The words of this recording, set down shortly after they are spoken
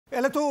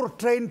Elathur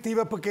train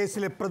തീവെപ്പ്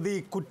കേസിലെ പ്രതി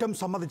കുറ്റം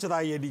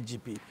സമ്മതിച്ചതായി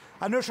ADGP.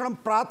 അന്വേഷണം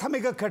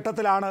പ്രാഥമിക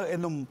ഘട്ടത്തിലാണ്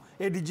എന്നും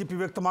ADGP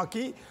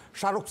വ്യക്തമാക്കി.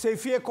 ഷാറുഖ്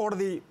സൈഫിയെ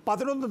കോടതി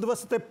 11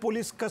 ദിവസത്തെ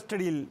പോലീസ്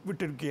കസ്റ്റഡിയിൽ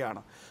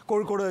വിട്ടിരിക്കുകയാണ്.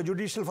 Kozhikode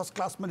judicial first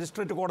class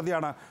magistrate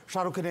കോടതിയാണ്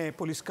ഷാറുഖിനെ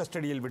പോലീസ്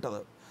കസ്റ്റഡിയിൽ വിട്ടത്.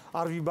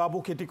 RV Babu,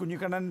 KT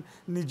Kunhikannan,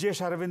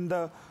 Nijesh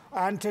Aravind,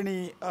 Antony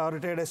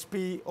retired SP,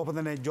 ഒപ്പം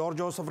തന്നെ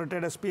ജോർജ് ജോസഫ്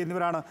റിട്ടയർഡ് SP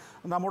എന്നിവരാണ്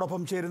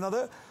നമ്മോടൊപ്പം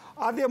ചേരുന്നത്.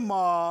 ആദ്യം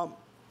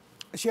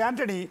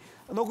ആന്റണി,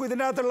 നോക്കൂ,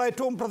 ഇതിനകത്തുള്ള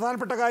ഏറ്റവും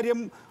പ്രധാനപ്പെട്ട കാര്യം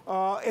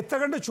എത്ര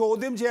കണ്ട്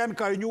ചോദ്യം ചെയ്യാൻ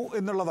കഴിഞ്ഞു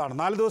എന്നുള്ളതാണ്.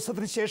 4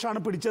 ദിവസത്തിന് ശേഷമാണ്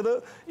പിടിച്ചത്.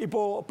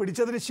 ഇപ്പോൾ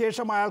പിടിച്ചതിന്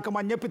ശേഷം അയാൾക്ക്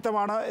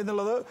മഞ്ഞപ്പിത്തമാണ്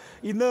എന്നുള്ളത്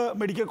ഇന്ന്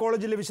മെഡിക്കൽ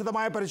കോളേജിലെ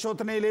വിശദമായ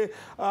പരിശോധനയിൽ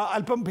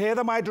അല്പം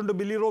ഭേദമായിട്ടുണ്ട്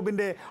ബില്ലി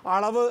റോബിൻ്റെ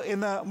അളവ്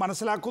എന്ന്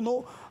മനസ്സിലാക്കുന്നു.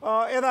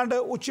 ഏതാണ്ട്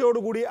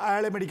ഉച്ചയോടുകൂടി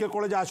അയാളെ മെഡിക്കൽ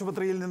കോളേജ്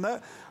ആശുപത്രിയിൽ നിന്ന്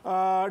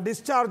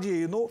ഡിസ്ചാർജ്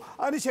ചെയ്യുന്നു.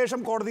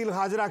 അതിനുശേഷം കോടതിയിൽ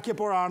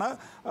ഹാജരാക്കിയപ്പോഴാണ്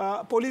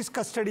പോലീസ്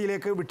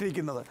കസ്റ്റഡിയിലേക്ക്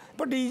വിട്ടിരിക്കുന്നത്.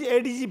 ഇപ്പോൾ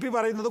ADGP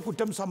പറയുന്നത്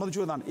കുറ്റം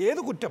സമ്മതിച്ചു എന്നാണ്.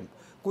 ഏത് കുറ്റം?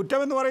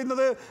 കുറ്റമെന്ന്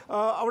പറയുന്നത്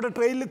അവിടെ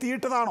ട്രെയിനിൽ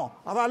തീയിട്ടതാണോ?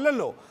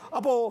 അതല്ലല്ലോ.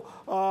 അപ്പോൾ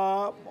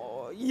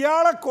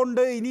ഇയാളെ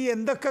കൊണ്ട് ഇനി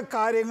എന്തൊക്കെ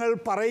കാര്യങ്ങൾ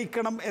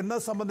പറയിക്കണം എന്നെ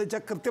സംബന്ധിച്ച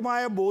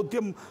കൃത്യമായ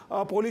ബോധ്യം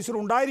പോലീസിന്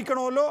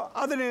ഉണ്ടായിരിക്കണമല്ലോ.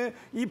 അതിന്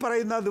ഈ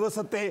പറയുന്ന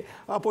ദിവസത്തെ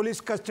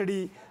പോലീസ് കസ്റ്റഡി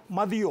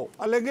മതിയോ,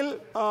 അല്ലെങ്കിൽ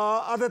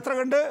അതെത്ര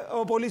കണ്ട്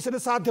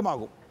പോലീസിന്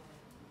സാധ്യമാകും?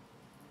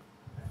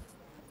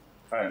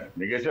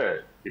 നികേഷ്,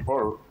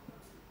 ഇപ്പോൾ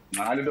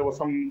 4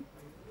 ദിവസം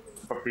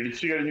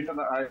പിടിച്ചു കഴിഞ്ഞിട്ട്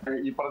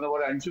ഈ പറഞ്ഞ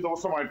പോലെ 5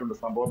 ദിവസമായിട്ടുണ്ട്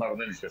സംഭവം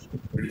നടന്നതിന് ശേഷം.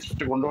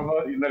 പിടിച്ചിട്ട്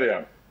കൊണ്ടുവന്നത്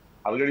ഇന്നലെയാണ്.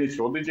 അത് കഴിഞ്ഞ്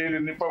ചോദ്യം ചെയ്ത്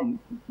ഇന്നിപ്പം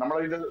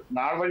നമ്മളിത്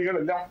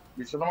നാൾവഴികളെല്ലാം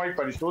വിശദമായി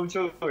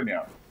പരിശോധിച്ചത്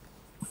തന്നെയാണ്.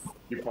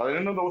 ഈ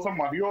 11 ദിവസം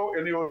മതിയോ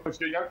എന്ന്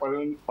ചോദിച്ചു കഴിഞ്ഞാൽ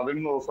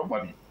 11 ദിവസം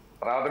മതി.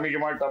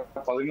 പ്രാഥമികമായിട്ട്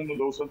 11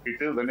 ദിവസം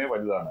കിട്ടിയത് തന്നെ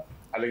വലുതാണ്.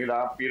 അല്ലെങ്കിൽ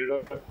ആ പീരീഡ്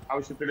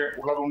ആവശ്യത്തിൽ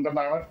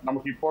ഉള്ളതുണ്ടെന്നാണ്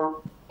നമുക്കിപ്പോൾ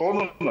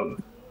തോന്നുന്നത്.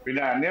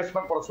 പിന്നെ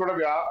അന്വേഷണം കുറച്ചുകൂടെ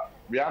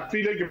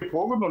വ്യാപ്തിയിലേക്ക്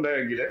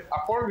പോകുന്നുണ്ടെങ്കിൽ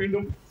അപ്പോൾ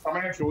വീണ്ടും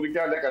സമയം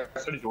ചോദിക്കാം, അല്ലെ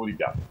കസ്റ്റഡി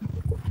ചോദിക്കാം.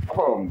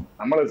 അപ്പൊ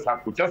നമ്മൾ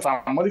കുറ്റം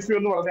സമ്മതിച്ചു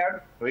എന്ന് പറഞ്ഞാൽ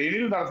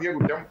ട്രെയിനിൽ നടത്തിയ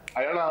കുറ്റം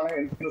അയാളാണ്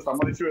എനിക്ക്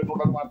സമ്മതിച്ചു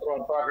എന്നുള്ളത് മാത്രം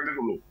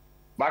അർത്ഥമാക്കേണ്ടതുള്ളൂ.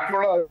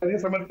 ബാക്കിയുള്ള അതിനെ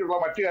സംബന്ധിച്ചുള്ള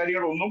മറ്റു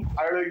കാര്യങ്ങളൊന്നും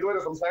അയാൾ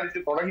ഇതുവരെ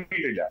സംസാരിച്ച്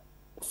തുടങ്ങിയിട്ടില്ല.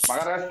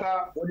 മഹാരാഷ്ട്ര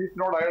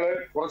പോലീസിനോട് അയാള്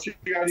കുറച്ച്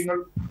കാര്യങ്ങൾ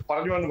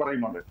പറഞ്ഞു എന്ന്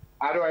പറയുന്നുണ്ട്.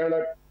 ആരോ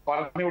അയാളെ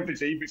പറഞ്ഞു വിട്ട്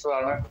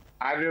ചെയ്യിപ്പിച്ചതാണ്,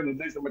 ആരുടെയോ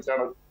നിർദ്ദേശം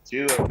വെച്ചാണ്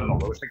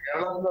ചെയ്തതെന്നുള്ളത്. പക്ഷെ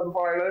കേരളത്തിൽ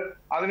അതിപ്പോ അയാള്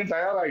അതിന്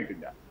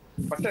തയ്യാറായിട്ടില്ല.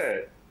 പക്ഷേ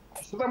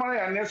വിശദമായ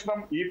അന്വേഷണം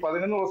ഈ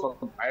 11 ദിവസം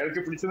അയാൾക്ക്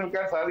പിടിച്ചു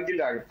നിൽക്കാൻ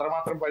സാധിക്കില്ല.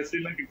 എത്രമാത്രം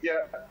പരിശീലനം കിട്ടിയ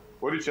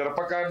ഒരു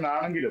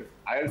ചെറുപ്പക്കാരനാണെങ്കിലും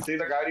അയാൾ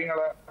ചെയ്ത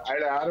കാര്യങ്ങള്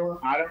അയാളെ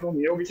ആരാണോ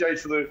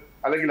നിയോഗിച്ചയച്ചത്,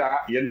 അല്ലെങ്കിൽ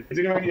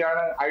എന്തിനു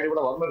വേണ്ടിയാണ് അയാൾ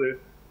ഇവിടെ വന്നത്,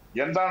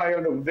 എന്താണ്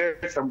അയാളുടെ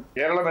ഉദ്ദേശം,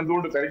 കേരളം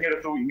എന്തുകൊണ്ട്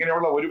തെരഞ്ഞെടുത്തു,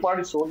 ഇങ്ങനെയുള്ള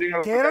ഒരുപാട്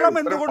ചോദ്യങ്ങൾ. കേരളം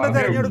എന്തുകൊണ്ട്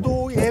തെരഞ്ഞെടുത്തു,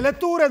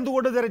 എലത്തൂർ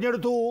എന്തുകൊണ്ട്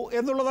തെരഞ്ഞെടുത്തു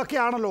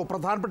എന്നുള്ളതൊക്കെയാണല്ലോ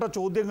പ്രധാനപ്പെട്ട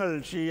ചോദ്യങ്ങൾ.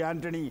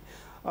 ആന്റണി,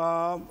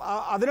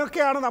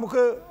 അതിനൊക്കെയാണ്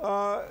നമുക്ക്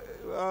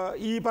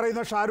ഈ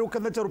പറയുന്ന ഷാരൂഖ്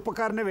എന്ന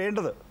ചെറുപ്പക്കാരനെ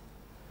വേണ്ടത്.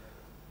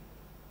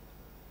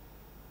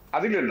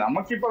 അതില്ല,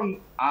 നമുക്കിപ്പം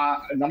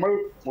നമ്മൾ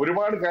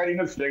ഒരുപാട്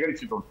കാര്യങ്ങൾ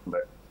ശേഖരിച്ചിട്ടുണ്ട്.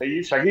 ഈ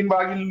ഷഹീൻ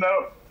ബാഗിൽ നിന്ന്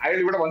അയാൾ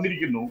ഇവിടെ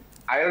വന്നിരിക്കുന്നു.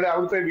 അയാളുടെ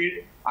അവിടുത്തെ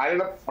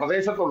അയാളുടെ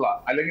പ്രദേശത്തുള്ള,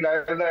 അല്ലെങ്കിൽ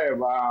അയാളുടെ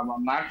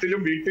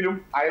നാട്ടിലും വീട്ടിലും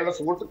അയാളുടെ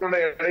സുഹൃത്തുക്കളുടെ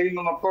ഇടയിൽ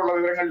നിന്നൊക്കെ ഉള്ള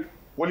വിവരങ്ങൾ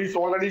പോലീസ്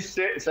ഓൾറെഡി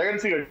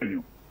ശേഖരിച്ചു കഴിഞ്ഞു.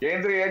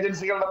 കേന്ദ്ര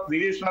ഏജൻസികളുടെ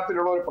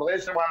നിരീക്ഷണത്തിലുള്ള ഒരു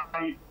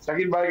പ്രദേശമാണ് ഈ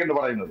ഷഹീൻ ബാഗ് എന്ന്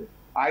പറയുന്നത്.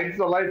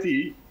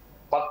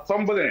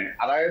 1919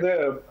 അതായത്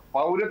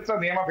പൗരത്വ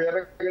നിയമ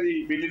ഭേദഗതി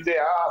ബില്ലിന്റെ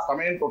ആ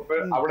സമയം തൊട്ട്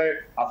അവിടെ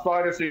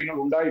അസ്വാരസ്യങ്ങൾ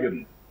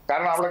ഉണ്ടായിരുന്നു.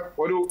 കാരണം അവിടെ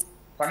ഒരു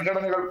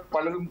സംഘടനകൾ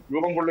പലതും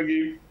രൂപം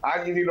കൊള്ളുകയും ആ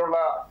രീതിയിലുള്ള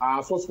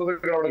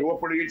അസ്വസ്ഥതകൾ അവിടെ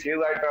രൂപപ്പെടുകയും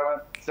ചെയ്തതായിട്ടാണ്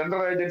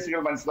സെൻട്രൽ ഏജൻസികൾ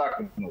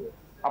മനസ്സിലാക്കുന്നത്.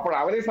 അപ്പോൾ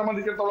അവരെ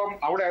സംബന്ധിച്ചിടത്തോളം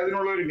അവിടെ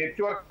അതിനുള്ള ഒരു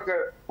നെറ്റ്വർക്ക്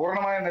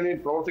പൂർണ്ണമായ നിലയിൽ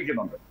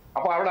പ്രവർത്തിക്കുന്നുണ്ട്.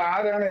 അപ്പൊ അവിടെ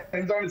ആരാണ്,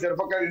 എന്താണ്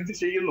ചെറുപ്പക്കാർ എന്ത്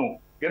ചെയ്യുന്നു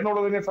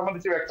എന്നുള്ളതിനെ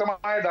സംബന്ധിച്ച്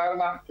വ്യക്തമായ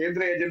ധാരണ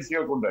കേന്ദ്ര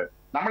ഏജൻസികൾക്കുണ്ട്.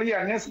 നമ്മൾ ഈ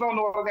അന്വേഷണം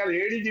എന്ന് പറഞ്ഞാൽ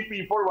ADGP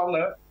ഇപ്പോൾ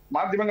വന്ന്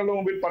മാധ്യമങ്ങളുടെ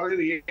മുമ്പിൽ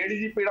പറഞ്ഞത്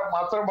ADGPയുടെ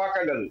മാത്രം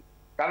വാക്കല്ലത്.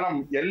 കാരണം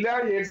എല്ലാ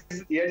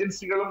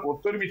ഏജൻസികളും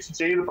ഒത്തൊരുമിച്ച്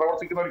ചെയ്ത്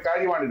പ്രവർത്തിക്കുന്ന ഒരു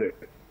കാര്യമാണിത്.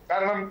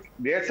 കാരണം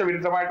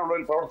ദേശവിരുദ്ധമായിട്ടുള്ള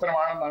ഒരു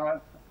പ്രവർത്തനമാണെന്നാണ്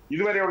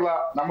ഇതുവരെയുള്ള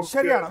നമുക്ക്.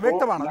 ശരിയാണ്,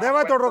 വ്യക്തമാണ്.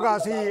 ദയവായി തുടരുക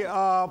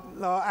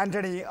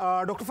ആന്റണി.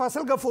 ഡോക്ടർ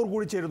ഫസൽ ഗഫൂർ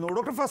കൂടി ചേരുന്നു.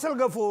 ഡോക്ടർ ഫസൽ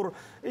ഗഫൂർ,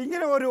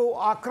 ഇങ്ങനെ ഒരു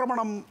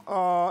ആക്രമണം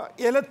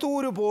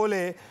എലത്തൂർ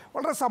പോലെ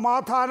വളരെ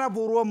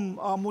സമാധാനപൂർവ്വം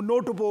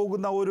മുന്നോട്ട്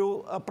പോകുന്ന ഒരു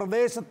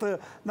പ്രദേശത്ത്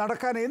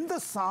നടക്കാൻ എന്ത്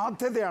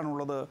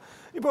സാധ്യതയാണുള്ളത്?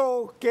 ഇപ്പോൾ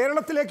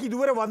കേരളത്തിലേക്ക്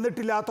ഇതുവരെ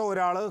വന്നിട്ടില്ലാത്ത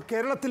ഒരാൾ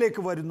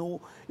കേരളത്തിലേക്ക് വരുന്നു,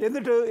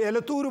 എന്നിട്ട്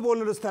എലത്തൂർ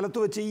പോലൊരു സ്ഥലത്ത്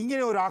വെച്ച്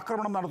ഇങ്ങനെ ഒരു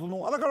ആക്രമണം നടത്തുന്നു.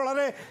 അതൊക്കെ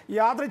വളരെ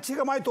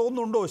യാദൃച്ഛികമായി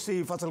തോന്നുന്നുണ്ടോ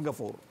ഫസൽ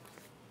ഗഫൂർ?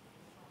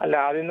 അല്ല,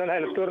 ആദ്യം തന്നെ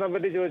എലത്തൂരിനെ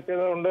പറ്റി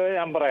ചോദിച്ചത് കൊണ്ട്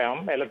ഞാൻ പറയാം.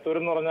 എലത്തൂർ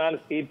എന്ന് പറഞ്ഞാൽ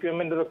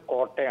CPMന്റെ ഒരു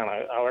കോട്ടയാണ്.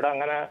 അവിടെ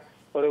അങ്ങനെ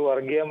ഒരു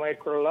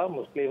വർഗീയമായിട്ടുള്ള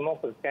മുസ്ലിമോ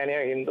ക്രിസ്ത്യാനിയോ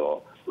ഹിന്ദുവോ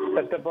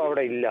സെറ്റപ്പ്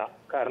അവിടെ ഇല്ല.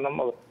 കാരണം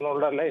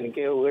അല്ല,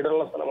 എനിക്ക്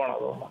വീടുള്ള സ്ഥലമാണ്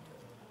അതുകൊണ്ട്.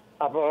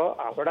 അപ്പോൾ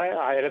അവിടെ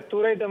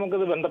എലത്തൂരായിട്ട്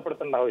നമുക്കിത്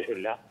ബന്ധപ്പെടുത്തേണ്ട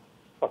ആവശ്യമില്ല.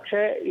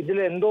 പക്ഷേ ഇതിൽ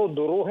എന്തോ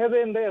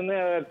ദുരൂഹതയുണ്ട് എന്ന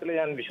കാര്യത്തിൽ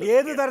ഞാൻ വിശ്വസിക്കുന്നു.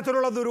 ഏത്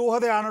തരത്തിലുള്ള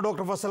ദുരൂഹതയാണ്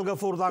ഡോക്ടർ ഫസൽ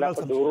ഗഫൂർ?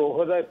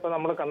 ദുരൂഹത ഇപ്പൊ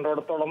നമ്മൾ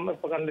കണ്ടിടത്തോളം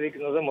ഇപ്പൊ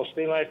കണ്ടിരിക്കുന്നത്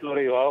മുസ്ലിമായിട്ടുള്ള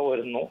ഒരു യുവാവ്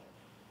വരുന്നു.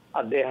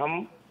 അദ്ദേഹം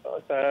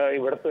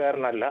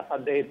ഇവിടത്തുകാരനല്ല,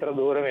 അദ്ദേഹം ഇത്ര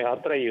ദൂരം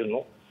യാത്ര ചെയ്യുന്നു.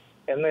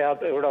 എന്ന്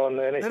ഇവിടെ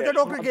വന്നതിന് നേരത്തെ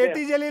ഡോക്ടർ KT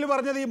ജലീൽ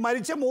പറഞ്ഞത് ഈ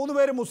മരിച്ച 3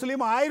 പേര്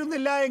മുസ്ലിം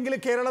ആയിരുന്നില്ല എങ്കിൽ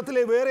കേരളത്തിൽ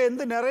വേറെ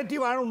എന്ത്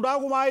നെറേറ്റീവാണ്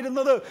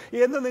ഉണ്ടാകുമായിരുന്നത്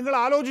എന്ന് നിങ്ങൾ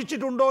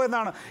ആലോചിച്ചിട്ടുണ്ടോ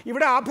എന്നാണ്.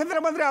 ഇവിടെ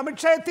ആഭ്യന്തരമന്ത്രി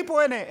അമിത്ഷാ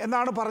എത്തിപ്പോയനെ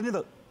എന്നാണ്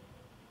പറഞ്ഞത്.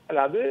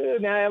 അല്ല, അത്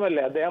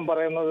ന്യായമല്ലേ? അദ്ദേഹം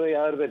പറയുന്നത്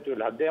യാതൊരു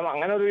തെറ്റുമില്ല. അദ്ദേഹം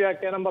അങ്ങനെ ഒരു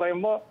വ്യാഖ്യാനം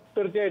പറയുമ്പോൾ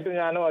തീർച്ചയായിട്ടും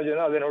ഞാനും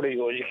അതിനോട്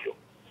യോജിക്കും.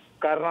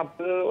 കാരണം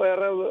അത്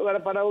വേറെ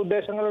പല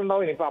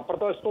ഉദ്ദേശങ്ങളുണ്ടാവും. ഇനിയിപ്പോൾ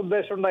അപ്പുറത്തെ വശത്തെ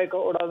ഉദ്ദേശം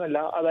ഉണ്ടായിക്കൂടാന്നില്ല.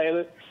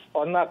 അതായത്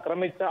ഒന്ന്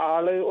ആക്രമിച്ച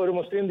ആള് ഒരു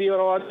മുസ്ലിം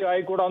തീവ്രവാദി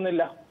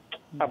ആയിക്കൂടാന്നില്ല.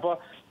 അപ്പൊ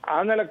ആ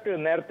നിലക്ക്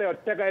നേരത്തെ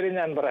ഒറ്റ കാര്യം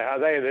ഞാൻ പറയാം.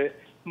 അതായത്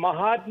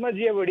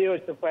മഹാത്മജിയെ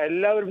വെടിവെച്ചപ്പോ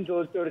എല്ലാവരും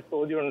ചോദിച്ച ഒരു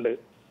ചോദ്യമുണ്ട്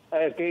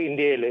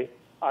ഇന്ത്യയില്,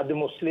 അത്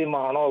മുസ്ലിം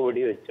ആണോ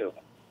വെടിവെച്ചത്?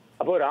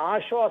 അപ്പൊ ഒരു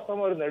ആശ്വാസം,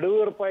 ഒരു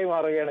നെടുവീർപ്പായി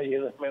മാറുകയാണ്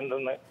ചെയ്തത്.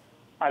 എന്തെന്ന്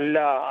അല്ല,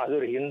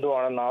 അതൊരു ഹിന്ദു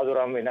ആണ്,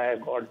 നാഥുറാം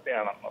വിനായക് ഗോഡ്സെ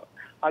ആണെന്നത്.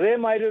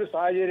 അതേമാതിരി ഒരു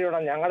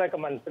സാഹചര്യമാണ് ഞങ്ങളുടെയൊക്കെ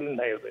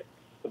മനസ്സിലുണ്ടായത്.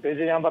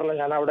 പ്രത്യേകിച്ച് ഞാൻ പറഞ്ഞ,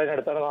 ഞാൻ അവിടെ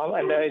അടുത്താണ്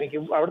എനിക്ക്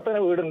അവിടെ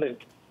തന്നെ വീടുണ്ട്,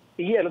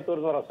 ഈ എലത്തൂർ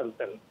എന്ന് പറഞ്ഞ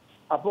സ്ഥലത്ത് തന്നെ.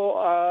 അപ്പോ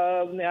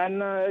ഞാൻ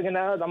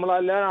ഇങ്ങനെ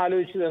നമ്മളെല്ലാം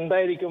ആലോചിച്ചത്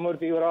എന്തായിരിക്കും ഒരു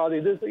തീവ്രവാദി.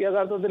 ഇത്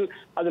യഥാർത്ഥത്തിൽ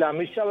അതിൽ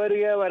അമിത്ഷാ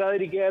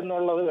വരാതിരിക്കുക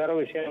എന്നുള്ളത് വേറെ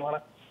വിഷയമാണ്.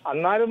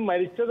 എന്നാലും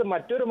മരിച്ചത്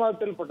മറ്റൊരു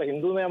മതത്തിൽപ്പെട്ട,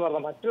 ഹിന്ദു എന്ന് ഞാൻ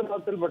പറഞ്ഞ മറ്റൊരു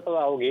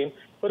മതത്തിൽപ്പെട്ടതാവുകയും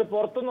ഒരു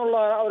പുറത്തുനിന്നുള്ള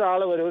ഒരാൾ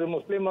വരും, ഒരു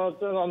മുസ്ലിം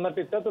മതത്തിൽ വന്നിട്ട്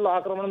ഇത്തരത്തിലുള്ള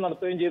ആക്രമണം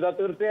നടത്തുകയും ചെയ്താൽ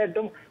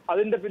തീർച്ചയായിട്ടും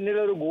അതിന്റെ പിന്നിൽ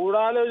ഒരു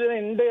ഗൂഢാലോചന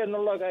ഉണ്ട്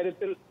എന്നുള്ള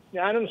കാര്യത്തിൽ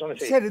ഞാനും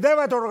സംശയം. ശരി,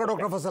 ദയവായി തുടങ്ങുക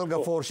ഡോക്ടർ ഫസൽ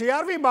ഗഫൂർ.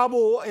 CRV ബാബു,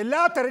 എല്ലാ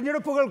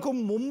തെരഞ്ഞെടുപ്പുകൾക്കും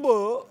മുമ്പ്,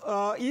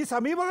 ഈ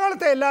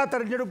സമീപകാലത്തെ എല്ലാ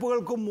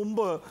തെരഞ്ഞെടുപ്പുകൾക്കും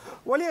മുമ്പ്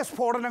വലിയ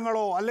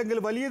സ്ഫോടനങ്ങളോ അല്ലെങ്കിൽ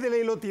വലിയ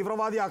നിലയിലോ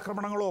തീവ്രവാദി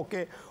ആക്രമണങ്ങളോ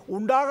ഒക്കെ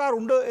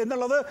ഉണ്ടാകാറുണ്ട്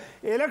എന്നുള്ളത്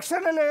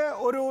ഇലക്ഷനിൽ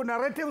ഒരു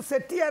നെറേറ്റീവ്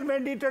സെറ്റ് ചെയ്യാൻ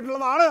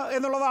വേണ്ടിയിട്ടുള്ളതാണ്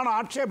എന്നുള്ളതാണ്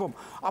ആക്ഷേപം.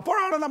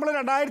 അപ്പോഴാണ് നമ്മൾ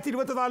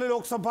 2024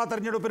 ലോക്സഭാ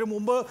തെരഞ്ഞെടുപ്പിന്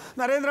മുമ്പ്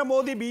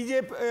നരേന്ദ്രമോദി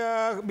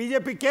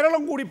BJP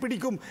കേരളം കൂടി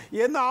പിടിക്കും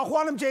എന്ന്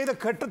ആഹ്വാനം ചെയ്ത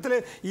ഘട്ടത്തിൽ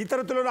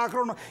ഇത്തരത്തിലൊരു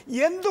ആക്രമണം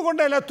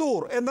എന്തുകൊണ്ട്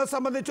എലത്തൂർ എന്ന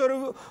സംബന്ധിച്ച്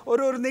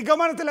ഒരു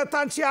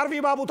നിഗമനത്തിലെത്താൻ CRV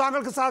ബാബു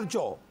താങ്കൾക്ക്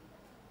സാധിച്ചോ?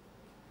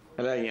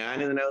 അല്ല, ഞാൻ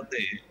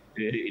ഇതിനകത്ത്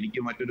എനിക്ക്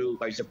മറ്റൊരു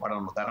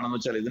കാഴ്ചപ്പാടാണ്. കാരണം എന്ന്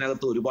വെച്ചാൽ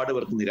ഇതിനകത്ത് ഒരുപാട്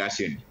പേർക്ക്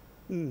നിരാശയുണ്ട്.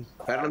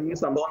 കാരണം ഈ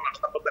സംഭവം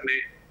നടന്നപ്പോൾ തന്നെ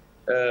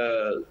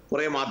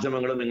കുറെ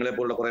മാധ്യമങ്ങളും,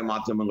 നിങ്ങളെപ്പോലുള്ള കുറെ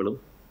മാധ്യമങ്ങളും,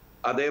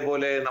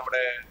 അതേപോലെ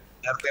നമ്മുടെ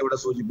നേരത്തെ ഇവിടെ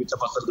സൂചിപ്പിച്ച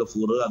ഫസൽ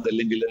ഗഫൂർ,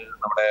 അതല്ലെങ്കിൽ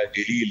നമ്മുടെ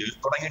ജലീൽ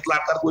തുടങ്ങിയിട്ടുള്ള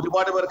ആൾക്കാർക്ക്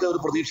ഒരുപാട് പേർക്ക് ഒരു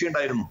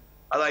പ്രതീക്ഷയുണ്ടായിരുന്നു.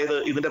 അതായത്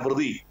ഇതിന്റെ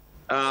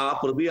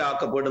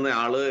പ്രതിയാക്കപ്പെടുന്ന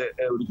ആള്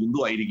ഒരു ഹിന്ദു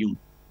ആയിരിക്കും,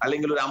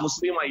 അല്ലെങ്കിൽ ഒരു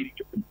അമുസ്ലിം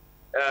ആയിരിക്കും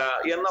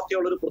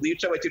എന്നൊക്കെയുള്ളൊരു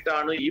പ്രതീക്ഷ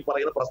വെച്ചിട്ടാണ് ഈ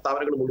പറയുന്ന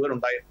പ്രസ്താവനകൾ മുഴുവൻ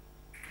ഉണ്ടായത്.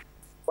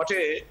 പക്ഷേ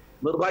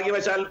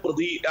നിർഭാഗ്യവശാൽ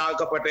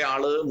പ്രതിയാക്കപ്പെട്ട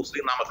ആള്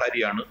മുസ്ലിം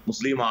നാമധാരിയാണ്,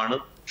 മുസ്ലിമാണ്,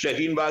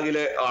 ഷഹീൻ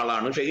ബാഗിലെ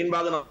ആളാണ്. ഷഹീൻ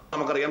ബാഗ്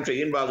നമുക്കറിയാം.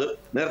 ഷഹീൻ ബാഗ്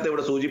നേരത്തെ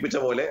ഇവിടെ സൂചിപ്പിച്ച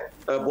പോലെ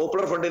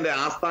പോപ്പുലർ ഫ്രണ്ടിന്റെ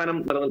ആസ്ഥാനം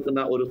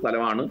നിലനിൽക്കുന്ന ഒരു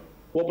സ്ഥലമാണ്.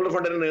 പോപ്പുലർ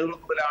ഫ്രണ്ടിന്റെ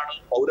നേതൃത്വത്തിലാണ്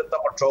പൗരത്വ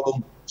പ്രക്ഷോഭം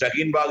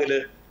ഷഹീൻ ബാഗില്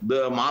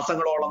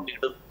മാസങ്ങളോളം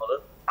നീണ്ടുന്നത്.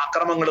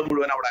 അക്രമങ്ങൾ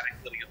മുഴുവൻ അവിടെ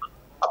അരങ്ങേറിയത്.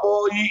 അപ്പോ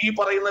ഈ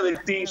പറയുന്ന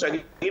വ്യക്തി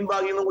ഷഹീൻ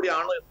ബാഗിൽ നിന്നും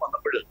കൂടിയാണ്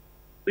വന്നപ്പോൾ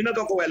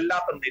നിങ്ങൾക്കൊക്കെ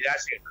വല്ലാത്ത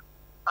നിരാശയുണ്ട്.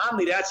 ആ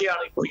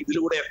നിരാശയാണ് ഇപ്പോൾ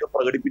ഇതിലൂടെയൊക്കെ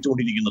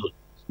പ്രകടിപ്പിച്ചുകൊണ്ടിരിക്കുന്നത്.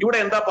 ഇവിടെ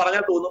എന്താ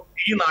പറഞ്ഞാൽ തോന്നും,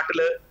 ഈ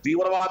നാട്ടില്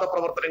തീവ്രവാദ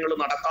പ്രവർത്തനങ്ങൾ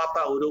നടക്കാത്ത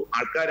ഒരു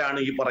ആൾക്കാരാണ്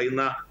ഈ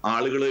പറയുന്ന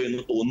ആളുകൾ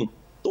എന്ന്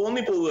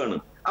തോന്നിപ്പോവുകയാണ്.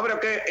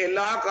 അവരൊക്കെ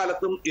എല്ലാ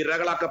കാലത്തും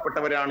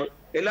ഇരകളാക്കപ്പെട്ടവരാണ്,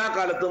 എല്ലാ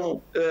കാലത്തും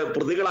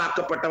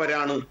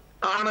പ്രതികളാക്കപ്പെട്ടവരാണ്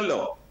ആണല്ലോ.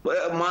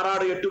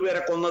 മാറാട് 8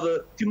 പേരെ കൊന്നത്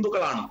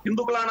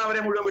ഹിന്ദുക്കളാണ്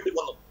അവരെ മുഴുവൻ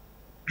വെട്ടിക്കൊന്നത്.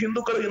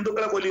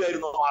 ഹിന്ദുക്കളെ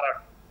കൊല്ലുകയായിരുന്നു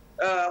മാറാട്.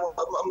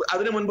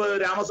 അതിനു മുൻപ്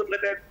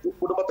രാമചന്ദ്രന്റെ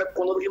കുടുംബത്തെ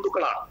കൊന്നത്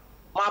ഹിന്ദുക്കളാണ്.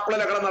 മാപ്പിള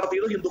ലഹള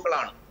നടത്തിയത്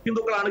ഹിന്ദുക്കളാണ്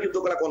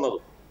ഹിന്ദുക്കളെ കൊന്നത്.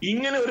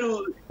 ഇങ്ങനെ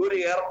ഒരു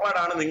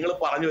ഏർപ്പാടാണ് നിങ്ങൾ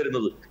പറഞ്ഞു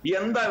വരുന്നത്.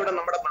 എന്താ ഇവിടെ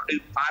നമ്മുടെ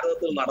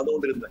ഭാരതത്തിൽ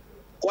നടന്നുകൊണ്ടിരുന്നത്?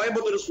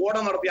 കോയമ്പത്തൂർ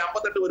സ്ഫോടനം നടത്തി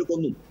 58 പേര്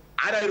കൊന്നു.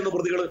 ആരായിരുന്നു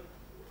പ്രതികള്?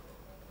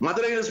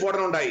 മധുരയിൽ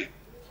സ്ഫോടനം ഉണ്ടായി,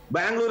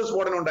 ബാംഗ്ലൂർ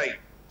സ്ഫോടനം ഉണ്ടായി,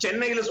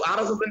 ചെന്നൈയിൽ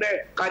RSSന്റെ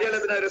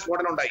കാര്യാലയത്തിനെതിരെ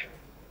സ്ഫോടനം ഉണ്ടായി,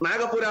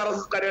 നാഗപ്പൂർ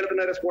RSS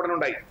കാര്യാലയത്തിനെതിരെ സ്ഫോടനം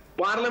ഉണ്ടായി,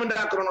 പാർലമെന്റ്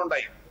ആക്രമണം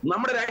ഉണ്ടായി.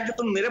 നമ്മുടെ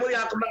രാജ്യത്തും നിരവധി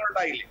ആക്രമണങ്ങൾ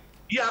ഉണ്ടായില്ലേ?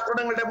 ഈ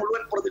ആക്രമണങ്ങളുടെ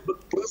മുഴുവൻ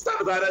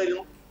പ്രതിസ്ഥാനത്ത്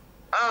ആരായിരുന്നു?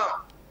 ആ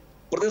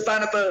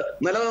പ്രതിസ്ഥാനത്ത്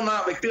നിലനിന്ന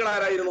വ്യക്തികൾ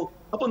ആരായിരുന്നു?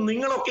 അപ്പൊ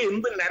നിങ്ങളൊക്കെ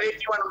എന്ത്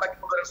നെറേറ്റീവാണ് ഉണ്ടാക്കി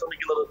കൊണ്ടുവരാൻ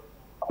ശ്രമിക്കുന്നത്?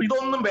 അപ്പൊ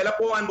ഇതൊന്നും വില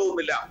പോകാൻ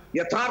പോകുന്നില്ല.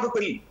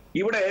 യഥാർത്ഥത്തിൽ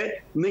ഇവിടെ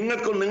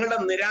നിങ്ങളുടെ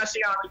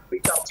നിരാശയാണ് ഈ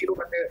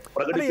ചർച്ചയിലൂടെ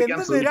പ്രകടിപ്പിക്കാൻ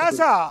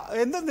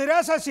എന്ത്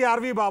നിരാശ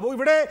CRV ബാബു?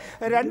 ഇവിടെ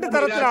രണ്ട്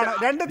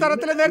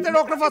തരത്തിൽ നേരത്തെ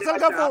ഡോക്ടർ ഫസൽ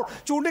ഗഫൂർ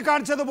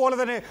ചൂണ്ടിക്കാണിച്ചതുപോലെ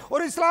തന്നെ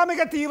ഒരു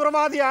ഇസ്ലാമിക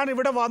തീവ്രവാദിയാണ്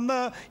ഇവിടെ വന്ന്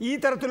ഈ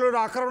തരത്തിലൊരു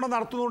ആക്രമണം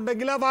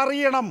നടത്തുന്നുണ്ടെങ്കിൽ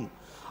അതറിയണം.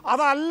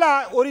 അതല്ല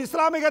ഒരു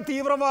ഇസ്ലാമിക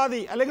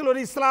തീവ്രവാദി അല്ലെങ്കിൽ ഒരു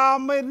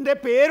ഇസ്ലാമിൻ്റെ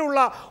പേരുള്ള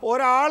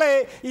ഒരാളെ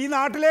ഈ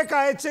നാട്ടിലേക്ക്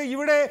അയച്ച്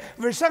ഇവിടെ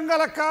വിഷം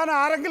കലക്കാൻ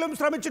ആരെങ്കിലും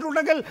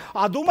ശ്രമിച്ചിട്ടുണ്ടെങ്കിൽ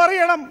അതും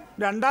അറിയണം.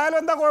 രണ്ടായാലും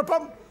എന്താ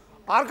കുഴപ്പം?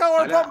 ആർക്കാ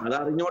കുഴപ്പം?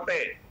 അതറിഞ്ഞോട്ടെ.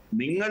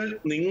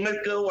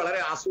 നിങ്ങൾക്ക് വളരെ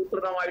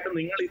ആസൂത്രിതമായിട്ട്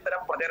നിങ്ങൾ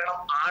ഇത്തരം പ്രചരണം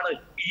ആണ്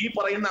ഈ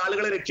പറയുന്ന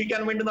ആളുകളെ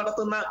രക്ഷിക്കാൻ വേണ്ടി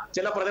നടത്തുന്ന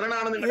ചില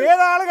പ്രചരണമാണ്.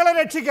 ഏതാളുകളെ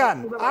രക്ഷിക്കാൻ?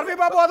 RV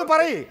ബാബു അത്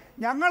പറയ്.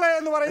 ഞങ്ങളെ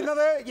എന്ന്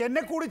പറയുന്നത്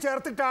എന്നെ കൂടി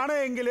ചേർത്തിട്ടാണ്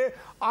എങ്കിൽ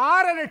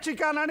ആരെ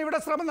രക്ഷിക്കാനാണ്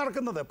ഇവിടെ ശ്രമം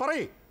നടക്കുന്നത്?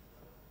 പറയ്.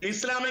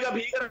 ഇസ്ലാമിക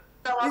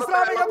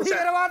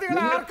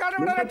ഭീകരവാദികളെ ആർക്കാണ്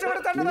ഇവിടെ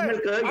രക്ഷപ്പെടുത്തേണ്ടത്?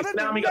 അത്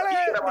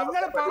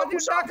നിങ്ങൾ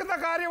പറഞ്ഞുണ്ടാക്കുന്ന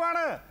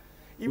കാര്യമാണ്.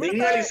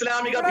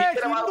 ഇസ്ലാമിക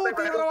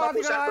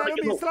തീവ്രവാദികളായാലും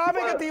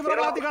ഇസ്ലാമിക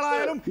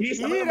തീവ്രവാദികളായാലും ഈ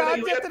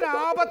രാജ്യത്തിന്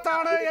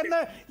ആപത്താണ് എന്ന്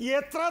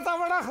എത്ര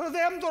തവണ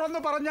ഹൃദയം തുറന്ന്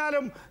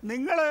പറഞ്ഞാലും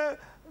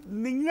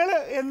നിങ്ങൾ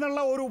എന്നുള്ള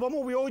ഒരു ഉപമ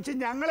ഉപയോഗിച്ച്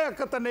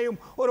ഞങ്ങളെയൊക്കെ തന്നെയും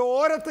ഒരു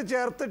ഓരത്ത്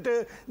ചേർത്തിട്ട്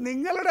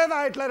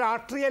നിങ്ങളുടേതായിട്ടുള്ള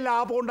രാഷ്ട്രീയ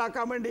ലാഭം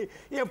ഉണ്ടാക്കാൻ വേണ്ടി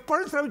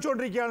എപ്പോഴും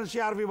ശ്രമിച്ചുകൊണ്ടിരിക്കുകയാണ് ശ്രീ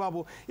ആർ വി ബാബു.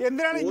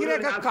 എന്തിനാണ്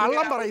ഇങ്ങനെയൊക്കെ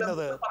കള്ളം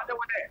പറയുന്നത്?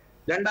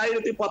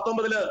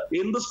 2019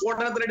 എന്ത്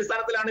സ്ഫോടനത്തിന്റെ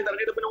അടിസ്ഥാനത്തിലാണ്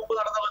തെരഞ്ഞെടുപ്പിന് മുമ്പ്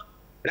നടന്നത്?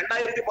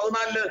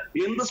 2014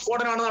 എന്ത്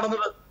സ്ഫോടനമാണ്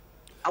നടന്നത്?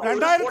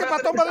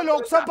 2019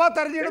 ലോക്സഭാ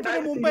തെരഞ്ഞെടുപ്പിന്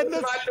മുമ്പ്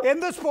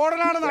എന്ത്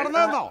സ്ഫോടനമാണ്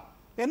നടന്നതെന്നോ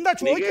എന്താ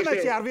ചോദിക്കുന്നത്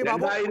ശ്രീ ആർ വി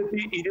ബാബു?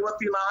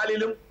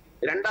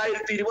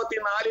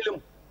 2024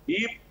 ഈ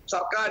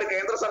സർക്കാർ,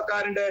 കേന്ദ്ര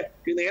സർക്കാരിന്റെ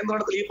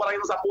നിയന്ത്രണത്തിൽ ഈ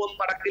പറയുന്ന സംഭവം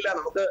നടക്കില്ല.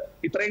 നമുക്ക്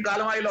ഇത്രയും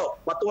കാലമായല്ലോ,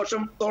 10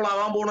 വർഷത്തോളം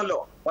ആവാൻ പോകണല്ലോ.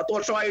 10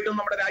 വർഷമായിട്ടും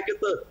നമ്മുടെ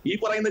രാജ്യത്ത് ഈ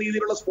പറയുന്ന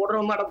രീതിയിലുള്ള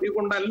സ്ഫോടനം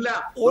നടത്തിക്കൊണ്ടല്ല.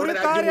 ഒരു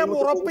കാര്യം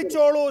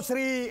ഉറപ്പിച്ചോളൂ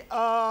ശ്രീ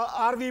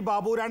ആർ വി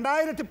ബാബു,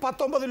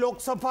 2019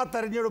 ലോക്സഭാ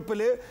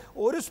തെരഞ്ഞെടുപ്പിൽ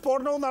ഒരു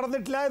സ്ഫോടനവും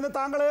നടന്നിട്ടില്ല എന്ന്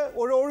താങ്കൾ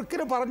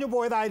ഒഴുക്കിന് പറഞ്ഞു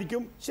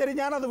പോയതായിരിക്കും. ശരി,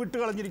 ഞാനത്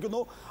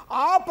വിട്ടുകളഞ്ഞിരിക്കുന്നു.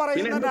 ആ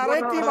പറയുന്ന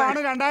നറേറ്റീവാണ്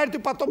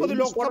 2019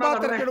 ലോക്സഭാ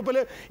തെരഞ്ഞെടുപ്പിൽ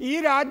ഈ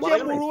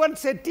രാജ്യം മുഴുവൻ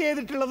സെറ്റ്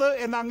ചെയ്തിട്ടുള്ളത്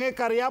എന്ന്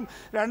അങ്ങേക്കറിയാം.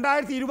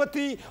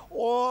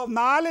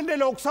 2024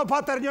 ലോക്സഭാ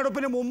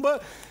തെരഞ്ഞെടുപ്പിന് മുമ്പ്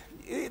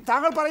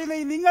താങ്കൾ പറയുന്ന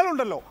ഈ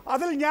നിങ്ങളുണ്ടല്ലോ,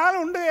 അതിൽ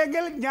ഞാനുണ്ട്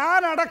എങ്കിൽ ഞാൻ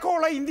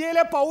അടക്കമുള്ള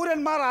ഇന്ത്യയിലെ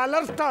പൗരന്മാർ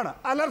അലർട്ടാണ്.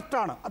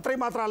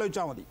 അത്രയും മാത്രം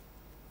ആലോചിച്ചാൽ മതി.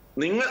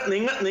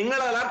 നിങ്ങൾ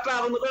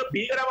അലർട്ടാവുന്നത്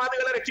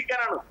ഭീകരവാദികളെ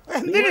രക്ഷിക്കാനാണ്.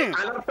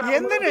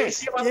 എന്തിന്?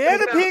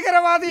 ഏത്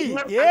ഭീകരവാദി?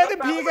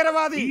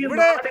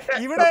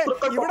 ഇവിടെ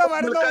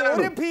വരുന്ന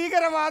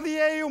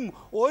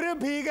ഒരു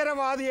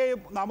ഭീകരവാദിയെയും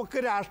നമുക്ക്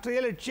രാഷ്ട്രീയ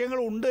ലക്ഷ്യങ്ങൾ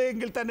ഉണ്ട്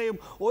എങ്കിൽ തന്നെയും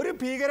ഒരു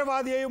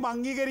ഭീകരവാദിയെയും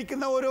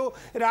അംഗീകരിക്കുന്ന ഒരു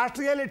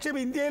രാഷ്ട്രീയ ലക്ഷ്യം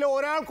ഇന്ത്യയിൽ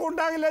ഒരാൾക്കും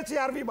ഉണ്ടാകില്ല ശ്രീ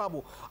ആർ വി ബാബു.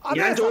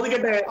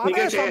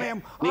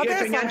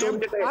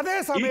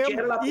 അതേസമയം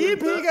ഈ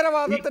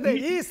ഭീകരവാദത്തിന്റെ,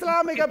 ഈ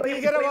ഇസ്ലാമിക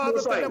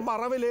ഭീകരവാദത്തിന്റെ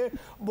മറവില്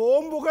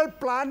ബോംബുകൾ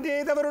പ്ലാൻ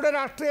ചെയ്തവരുടെ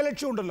രാഷ്ട്രീയ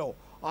ലക്ഷ്യം ഉണ്ടല്ലോ,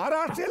 ആ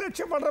രാഷ്ട്രീയ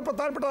ലക്ഷ്യം വളരെ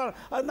പ്രധാനപ്പെട്ടതാണ്.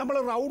 അത് നമ്മൾ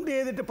റൗണ്ട്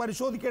ചെയ്തിട്ട്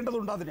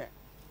പരിശോധിക്കേണ്ടതുണ്ട്. അതിനെ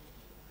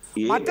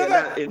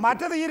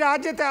മറ്റത് ഈ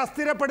രാജ്യത്തെ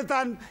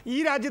അസ്ഥിരപ്പെടുത്താൻ ഈ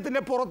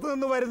രാജ്യത്തിന്റെ പുറത്തു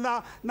നിന്ന് വരുന്ന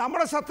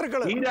നമ്മുടെ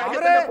ശത്രുക്കൾ,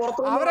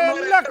 അവരെ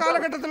എല്ലാ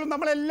കാലഘട്ടത്തിലും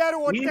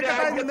നമ്മളെല്ലാവരും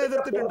ഒറ്റക്കെട്ടായി നിന്ന്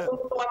എതിർത്തിട്ടുണ്ട്.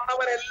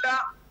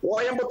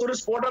 കോയമ്പത്തൂർ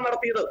സ്ഫോടനം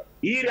നടത്തിയത്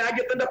ഈ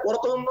രാജ്യത്തിന്റെ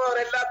പുറത്തു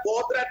നിന്നവരല്ല.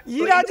 ഈ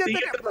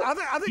രാജ്യത്തിന്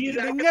അത്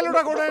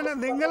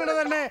നിങ്ങളുടെ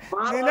തന്നെ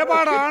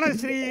നിലപാടാണ്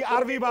ശ്രീ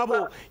ആർ വി ബാബു.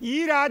 ഈ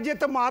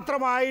രാജ്യത്ത്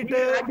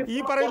മാത്രമായിട്ട് ഈ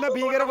പറയുന്ന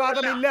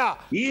ഭീകരവാദമില്ല.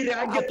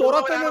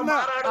 പുറത്തു നിന്ന്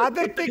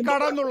അതിർത്തി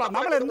കടന്നുള്ള,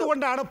 നമ്മൾ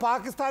എന്തുകൊണ്ടാണ്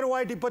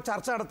പാകിസ്ഥാനുമായിട്ട് ഇപ്പൊ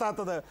ചർച്ച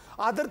നടത്താത്തത്?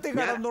 അതിർത്തി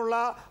കടന്നുള്ള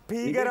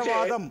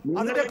ഭീകരവാദം,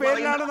 അതിന്റെ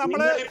പേരിലാണ്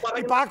നമ്മൾ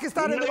ഈ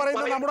പാകിസ്ഥാൻ എന്ന്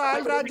പറയുന്ന നമ്മുടെ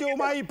അയൽ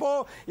രാജ്യവുമായി ഇപ്പോ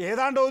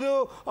ഏതാണ്ട് ഒരു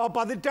 10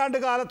 പതിറ്റാണ്ട്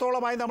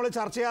കാലത്തോളമായി നമ്മൾ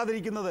ചർച്ച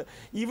ചെയ്യാതിരിക്കുന്നത്.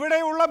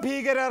 ഇവിടെയുള്ള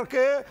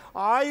ഭീകരർക്ക്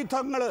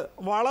ആയുധങ്ങൾ,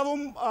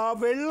 വളവും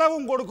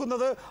വെള്ളവും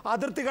കൊടുക്കുന്നത്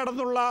അതിർത്തി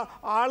കടന്നുള്ള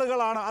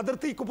ആളുകളാണ്,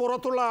 അതിർത്തിക്ക്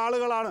പുറത്തുള്ള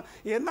ആളുകളാണ്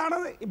എന്നാണ്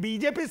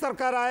BJP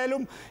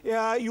സർക്കാരായാലും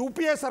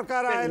UPA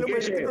സർക്കാരായാലും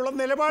എടുത്തിട്ടുള്ള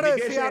നിലപാട്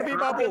ശ്രീ ആർ വി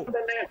ബാബു.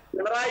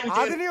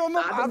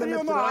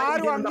 അതിനെയൊന്നും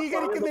ആരും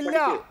അംഗീകരിക്കുന്നില്ല.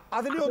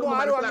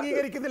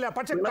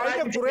 പക്ഷെ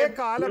കഴിഞ്ഞ കുറെ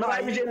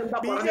കാലമായി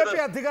BJP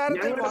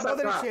അധികാരത്തിൽ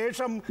വന്നതിന്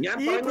ശേഷം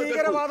ഈ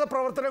ഭീകരവാദ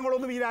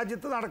പ്രവർത്തനങ്ങളൊന്നും ഈ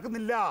രാജ്യത്ത്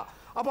നടക്കുന്നില്ല.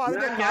 അപ്പൊ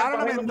അതിന്റെ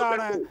കാരണം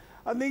എന്താണ്?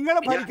 നിങ്ങൾ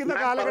ഭരിക്കുന്ന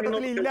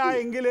കാലഘട്ടത്തിൽ ഇല്ല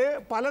എങ്കിൽ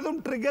പലതും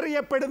ട്രിഗർ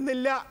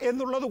ചെയ്യപ്പെടുന്നില്ല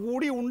എന്നുള്ളത്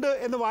കൂടി ഉണ്ട്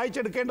എന്ന്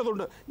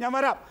വായിച്ചെടുക്കേണ്ടതുണ്ട്. ഞാൻ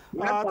വരാം,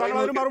 താങ്കൾ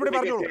അതിന് മറുപടി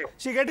പറഞ്ഞോളൂ.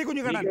 ശിഖേട്ടി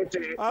കുഞ്ഞുകണ്ണൻ,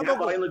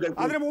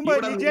 അതിനു മുമ്പ്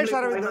നിജേഷ്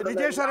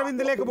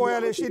അരവിന്ദിലേക്ക്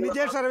പോയാൽ,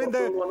 നിജേഷ്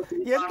അരവിന്ദ്,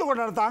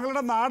 എന്തുകൊണ്ടാണ്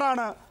താങ്കളുടെ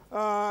നാടാണ്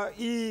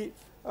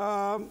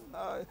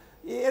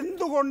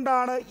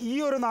എന്തുകൊണ്ടാണ് ഈ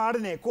ഒരു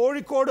നാടിനെ,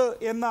 കോഴിക്കോട്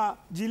എന്ന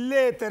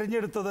ജില്ലയെ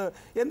തിരഞ്ഞെടുത്തത്?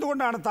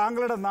 എന്തുകൊണ്ടാണ്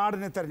താങ്കളുടെ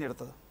നാടിനെ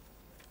തിരഞ്ഞെടുത്തത്?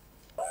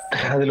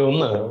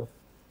 അതിലൊന്ന്,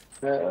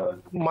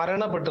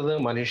 മരണപ്പെട്ടത്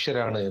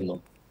മനുഷ്യരാണ് എന്നും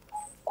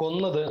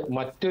കൊന്നത്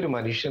മറ്റൊരു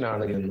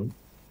മനുഷ്യനാണ് എന്നും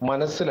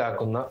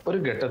മനസ്സിലാക്കുന്ന ഒരു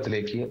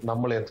ഘട്ടത്തിലേക്ക്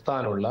നമ്മൾ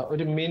എത്താനുള്ള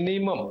ഒരു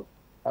മിനിമം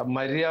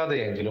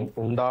മര്യാദയെങ്കിലും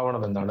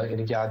ഉണ്ടാവണമെന്നാണ്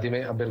എനിക്ക്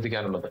ആദ്യമേ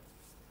അഭ്യർത്ഥിക്കാനുള്ളത്.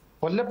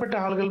 കൊല്ലപ്പെട്ട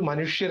ആളുകൾ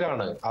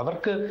മനുഷ്യരാണ്,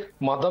 അവർക്ക്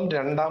മതം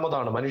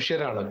രണ്ടാമതാണ്,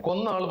 മനുഷ്യരാണ്.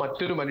 കൊന്ന ആൾ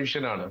മറ്റൊരു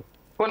മനുഷ്യനാണ്.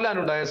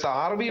 കൊല്ലാനുണ്ടായ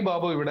ആർ വി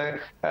ബാബു ഇവിടെ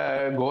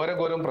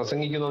ഘോരഘോരം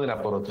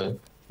പ്രസംഗിക്കുന്നതിനപ്പുറത്ത്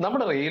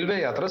നമ്മുടെ റെയിൽവേ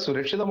യാത്ര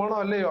സുരക്ഷിതമാണോ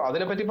അല്ലയോ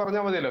അതിനെപ്പറ്റി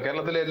പറഞ്ഞാൽ മതിയല്ലോ.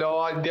 കേരളത്തിലെ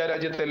ഇന്ത്യ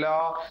രാജ്യത്തെ എല്ലാ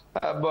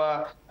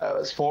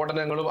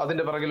സ്ഫോടനങ്ങളും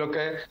അതിന്റെ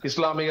പിറകിലൊക്കെ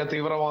ഇസ്ലാമിക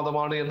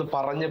തീവ്രവാദമാണ് എന്ന്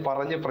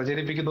പറഞ്ഞ്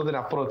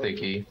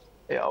പ്രചരിപ്പിക്കുന്നതിനപ്പുറത്തേക്ക്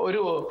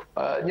ഒരു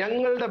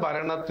ഞങ്ങളുടെ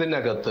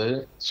ഭരണത്തിനകത്ത്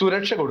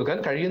സുരക്ഷ കൊടുക്കാൻ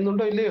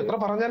കഴിയുന്നുണ്ടോ ഇല്ലയോ എത്ര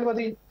പറഞ്ഞാൽ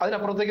മതി.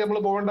 അതിനപ്പുറത്തേക്ക് നമ്മൾ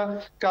പോകേണ്ട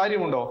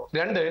കാര്യമുണ്ടോ?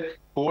 2,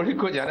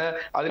 കോഴിക്കോട്, ഞാൻ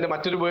അതിന്റെ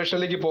മറ്റൊരു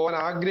വേർഷനിലേക്ക് പോകാൻ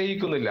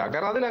ആഗ്രഹിക്കുന്നില്ല.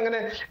 കാരണം അതിലങ്ങനെ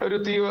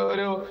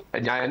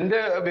എന്റെ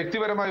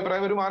വ്യക്തിപരമായ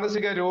അഭിപ്രായം, ഒരു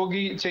മാനസിക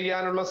രോഗി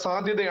ചെയ്യാനുള്ള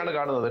സാധ്യതയാണ്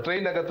കാണുന്നത്.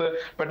 ട്രെയിനകത്ത്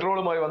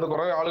പെട്രോളുമായി വന്ന്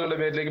കുറെ ആളുകളുടെ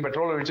പേരിലേക്ക്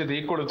പെട്രോൾ ഒഴിച്ച് തീ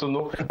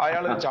കൊളുത്തുന്നു,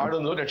 അയാൾ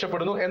ചാടുന്നു,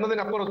 രക്ഷപ്പെടുന്നു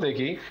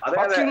എന്നതിനപ്പുറത്തേക്ക്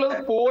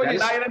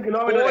പോലീസ്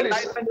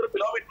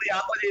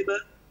യാത്ര ചെയ്ത്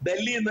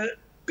ഡൽഹിയിൽ നിന്ന്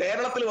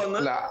കേരളത്തിൽ വന്ന്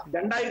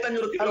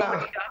 2500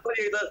 കിലോമീറ്റർ യാത്ര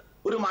ചെയ്ത്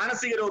ഒരു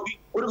മാനസിക രോഗി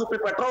ഒരു കുപ്പി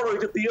പെട്രോൾ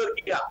ഒഴിച്ച് തീ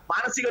വെക്കുക.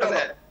 മാനസിക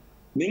രോഗം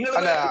നിങ്ങൾ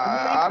അല്ല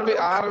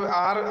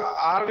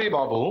ആർ വി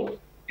ബാബു,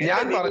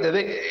 ഞാൻ പറഞ്ഞത്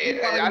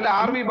അല്ല,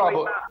 ആർ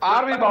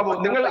വി ബാബു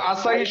നിങ്ങൾ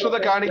അസഹിഷ്ണുത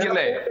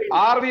കാണിക്കില്ലേ?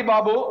 ആർ വി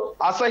ബാബു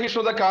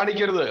അസഹിഷ്ണുത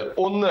കാണിക്കരുത്.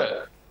 ഒന്ന്,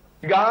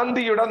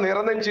 ഗാന്ധിയുടെ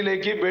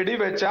നിറനെഞ്ചിലേക്ക്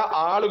വെടിവെച്ച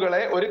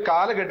ആളുകളെ ഒരു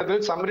കാലഘട്ടത്തിൽ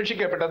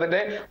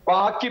സംരക്ഷിക്കപ്പെട്ടതിന്റെ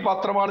ബാക്കി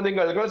പത്രമാണ്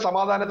നിങ്ങൾ.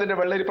 സമാധാനത്തിന്റെ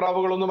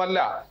വെള്ളരിപ്രാവുകളൊന്നുമല്ല,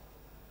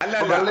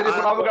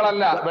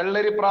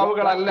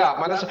 വെള്ളരിപ്രാവുകളല്ല.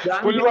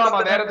 പുൽവാമ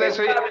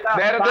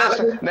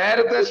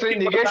നേരത്തെ ശ്രീ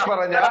നികേഷ്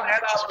പറഞ്ഞ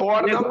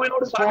സ്ഫോടനം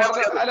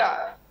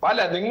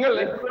അല്ല നിങ്ങൾ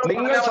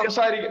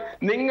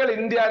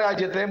ഇന്ത്യ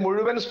രാജ്യത്തെ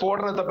മുഴുവൻ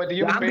സ്ഫോടനത്തെ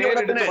പറ്റിയും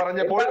പേരെടുത്ത്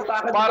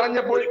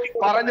പറഞ്ഞപ്പോൾ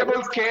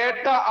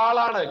കേട്ട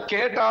ആളാണ്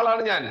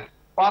ഞാൻ.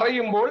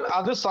 പറയുമ്പോൾ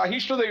അത്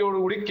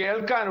സഹിഷ്ണുതയോടുകൂടി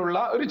കേൾക്കാനുള്ള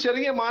ഒരു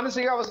ചെറിയ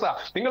മാനസികാവസ്ഥ.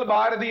 നിങ്ങൾ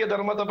ഭാരതീയ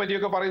ധർമ്മത്തെ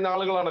പറ്റിയൊക്കെ പറയുന്ന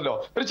ആളുകളാണല്ലോ,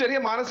 ഒരു ചെറിയ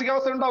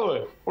മാനസികാവസ്ഥ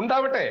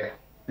ഉണ്ടാവട്ടെ.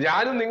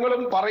 ഞാനും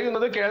നിങ്ങളും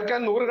പറയുന്നത് കേൾക്കാൻ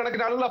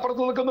നൂറുകണക്കിന് ആളുകൾ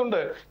അപ്പുറത്ത്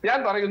നിൽക്കുന്നുണ്ട്. ഞാൻ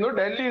പറയുന്നു,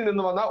 ഡൽഹിയിൽ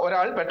നിന്ന് വന്ന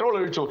ഒരാൾ പെട്രോൾ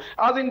ഒഴിച്ചു,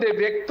 അതിന്റെ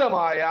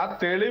വ്യക്തമായ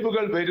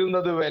തെളിവുകൾ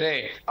വരുന്നത് വരെ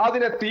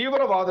അതിനെ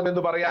തീവ്രവാദം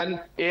എന്ന് പറയാൻ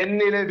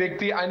എന്നിലെ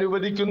വ്യക്തി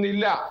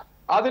അനുവദിക്കുന്നില്ല.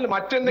 അതിൽ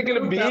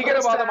മറ്റെന്തെങ്കിലും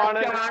ഭീകരവാദമാണ്,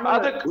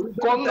 അത്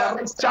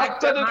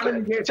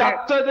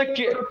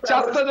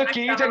ചത്തത്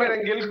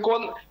കീചകരെങ്കിൽ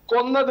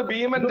കൊന്നത്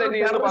ഭീമൻ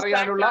തന്നെയാണ്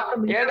പറയാനുള്ള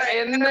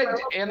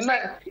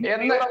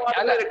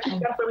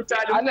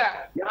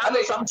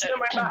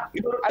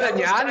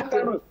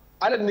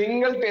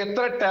നിങ്ങൾക്ക്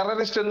എത്ര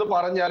ടെററിസ്റ്റ് എന്ന്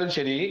പറഞ്ഞാലും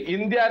ശരി,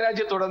 ഇന്ത്യ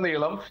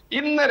രാജ്യത്തുടനീളം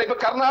ഇന്നലെ ഇപ്പൊ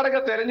കർണാടക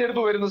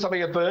തെരഞ്ഞെടുപ്പ് വരുന്ന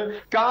സമയത്ത്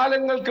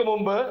കാലങ്ങൾക്ക്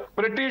മുമ്പ്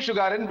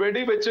ബ്രിട്ടീഷുകാരൻ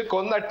വെടിവെച്ച്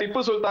കൊന്ന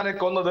ടിപ്പു സുൽത്താനെ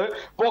കൊന്നത്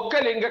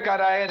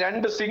പൊക്കലിംഗക്കാരായ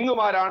 2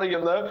 സിംഗുമാരാണ്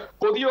എന്ന്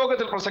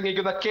പൊതുയോഗത്തിൽ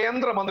പ്രസംഗിക്കുന്ന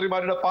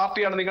കേന്ദ്രമന്ത്രിമാരുടെ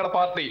പാർട്ടിയാണ് നിങ്ങളുടെ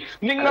പാർട്ടി.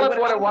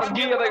 നിങ്ങളെപ്പോലെ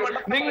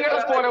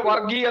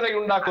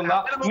വർഗീയതയുണ്ടാക്കുന്ന,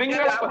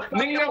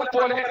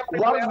 നിങ്ങളെപ്പോലെ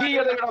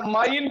വർഗീയതയുടെ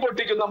മൈൻ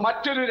പൊട്ടിക്കുന്ന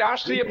മറ്റൊരു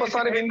രാഷ്ട്രീയ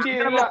പ്രസ്ഥാനം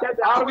ഇന്ത്യയിലില്ല.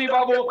 ആർ വി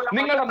ബാബു,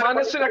 നിങ്ങളുടെ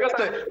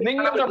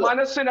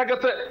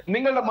മനസ്സിനകത്ത്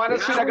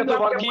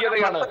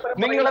വർഗീയതയാണ്.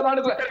 നിങ്ങൾ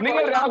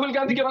രാഹുൽ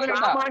ഗാന്ധിക്ക്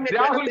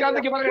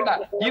പറയണ്ട.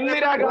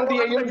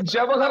 ഇന്ദിരാഗാന്ധിയെയും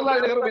ജവഹർലാൽ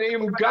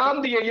നെഹ്റുവിനെയും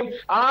ഗാന്ധിയെയും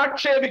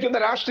ആക്ഷേപിക്കുന്ന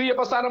രാഷ്ട്രീയ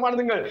പ്രസ്ഥാനമാണ്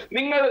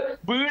നിങ്ങൾ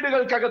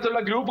വീടുകൾക്കകത്തുള്ള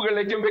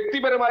ഗ്രൂപ്പുകളിലേക്കും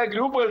വ്യക്തിപരമായ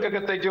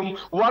ഗ്രൂപ്പുകൾക്കകത്തേക്കും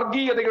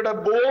വർഗീയതയുടെ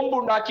ബോംബ്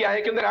ഉണ്ടാക്കി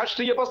അയക്കുന്ന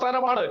രാഷ്ട്രീയ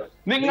പ്രസ്ഥാനമാണ്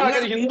നിങ്ങൾ.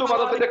 ഹിന്ദു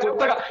മതത്തിന്റെ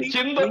കുത്തക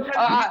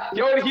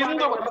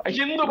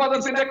ഹിന്ദു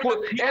മതത്തിന്റെ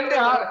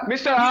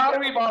മിസ്റ്റർ ആർ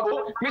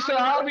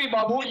വി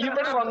ബാബു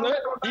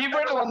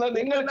ഇവിടെ വന്ന്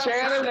നിങ്ങൾ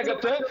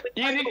ചാനലിനകത്ത്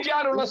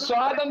ഇരിക്കാനുള്ള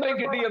സ്വാതന്ത്ര്യം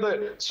കിട്ടിയത്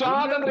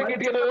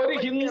ഒരു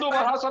ഹിന്ദു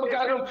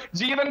മഹാസഭക്കാരനും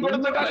ജീവൻ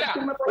കൊടുത്തിട്ടല്ല.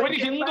 ഒരു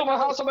ഹിന്ദു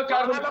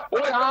മഹാസഭക്കാരനും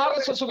ഒരു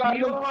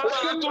RSSകാരനും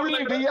ഒരു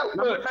തുള്ളി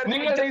വിയർപ്പ്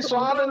നിങ്ങളുടെ ഈ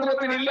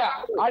സ്വാതന്ത്ര്യത്തിനില്ല.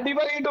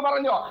 അടിവരയിട്ട്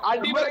പറഞ്ഞോ,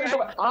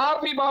 ആർ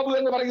വി ബാബു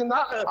എന്ന് പറയുന്ന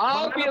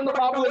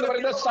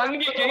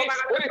സംഖ്യക്ക്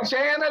ഒരു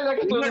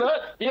ചാനലിനകത്ത് നിന്ന്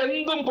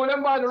എന്തും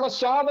പുലമ്പാനുള്ള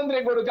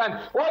സ്വാതന്ത്ര്യം കൊടുക്കാൻ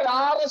ഒരു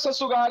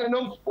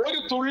RSSകാരനും ഒരു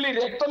തുള്ളി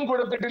രക്തം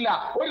കൊടുത്തിട്ടില്ല,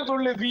 ഒരു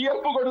തുള്ളി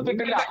വിയർപ്പ്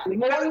കൊടുത്തിട്ടില്ല.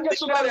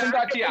 കോൺഗ്രസുകാർ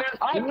ഉണ്ടാക്കിയ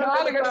ആ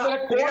കാലഘട്ടത്തിലെ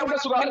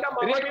കോൺഗ്രസുകാർ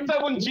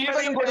രക്തവും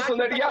ജീവനും കൊടുത്തു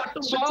നേടിയ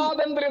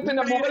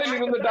സ്വാതന്ത്ര്യത്തിന്റെ മുകളിൽ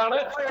ഇരുന്നിട്ടാണ്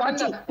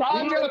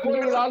താങ്കളെ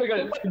പോലുള്ള ആളുകൾ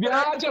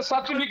വ്യാജ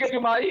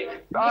സർട്ടിഫിക്കറ്റുമായി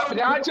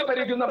രാജ്യം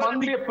ഭരിക്കുന്ന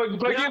മന്ത്രിയെ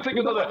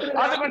പ്രകീർത്തിക്കുന്നത്.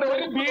 അതുകൊണ്ട്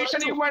ഒരു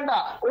ഭീഷണിയും വേണ്ട,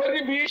 ഒരു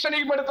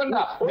ഭീഷണിയും പെടുത്തണ്ട.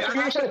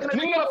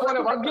 നിങ്ങളെ പോലെ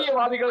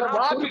വർഗീയവാദികളുടെ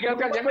വാക്ക്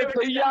കേൾക്കാൻ ഞങ്ങൾ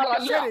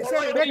തയ്യാറല്ല.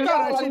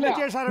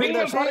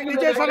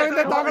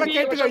 താങ്കളെ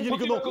കേട്ട്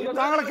കഴിഞ്ഞിരിക്കുന്നു.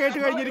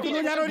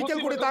 ഞാൻ ഒരിക്കൽ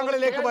കൂടി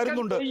താങ്കളിലേക്ക്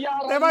വരുന്നുണ്ട്.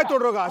 ദയവായി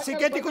തുടരുക.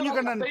 CKT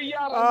കുഞ്ഞിക്കണ്ണൻ,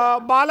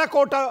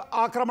 ബാലക്കോട്ട്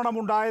ആക്രമണം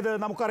ഉണ്ടായത്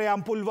നമുക്കറിയാം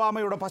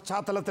പുൽവാമയുടെ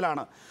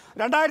പശ്ചാത്തലത്തിലാണ്.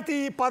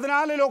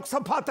 2014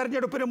 ലോക്സഭാ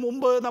തെരഞ്ഞെടുപ്പിന്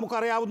മുമ്പ്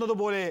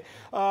നമുക്കറിയാവുന്നതുപോലെ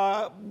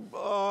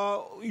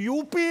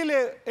UP-യിൽ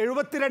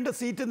 72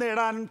 സീറ്റ്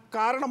നേടാൻ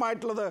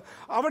കാരണമായിട്ടുള്ളത്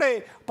അവിടെ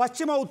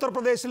പശ്ചിമ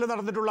ഉത്തർപ്രദേശിൽ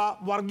നടന്നിട്ടുള്ള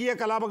വർഗീയ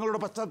കലാപങ്ങളുടെ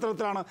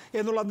പശ്ചാത്തലത്തിലാണ്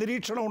എന്നുള്ള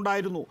നിരീക്ഷണം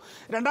ഉണ്ടായിരുന്നു.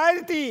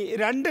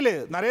 2002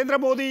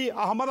 നരേന്ദ്രമോദി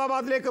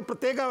അഹമ്മദാബാദിലേക്ക്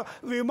പ്രത്യേക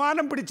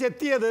വിമാനം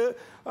പിടിച്ചെത്തിയത്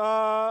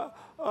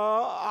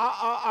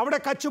അവിടെ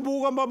കച്ച്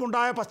ഭൂകമ്പം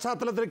ഉണ്ടായ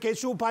പശ്ചാത്തലത്തിൽ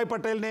കേശുഭായ്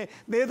പട്ടേലിനെ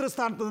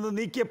നേതൃസ്ഥാനത്ത് നിന്ന്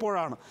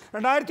നീക്കിയപ്പോഴാണ്.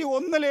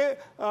 2001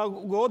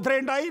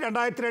 ഗോധ്രയുണ്ടായി.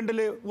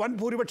 2002 വൻ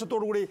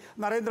ഭൂരിപക്ഷത്തോടുകൂടി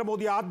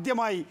നരേന്ദ്രമോദി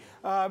ആദ്യമായി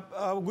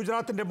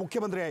ഗുജറാത്തിൻ്റെ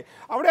മുഖ്യമന്ത്രിയായി.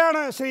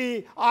 അവിടെയാണ് ശ്രീ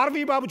ആർ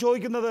വി ബാബു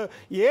ചോദിക്കുന്നത്,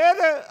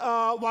 ഏത്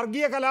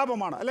വർഗീയ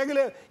കലാപമാണ് അല്ലെങ്കിൽ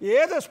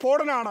ഏത്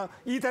സ്ഫോടനമാണ്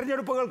ഈ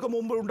തെരഞ്ഞെടുപ്പുകൾക്ക്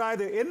മുമ്പ്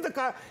ഉണ്ടായത്?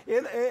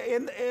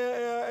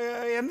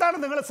 എന്താണ്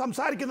നിങ്ങൾ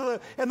സംസാരിക്കുന്നത്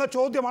എന്ന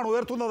ചോദ്യമാണ്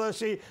ഉയർത്തുന്നത്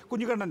ശ്രീ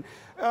കുഞ്ഞിക്കണ്ണൻ.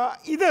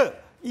 ഇത്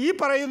ഈ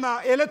പറയുന്ന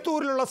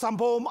എലത്തൂരിലുള്ള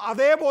സംഭവം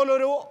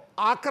അതേപോലൊരു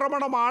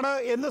ആക്രമണമാണ്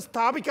എന്ന്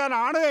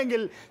സ്ഥാപിക്കാനാണ്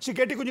എങ്കിൽ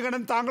CKT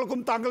കുഞ്ഞിക്കണ്ണൻ, താങ്കൾക്കും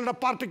താങ്കളുടെ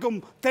പാർട്ടിക്കും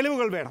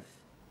തെളിവുകൾ വേണം.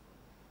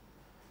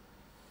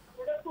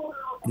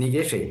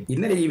 നികേഷേ,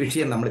 ഇന്നലെ ഈ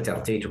വിഷയം നമ്മൾ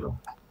ചർച്ച ചെയ്തിട്ടുള്ളൂ.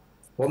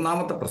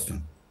 ഒന്നാമത്തെ പ്രശ്നം,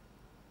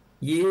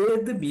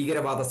 ഏത്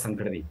ഭീകരവാദ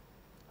സംഘടനയും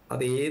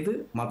അത് ഏത്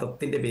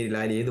മതത്തിൻ്റെ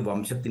പേരിലായാലും ഏത്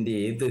വംശത്തിൻ്റെ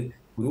ഏത്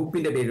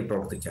ഗ്രൂപ്പിൻ്റെ പേരിൽ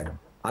പ്രവർത്തിച്ചാലും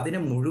അതിനെ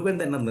മുഴുവൻ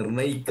തന്നെ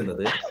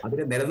നിർണ്ണയിക്കുന്നത്,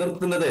 അതിനെ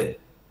നിലനിർത്തുന്നത്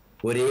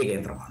ഒരേ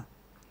കേന്ദ്രമാണ്.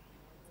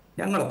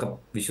 ഞങ്ങളൊക്കെ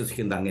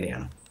വിശ്വസിക്കുന്നത്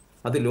അങ്ങനെയാണ്.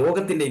 അത്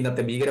ലോകത്തിൻ്റെ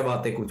ഇന്നത്തെ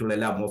ഭീകരവാദത്തെക്കുറിച്ചുള്ള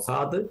എല്ലാ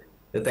മൊസാദ്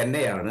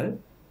തന്നെയാണ്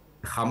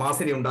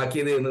ഹമാസിനെ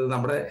ഉണ്ടാക്കിയത് എന്നത്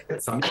നമ്മുടെ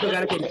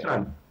സമീപകാല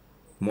ചരിത്രമാണ്.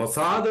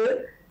 മൊസാദ്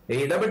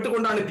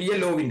ഇടപെട്ടുകൊണ്ടാണ്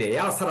PLOവിന്റെ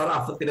യാസർ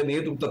അറാഫത്തിന്റെ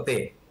നേതൃത്വത്തെ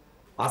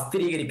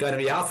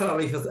അസ്ഥിരീകരിക്കാനും യാസർ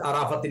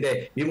അറാഫത്തിന്റെ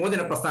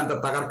വിമോചന പ്രസ്ഥാനത്തെ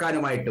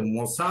തകർക്കാനുമായിട്ട്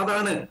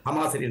മൊസാദാണ്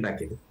ഹമാസിനെ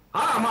ഉണ്ടാക്കിയത്.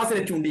 ആ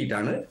ഹമാസിനെ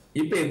ചൂണ്ടിയിട്ടാണ്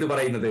ഇപ്പൊ എന്ത്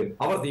പറയുന്നത്?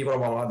 അവർ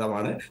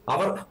തീവ്രവാദമാണ്,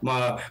 അവർ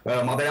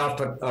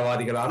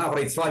മതരാഷ്ട്രവാദികളാണ്, അവർ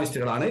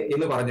ഇസ്ലാമിസ്റ്റുകളാണ്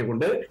എന്ന്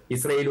പറഞ്ഞുകൊണ്ട്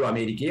ഇസ്രയേലും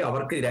അമേരിക്കയും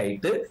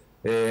അവർക്കെതിരായിട്ട്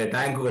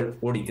ടാങ്കുകൾ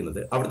ഓടിക്കുന്നത്,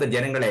 അവിടുത്തെ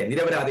ജനങ്ങളെ,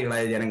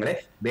 നിരപരാധികളായ ജനങ്ങളെ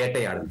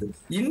വേട്ടയാടുന്നത്.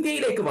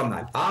 ഇന്ത്യയിലേക്ക്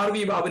വന്നാൽ RV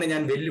ബാബുവിനെ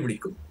ഞാൻ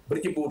വെല്ലുവിളിക്കും.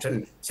 ബ്രിജ്ഭൂഷൺ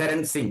ശരൺ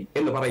സിംഗ്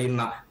എന്ന്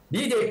പറയുന്ന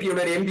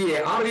BJPയുടെ ഒരു MPയെ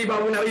RV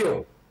ബാബുവിനെ അറിയോ?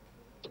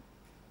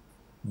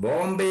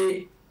 ബോംബെ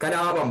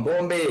കലാപം,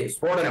 ബോംബെ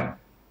സ്ഫോടനം,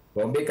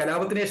 ബോംബെ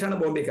കലാപത്തിന് ശേഷമാണ്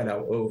ബോംബെ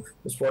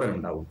സ്ഫോടനം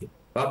ഉണ്ടാവുന്നത്.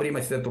 ബാബറി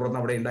മസ്ജിദ് തുറന്ന്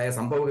അവിടെ ഉണ്ടായ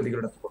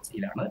സംഭവഗതികളുടെ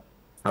തുടർച്ചയിലാണ്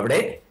അവിടെ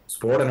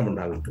സ്ഫോടനം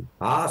ഉണ്ടാകുന്നത്.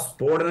 ആ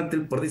സ്ഫോടനത്തിൽ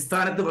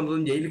പ്രതിസ്ഥാനത്ത്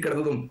വന്നതും ജയിലിൽ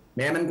കിടന്നതും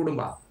മേമൻ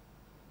കുടുംബ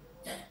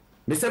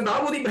മിസ്റ്റർ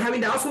ദാവൂദ്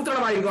ഇബ്രാഹിമിന്റെ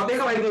ആസൂത്രണമായിരുന്നു,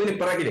 അദ്ദേഹമായിരുന്നു അതിന്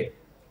പിറകില്.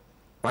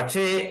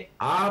 പക്ഷേ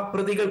ആ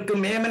പ്രതികൾക്ക്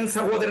മേമൻ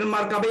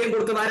സഹോദരന്മാർക്ക് അഭയം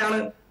കൊടുത്തത് ആരാണ്?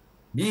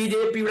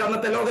 BJPയുടെ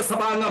അന്നത്തെ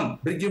ലോകസഭാംഗം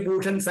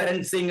ബ്രിജ്ഭൂഷൺ ശരൺ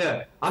സിംഗ്,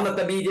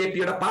 അന്നത്തെ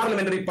BJPയുടെ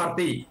parliamentary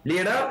party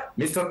leader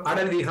mister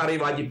Atal Bihari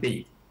Vajpayee.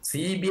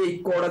 CBI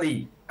കോടതി,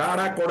 ടാഡ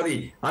കോടതി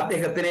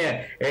അദ്ദേഹത്തിന്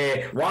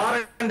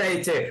വാറന്റ്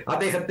അയച്ച്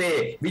അദ്ദേഹത്തെ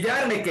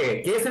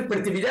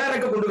കേസിൽപ്പെടുത്തി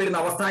വിചാരണയ്ക്ക് കൊണ്ടുവരുന്ന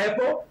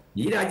അവസ്ഥയായപ്പോ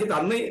ഈ രാജ്യത്ത്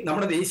അന്ന്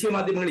നമ്മുടെ ദേശീയ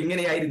മാധ്യമങ്ങൾ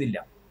ഇങ്ങനെയായിരുന്നില്ല.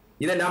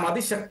 ഇതെല്ലാം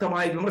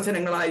അതിശക്തമായ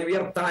വിമർശനങ്ങളായി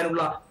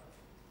ഉയർത്താനുള്ള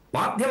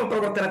മാധ്യമ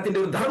പ്രവർത്തനത്തിന്റെ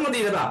ഒരു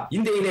ധർമ്മധീരത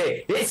ഇന്ത്യയിലെ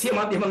ദേശീയ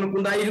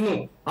മാധ്യമങ്ങൾക്കുണ്ടായിരുന്നു.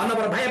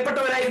 അന്നവർ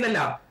ഭയപ്പെട്ടവരായിരുന്നില്ല,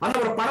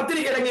 അന്നവർ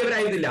പണത്തിന്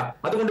കിടങ്ങിയവരായിരുന്നില്ല.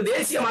 അതുകൊണ്ട്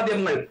ദേശീയ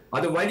മാധ്യമങ്ങൾ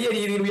അത് വലിയ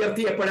രീതിയിൽ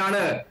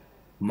ഉയർത്തിയപ്പോഴാണ്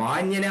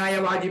മാന്യനായ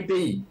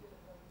വാജ്പേയി,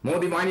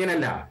 മോദി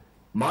മാന്യനല്ല,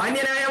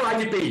 മാന്യനായ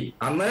വാജ്പേയി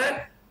അന്ന്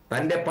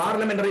തന്റെ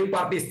പാർലമെന്ററി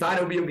പാർട്ടി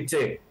സ്ഥാനം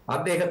ഉപയോഗിച്ച്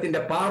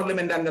അദ്ദേഹത്തിന്റെ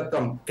പാർലമെന്റ്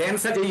അംഗത്വം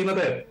ക്യാൻസൽ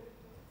ചെയ്യുന്നത്.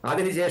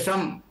 അതിനുശേഷം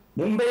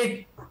മുംബൈ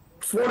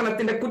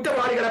സ്ഫോടനത്തിന്റെ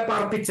കുറ്റവാളികളെ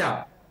പാർപ്പിച്ച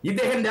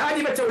ഇദ്ദേഹം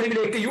രാജിവെച്ച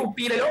ഒഴിവിലേക്ക്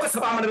UPയിലെ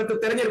ലോക്സഭാ മണ്ഡലത്തിൽ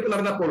തെരഞ്ഞെടുപ്പ്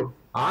നടന്നപ്പോൾ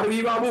RV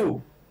ബാബു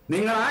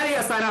നിങ്ങൾ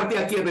ആരെയാ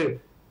സ്ഥാനാർത്ഥിയാക്കിയത്?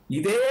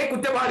 ഇതേ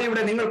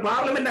കുറ്റവാളിയുടെ നിങ്ങൾ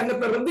പാർലമെന്റ്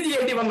അംഗത്തെ റദ്ദ്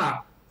ചെയ്യേണ്ടി വന്ന,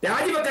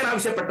 രാജിവെക്കാൻ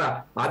ആവശ്യപ്പെട്ട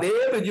അതേ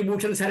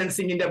ബ്രിജ്ഭൂഷൺ ശരൺ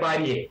സിംഗിന്റെ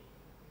ഭാര്യയെ.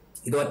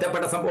 ഇത്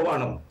ഒറ്റപ്പെട്ട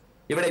സംഭവമാണോ?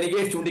 ഇവിടെ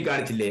നികേഷ്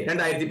ചൂണ്ടിക്കാണിച്ചില്ലേ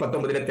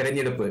 2019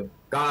 തെരഞ്ഞെടുപ്പ്,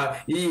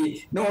 ഈ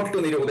നോട്ട്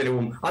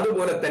നിരോധനവും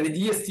അതുപോലെ തന്നെ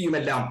GSTയും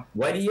എല്ലാം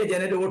വലിയ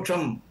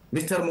ജനരോക്ഷം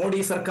മിസ്റ്റർ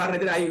മോഡി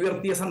സർക്കാരിനെതിരായി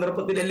ഉയർത്തിയ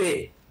സന്ദർഭത്തിലല്ലേ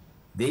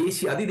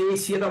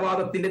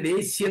അതിദേശീയതവാദത്തിന്റെ,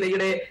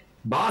 ദേശീയതയുടെ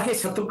ബാഹ്യ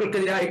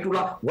ശത്രുക്കൾക്കെതിരായിട്ടുള്ള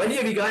വലിയ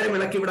വികാരം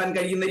ഇളക്കിവിടാൻ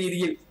കഴിയുന്ന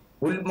രീതിയിൽ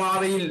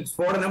പുൽമാവയിൽ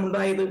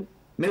സ്ഫോടനമുണ്ടായത്?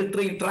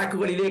 മിലിറ്ററി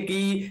ട്രാക്കുകളിലേക്ക്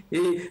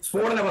ഈ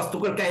സ്ഫോടന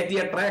വസ്തുക്കൾ കയറ്റിയ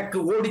ട്രാക്ക്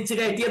ഓടിച്ചു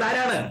കയറ്റിയത്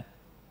ആരാണ്?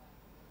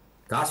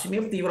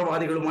 കാശ്മീർ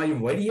തീവ്രവാദികളുമായി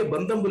വലിയ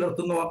ബന്ധം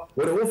പുലർത്തുന്ന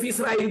ഒരു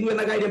ഓഫീസറായിരുന്നു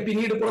എന്ന കാര്യം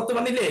പിന്നീട് പുറത്തു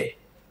വന്നില്ലേ?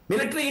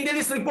 മിലിറ്ററി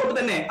ഇന്റലിജൻസ് റിപ്പോർട്ട്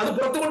തന്നെ അത്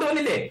പുറത്തു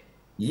കൊണ്ടുവന്നില്ലേ?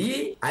 ഈ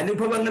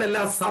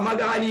അനുഭവങ്ങളെല്ലാം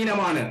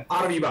സമകാലീനമാണ്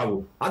RV ബാബു.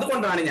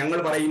 അതുകൊണ്ടാണ് ഞങ്ങൾ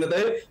പറയുന്നത്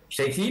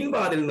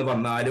ഷഹീൻബാദിൽ നിന്ന്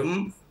വന്നാലും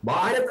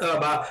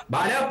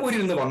ബാലാപൂരിൽ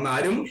നിന്ന്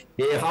വന്നാലും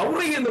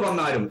ഹൗറയിൽ നിന്ന്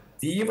വന്നാലും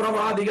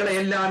തീവ്രവാദികളെ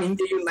എല്ലാം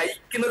ഇന്ത്യയിൽ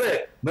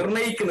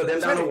നിർണയിക്കുന്നത്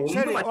എന്താണ്?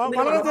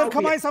 വളരെ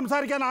ദീർഘമായി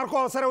സംസാരിക്കാൻ ആർക്കും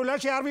അവസരമില്ല.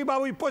 പക്ഷേ RV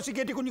ബാബു ഇപ്പോൾ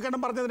CKT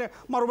കുഞ്ഞിക്കണ്ണൻ പറഞ്ഞതിന്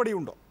മറുപടി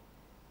ഉണ്ടോ?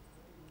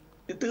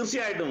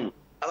 തീർച്ചയായിട്ടും.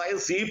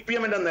 അതായത്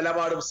CPMന്റെ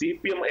നിലപാടും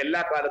CPM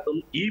എല്ലാ കാലത്തും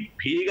ഈ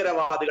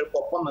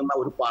ഭീകരവാദികൾക്കൊപ്പം നിന്ന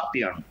ഒരു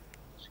പാർട്ടിയാണ്.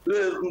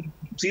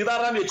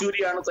 സീതാറാം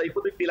യെച്ചൂരിയാണ്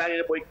സൈഫുദ്ദീൻ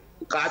ഗിലാനിയെ പോയി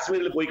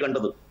കാശ്മീരിൽ പോയി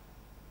കണ്ടത്.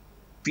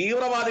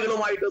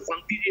 തീവ്രവാദികളുമായിട്ട്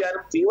സന്ധി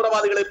ചെയ്യാനും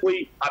തീവ്രവാദികളെ പോയി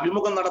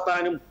അഭിമുഖം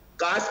നടത്താനും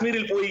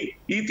കാശ്മീരിൽ പോയി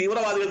ഈ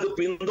തീവ്രവാദികൾക്ക്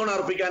പിന്തുണ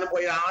അർപ്പിക്കാനും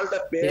പോയ ആളുടെ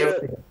പേര്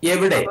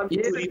എവിടെ?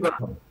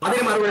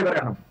 അതിന് മറുപടി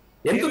പറയണം.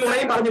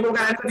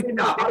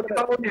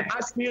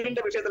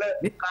 കാശ്മീരിന്റെ വിഷയത്തില്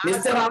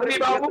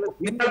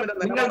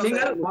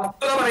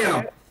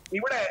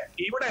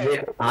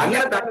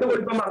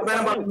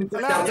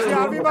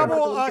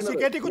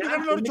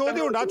കുഞ്ഞിക്കണ്ണനോട്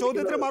ചോദ്യമുണ്ട്, ആ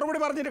ചോദ്യത്തിന് മറുപടി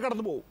പറഞ്ഞിട്ട്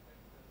കടന്നു പോകും.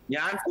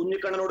 ഞാൻ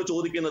കുഞ്ഞിക്കണ്ണനോട്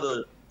ചോദിക്കുന്നത്,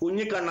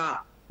 കുഞ്ഞിക്കണ്ണ,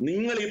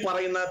 നിങ്ങൾ ഈ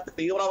പറയുന്ന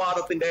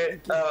തീവ്രവാദത്തിന്റെ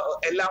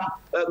എല്ലാം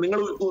നിങ്ങൾ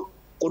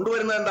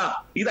കൊണ്ടുവരുന്നത് എന്താ?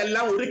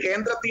 ഇതെല്ലാം ഒരു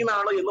കേന്ദ്രത്തിൽ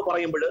നിന്നാണ് എന്ന്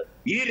പറയുമ്പോൾ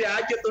ഈ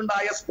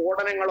രാജ്യത്തുണ്ടായ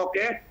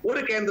സ്ഫോടനങ്ങളൊക്കെ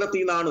ഒരു കേന്ദ്രത്തിൽ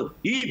നിന്നാണ്.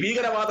 ഈ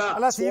ഭീകരവാദ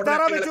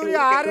സീതാറാം യെച്ചൂരി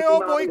ആരെയോ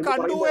പോയി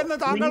കണ്ടു എന്ന്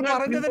താങ്കൾ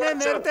പറഞ്ഞതിനെ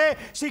നേരത്തെ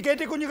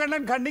CKT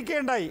കുഞ്ഞിക്കണ്ണൻ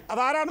ഖണ്ഡിക്കുകയുണ്ടായി.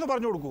 അതാരാണെന്ന്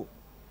പറഞ്ഞു കൊടുക്കൂ.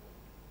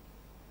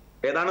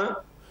 ഏതാണ്?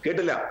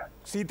 കേട്ടില്ല.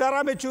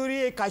 സീതാറാം യെച്ചൂരി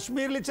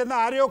കാശ്മീരിൽ ചെന്ന്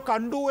ആരെയോ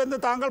കണ്ടു എന്ന്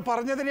താങ്കൾ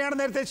പറഞ്ഞതിനെയാണ്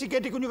നേരത്തെ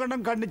CKT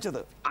കുഞ്ഞിക്കണ്ണൻ ഖണ്ഡിച്ചത്.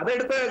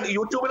 അതെടുത്ത്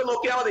യൂട്യൂബിൽ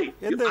നോക്കിയാൽ മതി,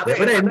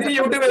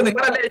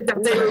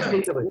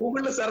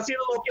 ഗൂഗിളിൽ സെർച്ച്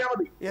ചെയ്ത് നോക്കിയാൽ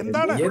മതി.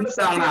 എന്താണ്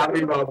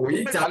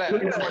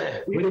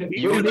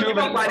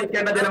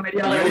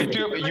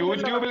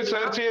യൂട്യൂബിൽ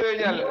സെർച്ച് ചെയ്ത്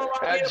കഴിഞ്ഞാൽ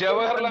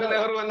ജവഹർലാൽ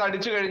നെഹ്റു എന്ന്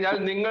അടിച്ചു കഴിഞ്ഞാൽ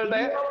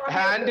നിങ്ങളുടെ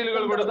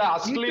ഹാൻഡിലുകൾ കൊടുത്ത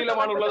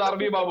അശ്ലീലമാണുള്ളത്.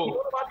 RV ബാബു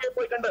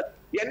പോയി കണ്ട്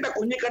എന്റെ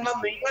കുഞ്ഞിക്കണ്ണൻ,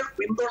 നിങ്ങൾ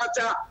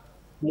പിന്തുണച്ച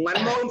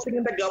മൻമോഹൻ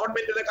സിംഗിന്റെ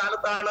ഗവൺമെന്റിന്റെ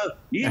കാലത്താണ്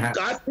ഈ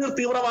കാശ്മീർ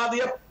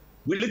തീവ്രവാദിയെ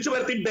വിളിച്ചു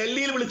വരുത്തി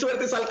ഡൽഹിയിൽ വിളിച്ചു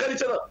വരുത്തി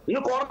സൽക്കരിച്ചത്.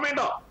 നിങ്ങൾക്ക്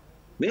ഓർമ്മയുണ്ടോ?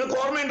 നിങ്ങൾക്ക്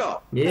ഓർമ്മയുണ്ടോ?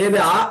 ഏത്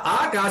ആ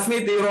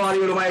കാശ്മീർ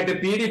തീവ്രവാദികളുമായിട്ട്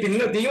PDP,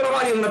 നിങ്ങൾ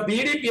തീവ്രവാദി എന്ന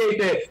PDP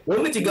ആയിട്ട്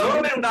ഒന്നിച്ച്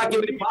ഗവൺമെന്റ് ഉണ്ടാക്കിയ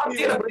ഒരു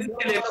പാർട്ടിയുടെ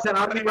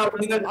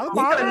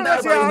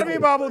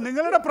ബാബു,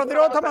 നിങ്ങളുടെ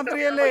പ്രതിരോധ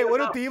മന്ത്രിയല്ലേ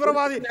ഒരു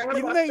തീവ്രവാദി?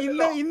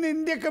 ഇന്ന്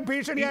ഇന്ത്യക്ക്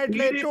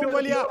ഭീഷണിയായിട്ടുള്ള ഏറ്റവും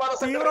വലിയ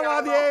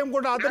തീവ്രവാദിയെയും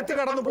കൊണ്ട് അതിർത്തി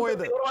കടന്നു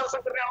പോയത്.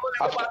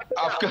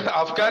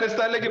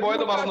 അഫ്ഗാനിസ്ഥാനിലേക്ക്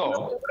പോയത് മറന്നോ?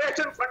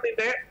 ലിബറേഷൻ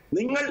ഫ്രണ്ടിന്റെ,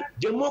 നിങ്ങൾ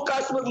ജമ്മു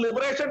കാശ്മീർ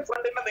ലിബറേഷൻ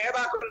ഫ്രണ്ടിന്റെ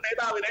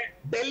നേതാവിനെ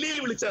ഡൽഹിയിൽ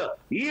വിളിച്ച്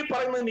ഈ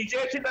പറയുന്ന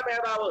നിജേഷിന്റെ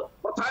നേതാവ്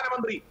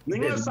പ്രധാനമന്ത്രി,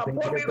 നിങ്ങൾ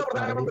സപ്പോർട്ട് ചെയ്ത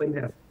പ്രധാനമന്ത്രി,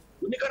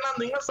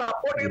 നിങ്ങൾ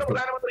സപ്പോർട്ട് ചെയ്ത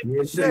പ്രധാനമന്ത്രി.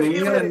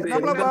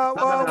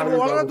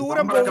 വളരെ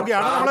ദൂരം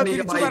പോവുകയാണ്. നമ്മളെ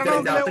തിരിച്ചു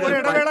വരണമെങ്കിൽ ഒരു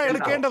ഇടവേള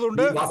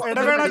എടുക്കേണ്ടതുണ്ട്.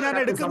 ഇടവേള ഞാൻ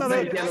എടുക്കുന്നത്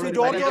Shri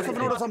George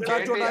ജോസഫിനോട്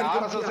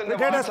സംസാരിച്ചുകൊണ്ടായിരിക്കും.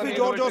 Shri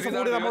George Joseph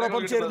കൂടി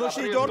നമ്മോടൊപ്പം ചേരുന്നു.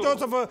 ശ്രീ ജോർജ്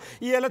ജോസഫ്,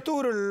 ഈ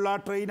എലത്തൂരിലുള്ള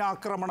ട്രെയിൻ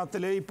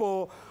ആക്രമണത്തിൽ ഇപ്പോൾ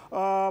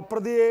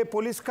പ്രതിയെ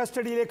പോലീസ്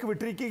കസ്റ്റഡിയിലേക്ക്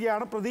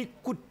വിട്ടിരിക്കുകയാണ്. പ്രതി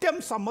കുറ്റം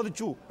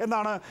സമ്മതിച്ചു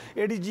എന്നാണ്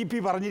ADGP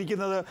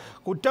പറഞ്ഞിരിക്കുന്നത്.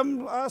 കുറ്റം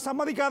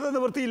സമ്മതിക്കാതെ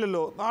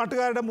നിവൃത്തിയില്ലല്ലോ.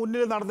 നാട്ടുകാരുടെ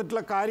മുന്നിൽ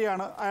നടന്നിട്ടുള്ള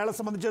കാര്യമാണ്. അയാളെ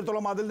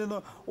സംബന്ധിച്ചിടത്തോളം അതിൽ നിന്ന്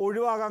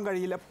ഒഴിവാകാൻ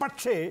കഴിയില്ല.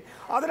 പക്ഷേ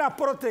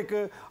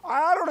അതിനപ്പുറത്തേക്ക്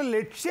അയാളുടെ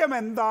ലക്ഷ്യം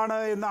എന്താണ്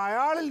എന്ന്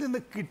അയാളിൽ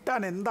നിന്ന്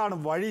കിട്ടാൻ എന്താണ്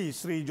വഴി,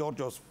 ശ്രീ ജോർജ്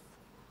ജോസഫ്?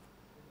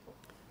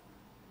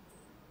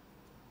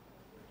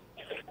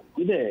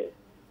 ഇത്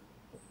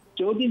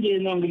ചോദ്യം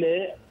ചെയ്യുന്നെങ്കിൽ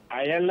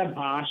അയാളുടെ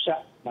ഭാഷ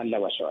നല്ല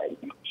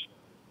വശമായിരിക്കണം.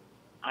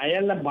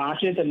 അയാളുടെ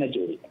ഭാഷയെ തന്നെ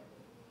ചോദിക്കണം.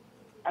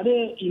 അത്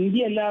ഹിന്ദി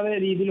അല്ലാതെ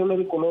രീതിയിലുള്ള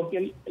ഒരു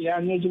കൊളോക്കിയൽ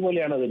ലാംഗ്വേജ്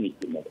പോലെയാണ് അത്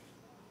നിൽക്കുന്നത്.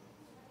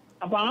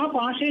 അപ്പൊ ആ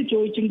ഭാഷയെ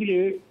ചോദിച്ചെങ്കിൽ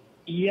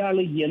ഇയാൾ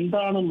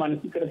എന്താണ്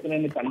മനസ്സിൽ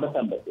കിടക്കുന്നതെന്ന്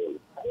കണ്ടെത്താൻ പറ്റുള്ളൂ.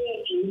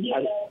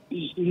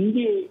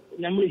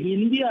 നമ്മൾ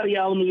ഹിന്ദി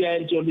അറിയാവുന്ന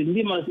വിചാരിച്ചുകൊണ്ട്,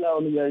 ഹിന്ദി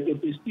മനസ്സിലാവുന്ന വിചാരിച്ചു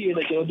ട്വിസ്റ്റ് ചെയ്ത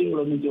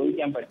ചോദ്യങ്ങളൊന്നും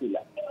ചോദിക്കാൻ പറ്റില്ല.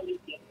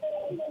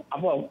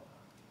 അപ്പൊ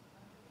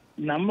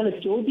നമ്മൾ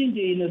ചോദ്യം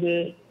ചെയ്യുന്നത്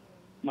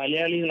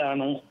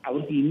മലയാളികളാണ്,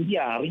 അവർക്ക് ഹിന്ദി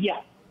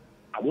അറിയാം,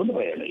 അതുകൊണ്ട്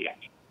പറയാനില്ല.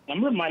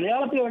 നമ്മൾ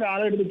മലയാളത്തിൽ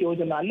ഒരാളെടുത്ത്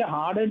ചോദിച്ചാൽ നല്ല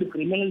ഹാർഡ്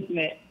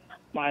ക്രിമിനൽസിനെ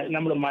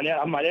നമ്മൾ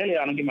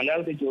മലയാളിയാണെങ്കിൽ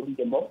മലയാളത്തിൽ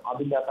ചോദിക്കുമ്പോൾ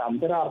അതിൻ്റെ അകത്ത്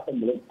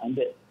അന്തരാർത്ഥങ്ങളും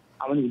അതിന്റെ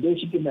അവൻ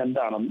ഉദ്ദേശിക്കുന്ന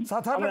എന്താണെന്ന്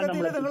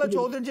സാധാരണഗതിയിൽ നിങ്ങൾ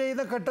ചോദ്യം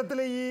ചെയ്യുന്ന ഘട്ടത്തിൽ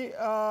ഈ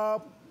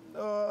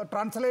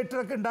ട്രാൻസ്ലേറ്റർ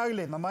ഒക്കെ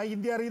ഉണ്ടാകില്ലേ? നന്നായി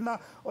ഹിന്ദി അറിയുന്ന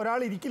ഒരാൾ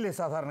ഇരിക്കില്ലേ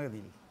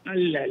സാധാരണഗതിയിൽ?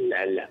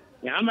 അല്ല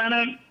ഞാൻ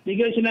വേണം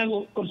നികേഷിനെ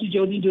കുറച്ച്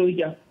ചോദ്യം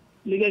ചോദിക്കാം.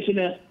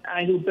 നികേഷിന്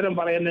അതിന്റെ ഉത്തരം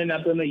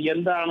പറയുന്നതിനകത്ത് നിന്ന്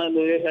എന്താണ്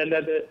നികേഷ് അതിൻ്റെ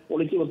അകത്ത്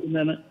ഒളിച്ചു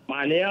വെക്കുന്നതെന്ന്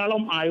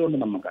മലയാളം ആയതുകൊണ്ട്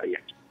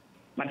നമുക്കറിയാം.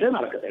 മറ്റേ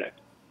നടക്കത്തില്ല.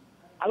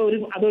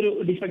 അതൊരു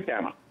ഡിഫക്റ്റ്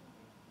ആണ്.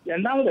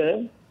 രണ്ടാമത്,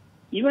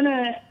 ഇവന്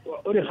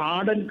ഒരു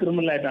ഹാർഡ് ആൻഡ്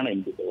ക്രിമിനൽ ആയിട്ടാണ്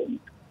എനിക്ക്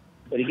തോന്നുന്നത്.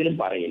 ഒരിക്കലും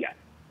പറയില്ല.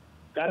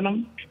 കാരണം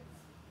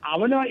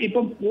അവന്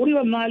ഇപ്പം കൂടി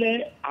വന്നാല്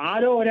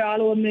ആരോ ഒരാൾ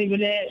വന്ന്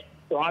ഇവനെ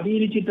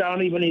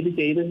സ്വാധീനിച്ചിട്ടാണ് ഇവൻ ഇത്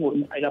ചെയ്ത്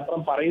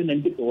അതിനപ്പുറം പറയുമെന്ന്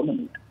എനിക്ക്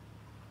തോന്നുന്നില്ല.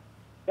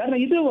 കാരണം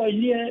ഇത്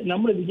വലിയ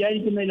നമ്മൾ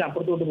വിചാരിക്കുന്നതിന്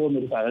അപ്പുറത്തോട്ട് പോകുന്ന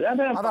ഒരു സാധനം.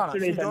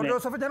 ജോർജ്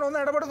ജോസഫ്, ഞാൻ ഒന്ന്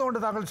ഇടപെടുന്നുണ്ട്,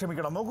 താങ്കൾ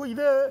ക്ഷമിക്കണം. നോക്കൂ,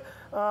 ഇത്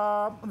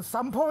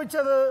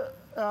സംഭവിച്ചത്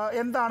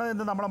എന്താണ്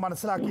എന്ന് നമ്മൾ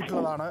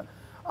മനസ്സിലാക്കിയിട്ടുള്ളതാണ്.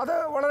 അത്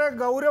വളരെ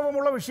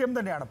ഗൗരവമുള്ള വിഷയം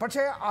തന്നെയാണ്.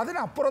 പക്ഷേ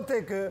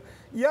അതിനപ്പുറത്തേക്ക്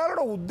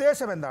ഇയാളുടെ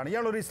ഉദ്ദേശം എന്താണ്?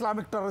 ഇയാളൊരു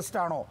ഇസ്ലാമിക്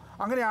ടെററിസ്റ്റ് ആണോ?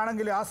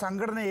 അങ്ങനെയാണെങ്കിൽ ആ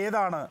സംഘടന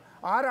ഏതാണ്?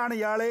 ആരാണ്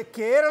ഇയാളെ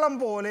കേരളം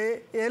പോലെ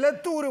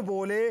എലത്തൂർ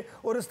പോലെ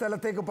ഒരു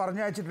സ്ഥലത്തേക്ക്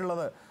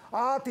പറഞ്ഞയച്ചിട്ടുള്ളത്?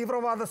 ആ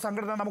തീവ്രവാദ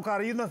സംഘടന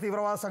നമുക്കറിയുന്ന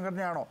തീവ്രവാദ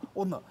സംഘടനയാണോ?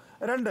 ഒന്ന്.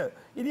 രണ്ട്,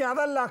 ഇനി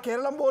അതല്ല,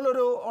 കേരളം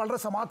പോലൊരു വളരെ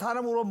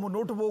സമാധാനപൂർവ്വം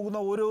മുന്നോട്ട് പോകുന്ന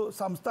ഒരു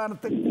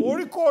സംസ്ഥാനത്ത്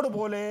കോഴിക്കോട്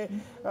പോലെ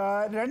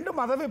രണ്ട്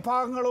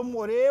മതവിഭാഗങ്ങളും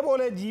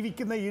ഒരേപോലെ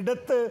ജീവിക്കുന്ന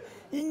ഇടത്ത്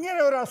ഇങ്ങനെ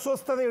ഒരു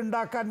അസ്വസ്ഥത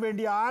ഉണ്ടാക്കാൻ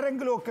വേണ്ടി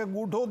ആരെങ്കിലുമൊക്കെ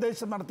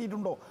ഗൂഢോദ്ദേശം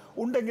നടത്തിയിട്ടുണ്ടോ?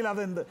 ഉണ്ടെങ്കിൽ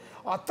അതെന്ത്?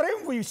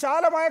 അത്രയും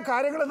വിശാലമായ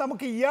കാര്യങ്ങൾ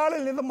നമുക്ക്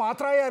ഇയാളിൽ നിന്ന്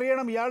മാത്രമായി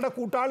അറിയണം. ഇയാളുടെ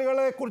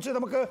കൂട്ടാളികളെ കുറിച്ച്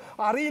നമുക്ക്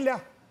അറിയില്ല.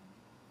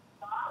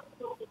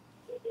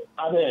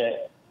 അതെ,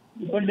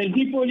 ഇപ്പൊ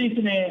ഡൽഹി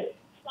പോലീസിന്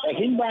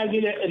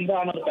ഹിൻബാഗിൽ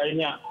എന്താണ്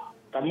കഴിഞ്ഞ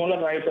കമ്മ്യൂണൽ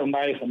റൈറ്റ്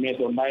ഉണ്ടായ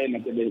സമയത്ത്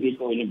ഉണ്ടായെന്നൊക്കെ ഡൽഹി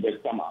പോലീസിന്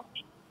വ്യക്തമാണ്.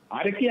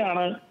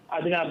 ആരൊക്കെയാണ്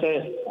അതിനകത്ത്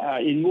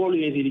ഇൻവോൾവ്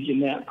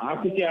ചെയ്തിരിക്കുന്നത്,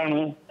 ആർക്കൊക്കെയാണ്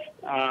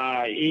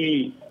ഈ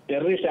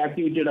ടെററിസ്റ്റ്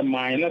ആക്ടിവിറ്റിയുടെ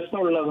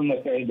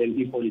മനസ്സുള്ളതെന്നൊക്കെ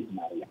ഡൽഹി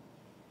പോലീസിന് അറിയാം.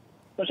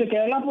 പക്ഷെ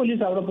കേരള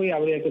പോലീസ് അവിടെ പോയി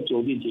അവരെയൊക്കെ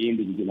ചോദ്യം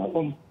ചെയ്യേണ്ടിയിരിക്കുന്നു.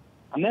 അപ്പം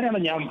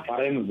അന്നേരമാണ് ഞാൻ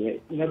പറയുന്നത്,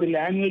 ഇന്നത്തെ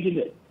ലാംഗ്വേജിൽ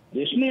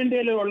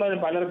ദക്ഷിണേന്ത്യയിലുള്ള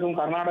പലർക്കും,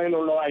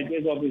 കർണാടകയിലുള്ള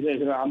IPS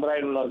ഓഫീസേഴ്സിന്,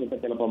 ആന്ധ്രയിലുള്ളവർക്കൊക്കെ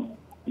ചിലപ്പം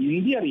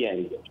ഹിന്ദി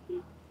അറിയായിരിക്കും.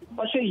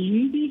 പക്ഷെ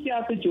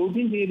ഹിന്ദിക്കകത്ത്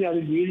ചോദ്യം ചെയ്ത് അത്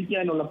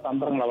വീഴിക്കാനുള്ള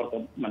തന്ത്രങ്ങൾ അവർക്ക്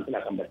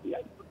മനസ്സിലാക്കാൻ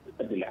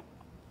പറ്റില്ല.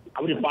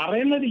 അവർ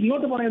പറയുന്നത്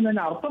ഇങ്ങോട്ട്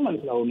പറയുന്നതിന് അർത്ഥം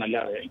മനസ്സിലാവും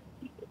എന്നല്ലാതെ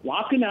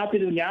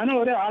വാക്കിനകത്തിരുന്ന്. ഞാൻ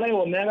ഒരാളെ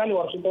 1.25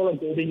 വർഷത്തോളം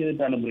ചോദ്യം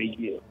ചെയ്തിട്ടാണ് ബ്രേക്ക്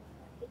ചെയ്തത്.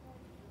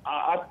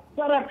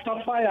 അത്ര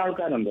ടഫായ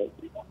ആൾക്കാരുണ്ട്.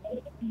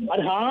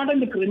 അത് ഹാർഡ്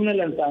ആൻഡ്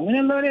ക്രിമിനൽസ്.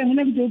 അങ്ങനെയുള്ളവരെ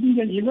എങ്ങനെയൊക്കെ ചോദ്യം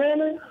ചെയ്യാം?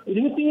 ഇവന്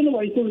 23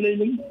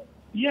 വയസ്സുള്ളതിലും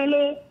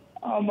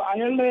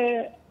അയാളുടെ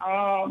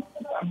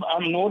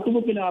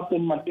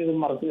നോട്ട്ബുക്കിനകത്തും മറ്റേതും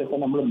മറച്ചതൊക്കെ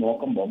നമ്മൾ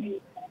നോക്കുമ്പോൾ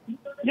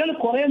ഇയാൾ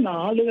കുറെ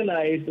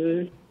നാളുകളായിട്ട്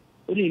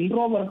ഒരു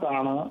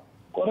ഇൻട്രോവേർട്ടാണ്.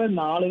 കുറെ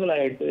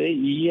നാളുകളായിട്ട്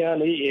ഇയാൾ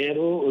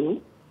ഏതോ ഒരു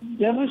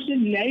ടെററിസ്റ്റ്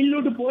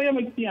ലൈനിലോട്ട് പോയ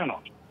വ്യക്തിയാണോ?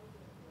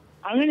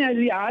 അങ്ങനെ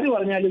ആര്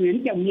പറഞ്ഞാലും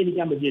എനിക്ക്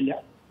അംഗീകരിക്കാൻ പറ്റില്ല.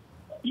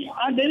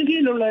 ആ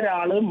ഡൽഹിയിലുള്ള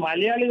ഒരാള്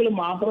മലയാളികൾ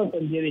മാത്രം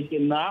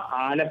സഞ്ചരിക്കുന്ന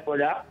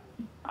ആലപ്പുഴ,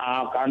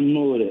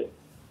 കണ്ണൂര്,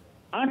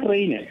 ആ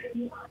ട്രെയിന്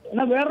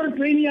എന്നാൽ വേറൊരു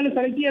ട്രെയിൻ ഇയാൾ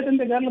സെലക്ട്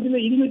ചെയ്യാത്തതിന്റെ കേരളത്തിലെ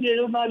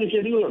 274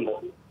 ഷെഡ്യൂളുണ്ട്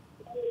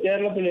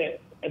കേരളത്തിലെ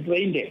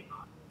ട്രെയിനിന്റെ.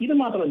 ഇത്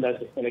മാത്രം എന്താ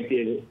സെലക്ട്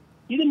ചെയ്ത്?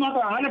 ഇത്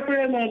മാത്രം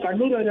ആലപ്പുഴയിൽ നിന്ന്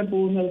കണ്ണൂർ വരെ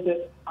പോകുന്നിടത്ത്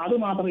അത്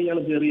മാത്രം ഇയാൾ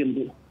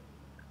കയറിയെന്ത്?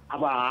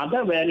 അപ്പൊ അത്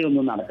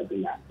വേലയൊന്നും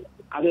നടക്കത്തില്ല.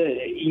 അത്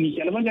ഇനി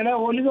ചിലപ്പോൾ ചില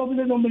പോലീസ്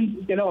ഓഫീസേഴ്സ് മുമ്പിൽ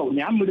ചിലവാകും.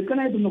 ഞാൻ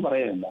മിടുക്കനായിട്ടൊന്നും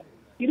പറയാനില്ല.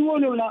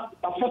 ഇതുപോലുള്ള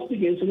ടഫസ്റ്റ്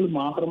കേസുകൾ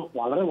മാത്രം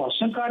വളരെ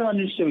വർഷക്കാലം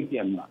അന്വേഷിച്ച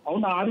വ്യക്തിയാണ്.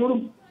 അതുകൊണ്ട് ആരോടും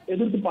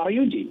എതിർത്ത്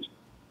പറയുകയും ചെയ്യും.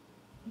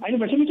 അതിന്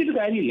വിഷമിച്ചിട്ട്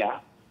കാര്യമില്ല.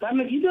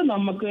 കാരണം ഇത്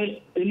നമുക്ക്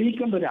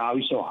തെളിയിക്കേണ്ട ഒരു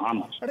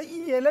ആവശ്യമാണ്. ഈ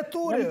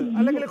എലത്തൂർ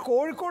അല്ലെങ്കിൽ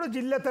കോഴിക്കോട്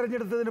ജില്ല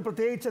തെരഞ്ഞെടുത്തതിന്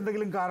പ്രത്യേകിച്ച്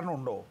എന്തെങ്കിലും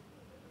കാരണമുണ്ടോ?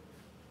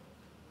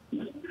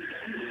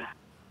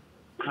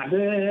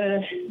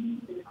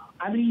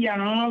 അത് ഈ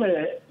ആള്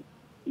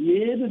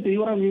ഏത്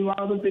തീവ്ര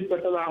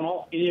വിവാദത്തിൽപ്പെട്ടതാണോ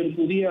ഇനി ഒരു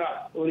പുതിയ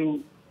ഒരു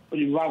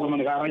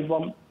വിഭാഗമാണ്. കാരണം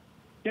ഇപ്പം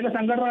ചില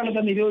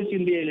സംഘടനകളൊക്കെ നിരോധിച്ച്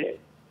ഇന്ത്യയില്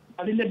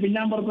അതിന്റെ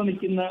പിന്നാമ്പുറത്ത്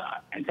നിൽക്കുന്ന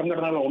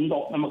സംഘടനകൾ ഉണ്ടോ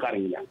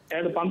നമുക്കറിയില്ല.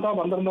 ഏതാണ്ട് 10,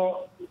 12,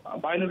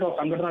 18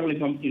 സംഘടനകൾ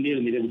ഇപ്പം ഇന്ത്യയിൽ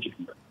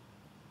നിരോധിച്ചിട്ടുണ്ട്.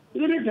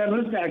 ഇതൊരു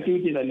ടെററിസ്റ്റ്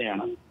ആക്ടിവിറ്റി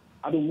തന്നെയാണ്.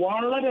 അത്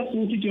വളരെ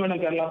സൂക്ഷിച്ചു വേണം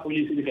കേരള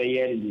പോലീസ് ഇത്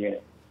കൈകാര്യം ചെയ്യാൻ.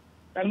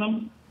 കാരണം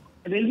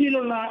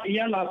ഡൽഹിയിലുള്ള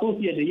ഇയാളുടെ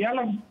അസോസിയേറ്റ്,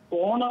 ഇയാളുടെ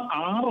ഫോണ്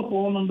 6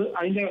 ഫോണുണ്ട്.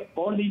 അതിന്റെ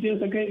കോൾ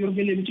ഡീറ്റെയിൽസ് ഒക്കെ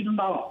ഇവർക്ക്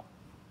ലഭിച്ചിട്ടുണ്ടാവാം.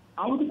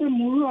 അവിടുത്തെ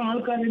മുഴുവൻ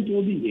ആൾക്കാരെയും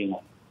ചോദ്യം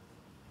ചെയ്യണം.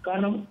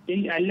 കാരണം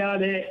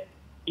അല്ലാതെ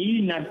ഈ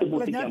നട്ട്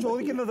ഞാൻ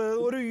ചോദിക്കുന്നത്,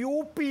 ഒരു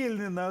UP-യിൽ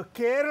നിന്ന്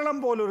കേരളം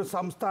പോലൊരു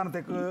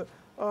സംസ്ഥാനത്തേക്ക്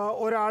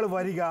ഒരാൾ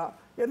വരിക,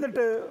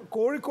 എന്നിട്ട്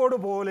കോഴിക്കോട്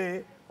പോലെ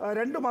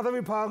 2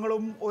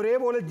 മതവിഭാഗങ്ങളും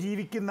ഒരേപോലെ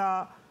ജീവിക്കുന്ന,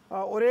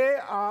 ഒരേ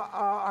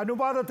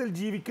അനുപാതത്തിൽ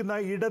ജീവിക്കുന്ന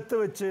ഇടത്ത്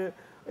വെച്ച്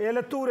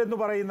എലത്തൂർ എന്ന്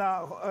പറയുന്ന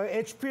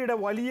HP-യുടെ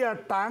വലിയ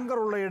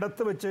ടാങ്കറുള്ള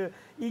ഇടത്ത് വെച്ച്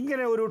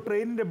ഇങ്ങനെ ഒരു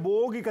ട്രെയിനിൻ്റെ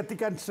ബോഗി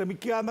കത്തിക്കാൻ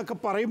ശ്രമിക്കുക എന്നൊക്കെ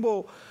പറയുമ്പോൾ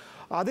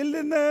അതിൽ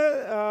നിന്ന്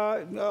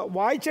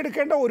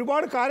വായിച്ചെടുക്കേണ്ട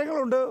ഒരുപാട്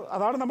കാര്യങ്ങളുണ്ട്.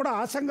 അതാണ് നമ്മുടെ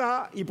ആശങ്ക.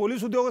 ഈ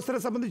പോലീസ് ഉദ്യോഗസ്ഥരെ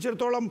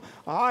സംബന്ധിച്ചിടത്തോളം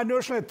ആ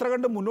അന്വേഷണം എത്ര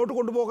കണ്ട് മുന്നോട്ട്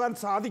കൊണ്ടുപോകാൻ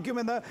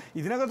സാധിക്കുമെന്ന്.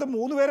 ഇതിനകത്ത്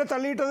 3 പേരെ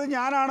തള്ളിയിട്ടത്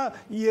ഞാനാണ്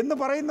എന്ന്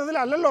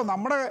പറയുന്നതിലല്ലല്ലോ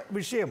നമ്മുടെ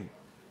വിഷയം.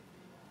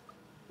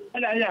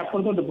 അല്ല, അതിന്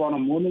അപ്പുറത്തോട്ട്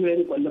പോകണം. 3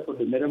 പേര്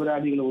കൊല്ലപ്പെട്ടു,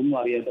 നിരപരാധികൾ ഒന്നും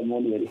അറിയാത്ത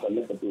 3 പേര്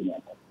കൊല്ലപ്പെട്ടു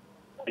എന്നാണ്.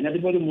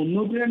 അതിനകത്തിപ്പോ ഒരു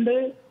 302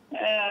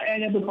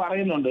 അതിനകത്ത്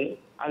പറയുന്നുണ്ട്.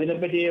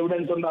 അതിനെപ്പറ്റി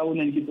എവിഡൻസ്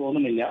ഉണ്ടാവുമെന്ന് എനിക്ക്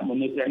തോന്നുന്നില്ല.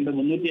 302,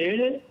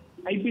 307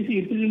 IPC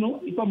ഇട്ടിരുന്നു.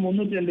 ഇപ്പൊ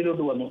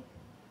 302 വന്നു.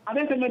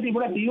 അതേസമയത്ത്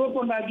ഇവിടെ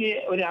തീവപ്പുണ്ടാക്കി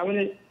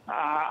അവര്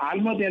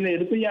ആത്മഹത്യ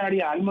എടുത്തു ചാടി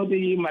ആത്മഹത്യ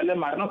ചെയ്യും, അല്ല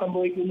മരണം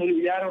സംഭവിക്കുന്ന ഒരു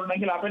വിചാരം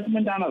ഉണ്ടെങ്കിൽ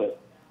അഫറ്റ്മെന്റ് ആണത്.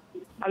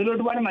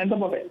 അതിലോട്ട് പോകാൻ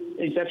എന്തപ്പോട്ടെ,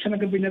 ഈ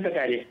സെക്ഷനൊക്കെ പിന്നത്തെ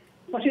കാര്യം.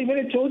 പക്ഷെ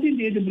ഇവരെ ചോദ്യം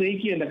ചെയ്ത്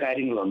ബ്രേക്ക് ചെയ്യേണ്ട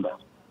കാര്യങ്ങളുണ്ട്.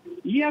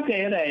 ഇയാൾക്ക്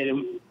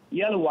ഏതായാലും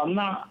ഇയാൾ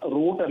വന്ന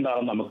റൂട്ട്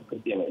എന്താണെന്ന് നമുക്ക്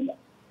കൃത്യമായില്ല.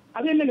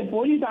 അത് തന്നെയല്ലേ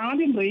പോലീസ്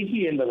ആദ്യം ബ്രേക്ക്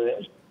ചെയ്യേണ്ടത്.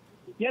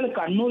 ഇയാൾ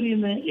കണ്ണൂരിൽ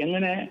നിന്ന്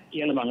എങ്ങനെ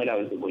ഇയാൾ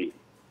മംഗലാപുരത്ത് പോയി,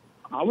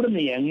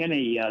 അവിടുന്ന് എങ്ങനെ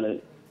ഇയാള്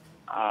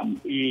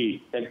ഈ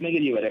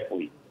രത്നഗിരി വരെ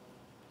പോയി,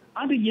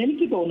 അത്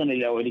എനിക്ക്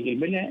തോന്നുന്നില്ല ഒരിക്കലും.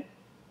 പിന്നെ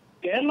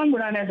കേരളം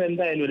വിടാനായിട്ട്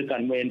എന്തായാലും ഒരു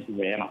കൺവെയൻസ്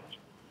വേണം,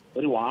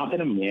 ഒരു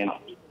വാഹനം വേണം.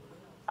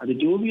 അത്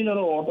 2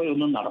 വീലറോ ഓട്ടോയോ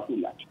ഒന്നും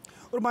നടക്കില്ല.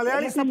 ഒരു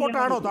മലയാളി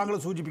സപ്പോർട്ടാണോ താങ്കൾ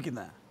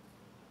സൂചിപ്പിക്കുന്നത്?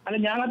 അല്ല,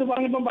 ഞാനത്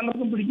പറഞ്ഞപ്പോൾ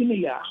പലർക്കും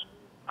പിടിക്കുന്നില്ല.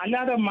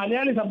 അല്ലാതെ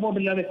മലയാളി സപ്പോർട്ട്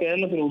ഇല്ലാതെ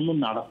കേരളത്തിൽ ഒന്നും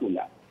നടക്കില്ല.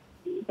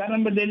 കാരണം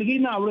ഇപ്പൊ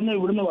ഡൽഹിയിൽ നിന്ന്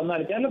ഇവിടുന്ന്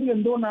വന്നാൽ കേരളത്തിൽ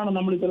എന്തുകൊണ്ടാണ്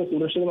നമ്മൾ ഇത്ര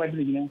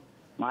സുരക്ഷിതമായിട്ടിരിക്കുന്നത്?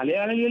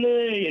 മലയാളികള്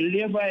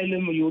LDF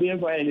ആയാലും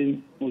UDF ആയാലും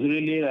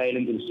മുസ്ലിം ലീഗ്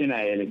ആയാലും ക്രിസ്ത്യൻ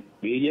ആയാലും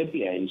BJP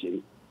ആയാലും ശരി,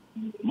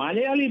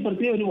 മലയാളി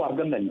പ്രത്യേക ഒരു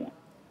വർഗം തന്നെയാണ്.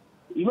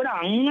 ഇവിടെ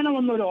അങ്ങനെ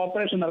വന്നൊരു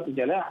ഓപ്പറേഷൻ നടത്തി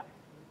ചില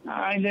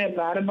അതിന്റെ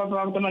പ്രാരംഭ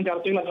പ്രവർത്തന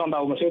ചർച്ചകളൊക്കെ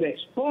ഉണ്ടാവും. പക്ഷെ ഒരു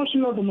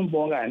എക്സ്പോഷനിലോട്ടൊന്നും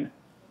പോകാൻ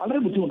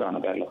വളരെ ബുദ്ധിമുട്ടാണ്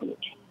കേരളത്തിൽ.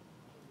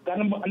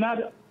 കാരണം എന്നാൽ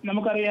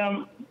നമുക്കറിയാം,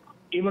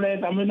 ഇവിടെ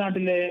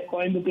തമിഴ്നാട്ടിലെ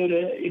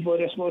കോയമ്പത്തൂര് ഇപ്പോൾ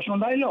ഒരു എക്സ്പോഷൻ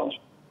ഉണ്ടായല്ലോ,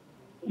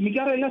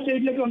 മിക്കവാറും എല്ലാ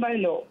സ്റ്റേറ്റിലൊക്കെ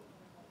ഉണ്ടായല്ലോ.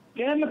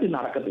 കേരളത്തിൽ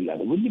നടക്കത്തില്ല.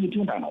 അത് വലിയ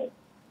ബുദ്ധിമുട്ടാണ്. അത്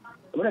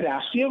ഇവിടെ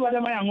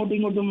രാഷ്ട്രീയപരമായി അങ്ങോട്ടും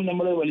ഇങ്ങോട്ടും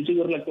നമ്മൾ വലിച്ചു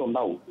കീറലൊക്കെ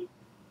ഉണ്ടാവും.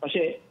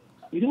 പക്ഷേ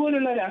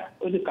ഇതുപോലുള്ള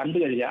ഇത് കണ്ടു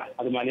കഴിഞ്ഞാൽ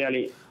അത്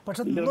മലയാളി.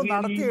 പക്ഷെ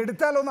നടത്തി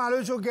എടുത്താലൊന്ന്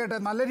ആലോചിച്ച് നോക്കിയാട്ടെ,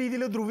 നല്ല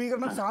രീതിയിൽ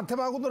ധ്രുവീകരണം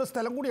സാധ്യമാകുന്ന ഒരു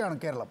സ്ഥലം കൂടിയാണ്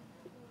കേരളം.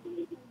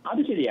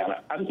 അത് ശരിയാണ്.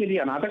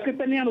 അതൊക്കെ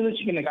തന്നെയാണ്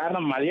ഉദ്ദേശിക്കുന്നത്.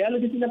 കാരണം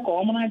മലയാളത്തിൽ ചില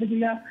കോമൺ ആയിട്ട്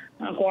ചില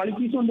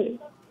ക്വാളിറ്റീസ് ഉണ്ട്.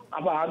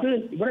 അപ്പൊ അത്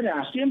ഇവിടെ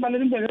രാഷ്ട്രീയം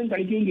പലരും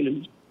കളിക്കുമെങ്കിലും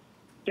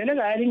ചില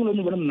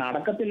കാര്യങ്ങളൊന്നും ഇവിടെ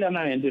നടക്കത്തില്ല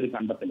എന്നാണ് എൻ്റെ ഒരു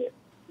കണ്ടെത്തല്.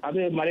 അത്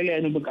മലയാളി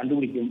അതിന് മുമ്പ്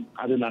കണ്ടുപിടിക്കും.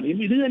 അത്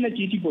ഇത് തന്നെ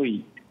ചീറ്റിപ്പോയി.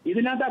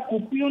 ഇതിനകത്ത് ആ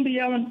കുപ്പി കൊണ്ട്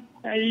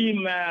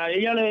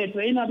ഇയാള്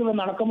ട്രെയിനകത്ത്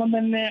നടക്കുമ്പോൾ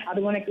തന്നെ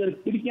അതുപോലെ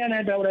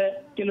പിടിക്കാനായിട്ട് അവിടെ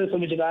ചിലർ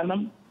ശ്രമിച്ചു. കാരണം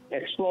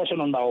എക്സ്പ്ലോഷൻ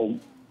ഉണ്ടാവും.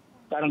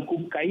 കാരണം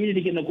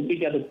കയ്യിലിരിക്കുന്ന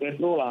കുപ്പിക്കകത്ത്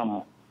പെട്രോളാണ്.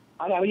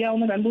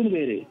 അതറിയാവുന്ന 2-3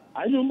 പേര്.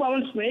 അതിനു മുമ്പ് അവൻ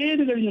സ്പ്രേ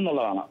ചെയ്ത്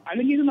കഴിഞ്ഞെന്നുള്ളതാണ്.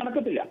 അല്ലെങ്കിൽ ഇത്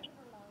നടക്കത്തില്ല.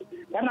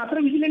 കാരണം അത്ര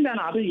വിജിലന്റ്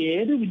ആണ്. അത്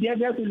ഏത്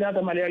വിദ്യാഭ്യാസം ഇല്ലാത്ത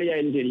മലയാളി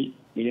ആയാലും ശരി,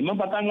 മിനിമം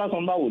 10ാം ക്ലാസ്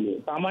ഉണ്ടാവുമല്ലോ,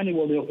 സാമാന്യ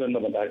ബോധമൊക്കെ ഉണ്ടോ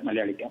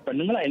മലയാളിക്ക്.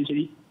 പെണ്ണുങ്ങളായാലും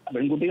ശരി,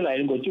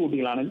 പെൺകുട്ടികളായാലും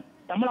കൊച്ചുകുട്ടികളാണെങ്കിലും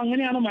നമ്മൾ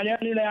അങ്ങനെയാണ്.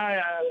 മലയാളിയുടെ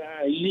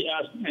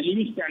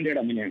ലിവിങ് സ്റ്റാൻഡേർഡ്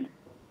അങ്ങനെയാണ്.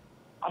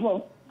 അപ്പോൾ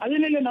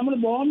അതിനല്ലേ നമ്മൾ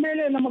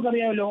ബോംബെയിലെ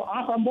നമുക്കറിയാമല്ലോ ആ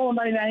സംഭവം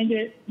ഉണ്ടായില്ല.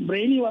 അതിന്റെ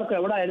ബ്രെയിനി വർക്ക്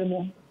എവിടെ ആയിരുന്നു?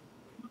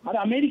 അത്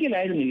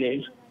അമേരിക്കയിലായിരുന്നില്ലേ?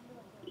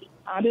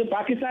 അത്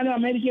പാകിസ്ഥാനും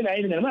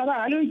അമേരിക്കയിലായിരുന്നു. അത്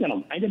ആലോചിക്കണം.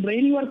 അതിന്റെ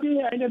ബ്രെയിനി വർക്ക്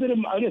അതിൻ്റെ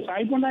ഒരു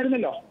സായിപ്പ്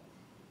ഉണ്ടായിരുന്നല്ലോ.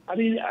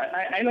 അത്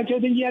അയാളെ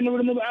ചോദ്യം ചെയ്യാൻ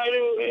ഇവിടുന്ന്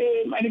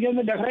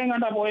എനിക്കൊന്ന് ഡഹ്റയും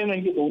കണ്ടാ പോയെന്ന്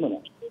എനിക്ക് തോന്നുന്നു.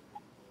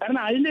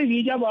 കാരണം അതിന്റെ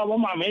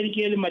ബീജാഭാവം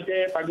അമേരിക്കയിലും മറ്റേ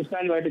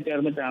പാകിസ്ഥാനുമായിട്ട്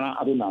ചേർന്നിട്ടാണ്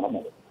അത്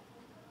നടന്നത്.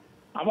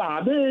 അപ്പൊ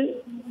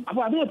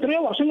അത്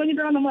എത്രയോ വർഷം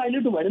കഴിഞ്ഞിട്ടാണ് നമ്മൾ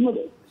അതിലോട്ട്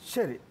വരുന്നത്.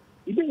 ശരി,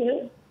 ഇത്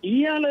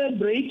ഇയാള്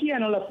ബ്രേക്ക്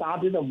ചെയ്യാനുള്ള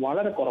സാധ്യത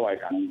വളരെ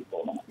കുറവായിട്ടാണ് എനിക്ക്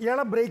തോന്നുന്നത്.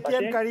 ഇയാളെ ബ്രേക്ക്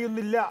ചെയ്യാൻ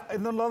കഴിയുന്നില്ല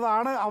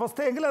എന്നുള്ളതാണ്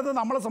അവസ്ഥയെങ്കിൽ അത്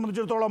നമ്മളെ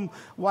സംബന്ധിച്ചിടത്തോളം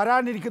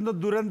വരാനിരിക്കുന്ന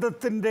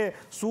ദുരന്തത്തിൻ്റെ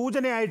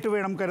സൂചനയായിട്ട്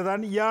വേണം കരുതാൻ.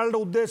 ഇയാളുടെ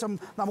ഉദ്ദേശം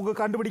നമുക്ക്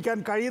കണ്ടുപിടിക്കാൻ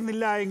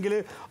കഴിയുന്നില്ല എങ്കിൽ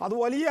അത്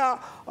വലിയ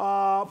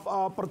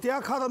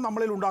പ്രത്യാഘാതം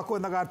നമ്മളിൽ ഉണ്ടാക്കും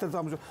എന്ന കാര്യത്തിൽ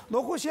സംശയം.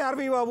 നോക്കൂ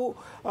ആർ.വി. ബാബു,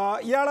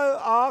 ഇയാൾ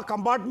ആ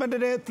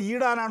കമ്പാർട്ട്മെൻറ്റിനെ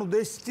തീയിടാനാണ്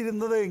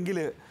ഉദ്ദേശിച്ചിരുന്നത് എങ്കിൽ,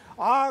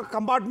 ആ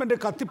കമ്പാർട്ട്മെൻറ്റ്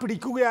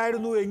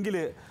കത്തിപ്പിടിക്കുകയായിരുന്നു എങ്കിൽ,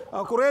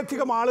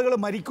 കുറേയധികം ആളുകൾ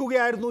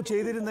മരിക്കുകയായിരുന്നു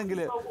ചെയ്തിരുന്നെങ്കിൽ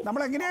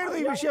നമ്മളെങ്ങനെയായിരുന്നു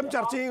ഈ വിഷയം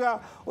ചർച്ച ചെയ്യുക?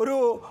 ഒരു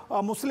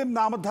മുസ്ലിം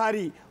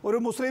നാമധാരി, ഒരു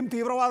മുസ്ലിം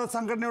തീവ്രവാദ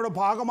സംഘടനയുടെ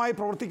ഭാഗമായി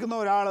പ്രവർത്തിക്കുന്ന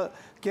ഒരാൾ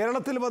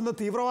കേരളത്തിൽ വന്ന്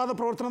തീവ്രവാദ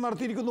പ്രവർത്തനം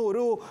നടത്തിയിരിക്കുന്നു,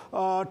 ഒരു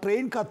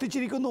ട്രെയിൻ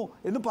കത്തിച്ചിരിക്കുന്നു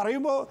എന്ന്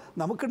പറയുമ്പോൾ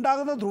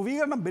നമുക്കുണ്ടാകുന്ന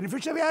ധ്രുവീകരണം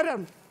ബെനിഫിഷ്യറി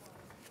ആരാണ്?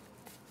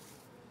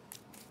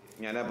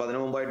 ഞാൻ അതിനു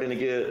മുമ്പായിട്ട്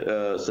എനിക്ക്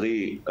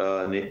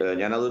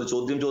ഞാനതൊരു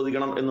ചോദ്യം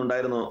ചോദിക്കണം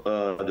എന്നുണ്ടായിരുന്നു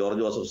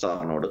ജോർജ് ജോസഫ്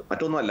സാറിനോട്.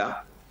 മറ്റൊന്നുമല്ല,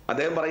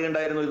 അദ്ദേഹം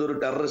പറയുണ്ടായിരുന്നു ഇതൊരു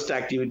ടെററിസ്റ്റ്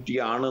ആക്ടിവിറ്റി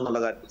ആണ് എന്നുള്ള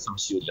കാര്യത്തിൽ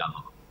സംശയമില്ല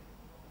എന്നുള്ളത്.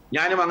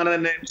 ഞാനും അങ്ങനെ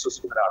തന്നെ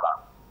വിശ്വസിക്കുന്ന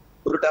ഒരാളാണ്.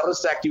 ഒരു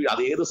ടെററിസ്റ്റ് ആക്ടിവിറ്റി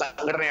അത് ഏത്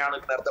സംഘടനയാണ്,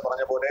 നേരത്തെ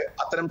പറഞ്ഞ പോലെ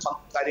അത്തരം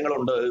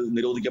കാര്യങ്ങളുണ്ട്.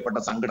 നിരോധിക്കപ്പെട്ട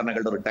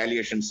സംഘടനകളുടെ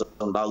റിട്ടാലിയേഷൻസ്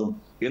ഉണ്ടാകും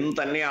എന്ന്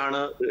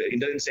തന്നെയാണ്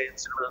ഇന്റലിജൻസ്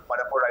ഏജൻസികൾ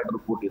പലപ്പോഴായിട്ട്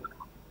റിപ്പോർട്ട്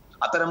ചെയ്തിട്ടുള്ളത്.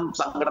 അത്തരം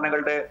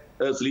സംഘടനകളുടെ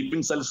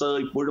സ്ലീപ്പിംഗ് സെൽസ്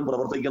ഇപ്പോഴും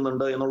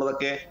പ്രവർത്തിക്കുന്നുണ്ട്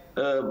എന്നുള്ളതൊക്കെ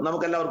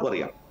നമുക്കെല്ലാവർക്കും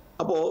അറിയാം.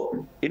 അപ്പോ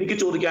എനിക്ക്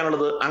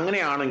ചോദിക്കാനുള്ളത്,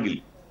 അങ്ങനെയാണെങ്കിൽ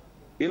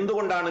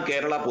എന്തുകൊണ്ടാണ്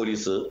കേരള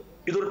പോലീസ്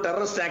ഇതൊരു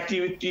ടെററിസ്റ്റ്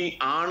ആക്ടിവിറ്റി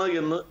ആണ്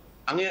എന്ന്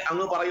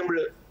അങ്ങ് പറയുമ്പോൾ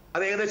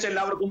അത് ഏകദേശം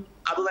എല്ലാവർക്കും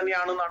അത്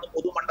തന്നെയാണെന്നാണ്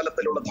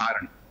പൊതുമണ്ഡലത്തിലുള്ള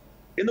ധാരണ.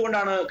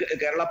 എന്തുകൊണ്ടാണ്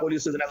കേരള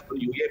പോലീസ് ഇതിനകത്ത്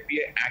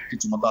UAPA ആക്ട്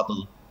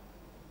ചുമത്താത്തത്?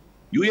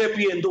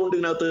 UAPA എന്തുകൊണ്ട്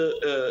ഇതിനകത്ത്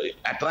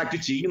അട്രാക്ട്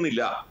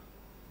ചെയ്യുന്നില്ല?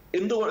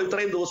 എന്തുകൊണ്ട്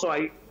ഇത്രയും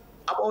ദിവസമായി?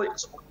 അപ്പോ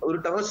ഒരു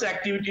ടെററിസ്റ്റ്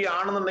ആക്ടിവിറ്റി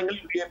ആണെന്നുണ്ടെങ്കിൽ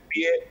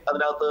UAPA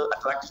അതിനകത്ത്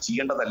അട്രാക്ട്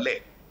ചെയ്യേണ്ടതല്ലേ?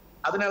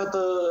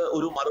 അതിനകത്ത്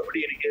ഒരു മറുപടി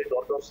എനിക്ക്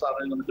ജോർജ്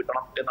സാറിൽ നിന്ന്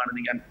കിട്ടണം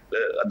എന്നാണ് ഞാൻ.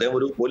 അദ്ദേഹം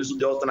ഒരു പോലീസ്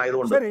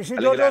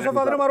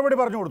ഉദ്യോഗസ്ഥനായതുകൊണ്ട് മറുപടി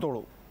പറഞ്ഞു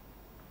കൊടുത്തോളൂ.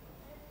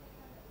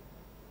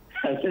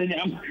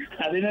 ഞാൻ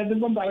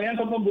അതിനകത്തിപ്പം പറയാൻ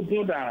സ്വന്തം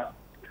ബുദ്ധിമുട്ടാണ്.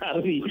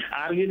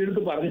 ആർവിയുടെ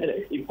അടുത്ത് പറഞ്ഞത്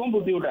ഇപ്പം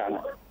ബുദ്ധിമുട്ടാണ്.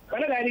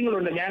 പല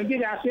കാര്യങ്ങളുണ്ട്. എനിക്ക്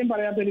രാഷ്ട്രീയം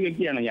പറയാത്തൊരു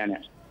വ്യക്തിയാണ് ഞാൻ.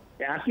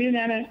 രാഷ്ട്രീയം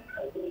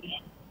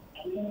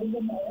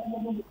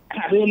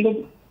അതുകൊണ്ട്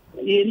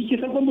എനിക്ക്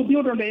സ്വന്തം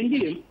ബുദ്ധിമുട്ടുണ്ട്.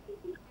 എങ്കിലും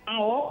ആ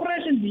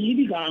ഓപ്പറേഷൻ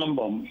രീതി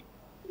കാണുമ്പം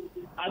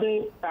അത്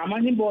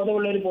സാമാന്യം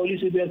ബോധമുള്ള ഒരു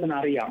പോലീസ് ഉദ്യോഗസ്ഥന്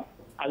അറിയാം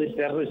അത്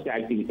ടെററിസ്റ്റ്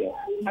ആക്ടിവിറ്റി.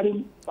 അത്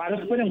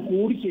പരസ്പരം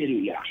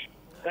കൂടിച്ചേരില്ല.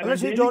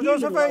 ജോർജ്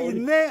ജോസഫ്,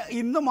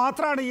 ഇന്ന്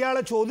മാത്രമാണ്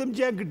ഇയാളെ ചോദ്യം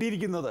ചെയ്യാൻ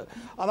കിട്ടിയിരിക്കുന്നത്.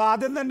 അത്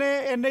ആദ്യം തന്നെ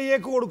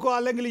NIAക്ക് കൊടുക്കുക,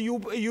 അല്ലെങ്കിൽ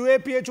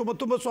UAPA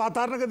ചുമത്തുമ്പോൾ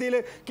സാധാരണഗതിയിൽ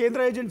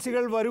കേന്ദ്ര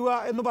ഏജൻസികൾ വരിക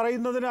എന്ന്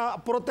പറയുന്നതിന്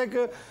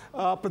അപ്പുറത്തേക്ക്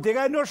പ്രത്യേക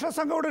അന്വേഷണ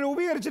സംഘം ഇവിടെ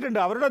രൂപീകരിച്ചിട്ടുണ്ട്.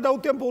 അവരുടെ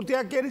ദൗത്യം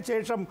പൂർത്തിയാക്കിയതിന്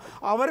ശേഷം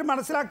അവർ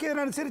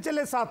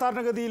മനസ്സിലാക്കിയതിനനുസരിച്ചല്ലേ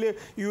സാധാരണഗതിയിൽ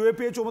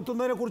UAPA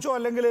ചുമത്തുന്നതിനെ കുറിച്ചോ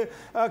അല്ലെങ്കിൽ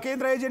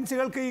കേന്ദ്ര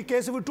ഏജൻസികൾക്ക് ഈ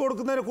കേസ്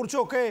വിട്ടുകൊടുക്കുന്നതിനെ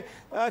കുറിച്ചോ ഒക്കെ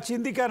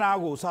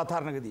ചിന്തിക്കാനാകൂ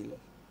സാധാരണഗതിയിൽ?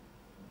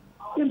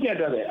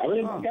 തീർച്ചയായിട്ടും അതെ. അവർ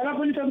കേരള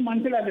പോലീസ് അത്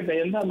മനസ്സിലാക്കട്ടെ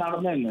എന്താ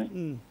നടന്നതെന്ന്.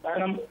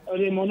 കാരണം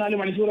ഒരു 3-4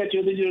 മണിക്കൂറെ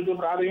ചോദ്യം ചെയ്തിട്ട്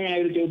പ്രാഥമികമായ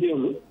ഒരു ചോദ്യമേ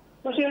ഉള്ളൂ.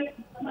 പക്ഷെ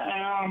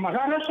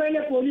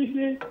മഹാരാഷ്ട്രയിലെ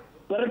പോലീസ്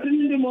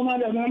പെർട്ടിനന്റ്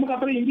 3-4, നമുക്ക്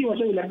അത്ര ഹിന്ദി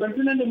വശമില്ല,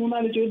 പെർട്ടിനന്റ്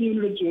 3-4 ചോദ്യം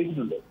ഇവരോട്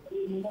ചോദിച്ചിട്ടുണ്ട്.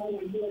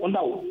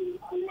 ഉണ്ടാവും.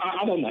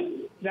 അതൊന്ന്.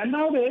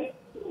 രണ്ടാമത്,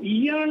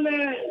 ഇയാളുടെ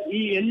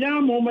ഈ എല്ലാ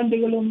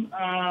മൂവ്മെന്റുകളും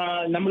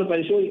നമ്മൾ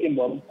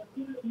പരിശോധിക്കുമ്പോൾ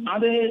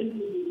അത്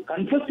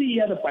കൺഫസ്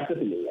ചെയ്യാതെ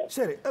പറ്റത്തില്ല.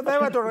 ശരി,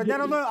 ദയവായി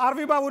ഞാനൊന്ന്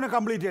ആർ.വി. ബാബുവിനെ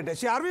കംപ്ലീറ്റ് ചെയ്യട്ടെ.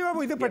 ആർ.വി. ബാബു,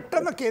 ഇത്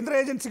പെട്ടെന്ന് കേന്ദ്ര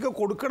ഏജൻസിക്ക്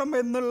കൊടുക്കണം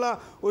എന്നുള്ള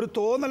ഒരു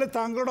തോന്നൽ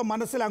താങ്കളുടെ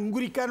മനസ്സിൽ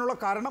അങ്കുരിക്കാനുള്ള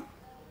കാരണം?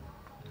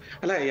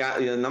 അല്ല,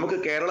 നമുക്ക്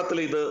കേരളത്തിൽ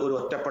ഇത് ഒരു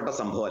ഒറ്റപ്പെട്ട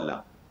സംഭവമല്ല.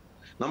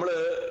 നമ്മൾ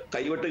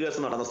കൈവെട്ട് കേസ്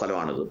നടന്ന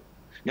സ്ഥലമാണിത്.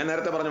 ഞാൻ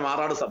നേരത്തെ പറഞ്ഞ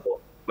മാറാട്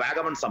സംഭവം,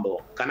 വാഗമൺ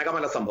സംഭവം,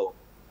 കനകമല സംഭവം,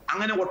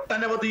 അങ്ങനെ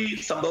ഒട്ടനവധി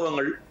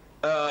സംഭവങ്ങൾ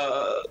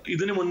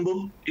ഇതിനു മുൻപും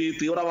ഈ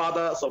തീവ്രവാദ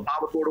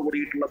സ്വഭാവത്തോടു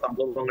കൂടിയിട്ടുള്ള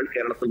സംഭവങ്ങൾ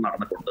കേരളത്തിൽ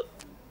നടന്നിട്ടുണ്ട്.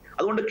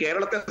 അതുകൊണ്ട്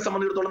കേരളത്തെ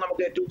സംബന്ധിച്ചിടത്തോളം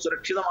നമുക്ക് ഏറ്റവും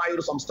സുരക്ഷിതമായ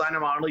ഒരു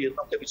സംസ്ഥാനമാണ്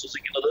എന്നൊക്കെ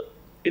വിശ്വസിക്കുന്നത്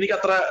എനിക്ക്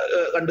അത്ര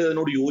കണ്ട്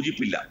ഇതിനോട്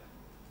യോജിപ്പില്ല.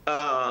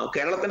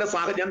 കേരളത്തിന്റെ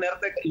ഞാൻ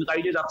നേരത്തെ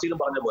കഴിഞ്ഞ ചർച്ചയിലും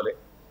പറഞ്ഞ പോലെ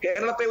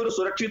കേരളത്തെ ഒരു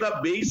സുരക്ഷിത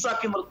ബേസ്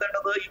ആക്കി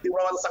നിർത്തേണ്ടത് ഈ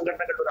തീവ്രവാദ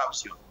സംഘടനകളുടെ ഒരു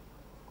ആവശ്യമാണ്.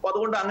 അപ്പൊ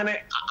അതുകൊണ്ട്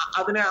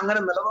അതിനെ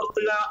അങ്ങനെ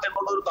നിലനിർത്തുക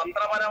എന്നുള്ള ഒരു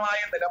തന്ത്രപരമായ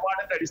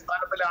നിലപാടിന്റെ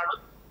അടിസ്ഥാനത്തിലാണ്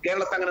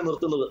കേരളത്തെ അങ്ങനെ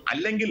നിർത്തുന്നത്.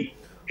 അല്ലെങ്കിൽ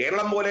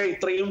കേരളം പോലെ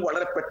ഇത്രയും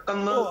വളരെ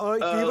പെട്ടെന്ന്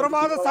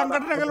തീവ്രവാദ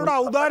സംഘടനകളുടെ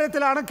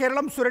ഔദാര്യത്തിലാണ്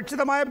കേരളം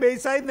സുരക്ഷിതമായ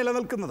ബേസായി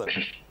നിലനിൽക്കുന്നത്.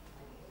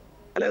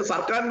 അല്ലെ,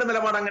 സർക്കാരിന്റെ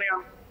നിലപാട്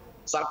അങ്ങനെയാണ്.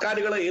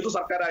 സർക്കാരുകൾ, ഏതു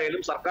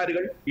സർക്കാരായാലും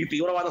സർക്കാരുകൾ ഈ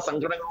തീവ്രവാദ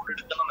സംഘടനകളോട്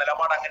എടുക്കുന്ന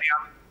നിലപാട്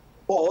അങ്ങനെയാണ്.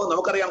 ഇപ്പോ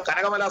നമുക്കറിയാം,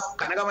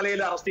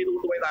 കനകമലയിൽ അറസ്റ്റ് ചെയ്ത്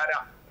കൊണ്ടുപോയത് ആരാ?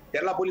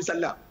 കേരള പോലീസ്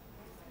അല്ല.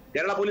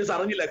 കേരള പോലീസ്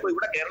അറിഞ്ഞില്ല. ഇപ്പൊ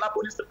ഇവിടെ കേരള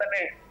പോലീസിൽ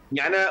തന്നെ,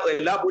 ഞാൻ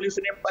എല്ലാ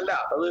പോലീസിനെയും അല്ല,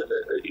 അത്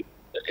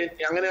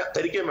അങ്ങനെ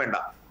ധരിക്കുകയും വേണ്ട,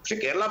 പക്ഷെ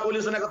കേരള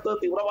പോലീസിനകത്ത്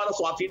തീവ്രവാദ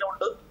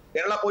സ്വാധീനമുണ്ട്.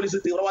 കേരള പോലീസ്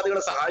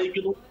തീവ്രവാദികളെ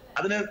സഹായിക്കുന്നു.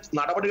 അതിന്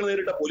നടപടികൾ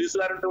നേരിട്ട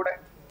പോലീസുകാരുണ്ട് ഇവിടെ.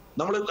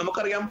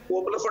 നമുക്കറിയാം,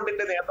 പോപ്പുലർ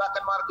ഫ്രണ്ടിന്റെ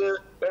നേതാക്കന്മാർക്ക്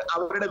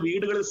അവരുടെ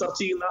വീടുകളിൽ സെർച്ച്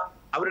ചെയ്യുന്ന,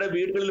 അവരുടെ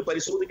വീടുകളിൽ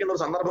പരിശോധിക്കുന്ന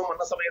ഒരു സന്ദർഭം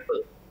വന്ന സമയത്ത്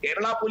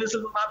കേരള പോലീസിൽ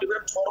നിന്ന് ആ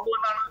വിവരം ചോർന്നു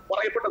എന്നാണ്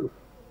പറയപ്പെട്ടത്.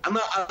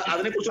 അന്ന്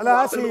അതിനെക്കുറിച്ച് അല്ല,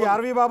 ശ്രീ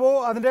ആർ വി ബാബു,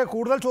 അതിൻ്റെ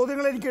കൂടുതൽ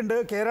ചോദ്യങ്ങൾ എനിക്കുണ്ട്.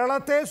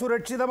 കേരളത്തെ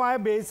സുരക്ഷിതമായ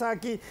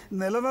ബേസാക്കി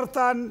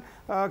നിലനിർത്താൻ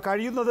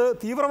കഴിയുന്നത്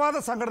തീവ്രവാദ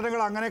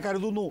സംഘടനകൾ അങ്ങനെ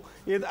കരുതുന്നു,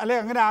 അല്ലെ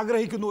അങ്ങനെ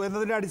ആഗ്രഹിക്കുന്നു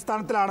എന്നതിൻ്റെ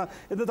അടിസ്ഥാനത്തിലാണ്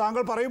എന്ന്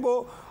താങ്കൾ പറയുമ്പോൾ,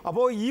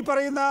 അപ്പോൾ ഈ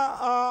പറയുന്ന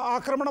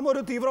ആക്രമണം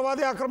ഒരു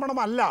തീവ്രവാദി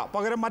ആക്രമണമല്ല,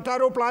 പകരം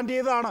മറ്റാരോ പ്ലാൻ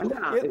ചെയ്തതാണ്.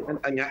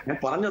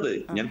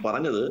 ഞാൻ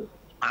പറഞ്ഞത്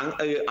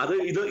അത്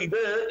ഇത്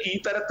ഈ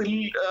തരത്തിൽ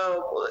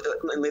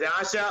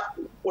നിരാശ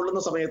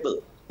കൊള്ളുന്ന സമയത്ത്,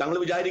 തങ്ങൾ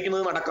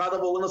വിചാരിക്കുന്നത് നടക്കാതെ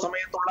പോകുന്ന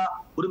സമയത്തുള്ള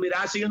ഒരു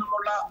നിരാശയിൽ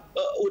നിന്നുള്ള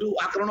ഒരു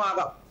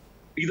ആക്രമണമാകാം.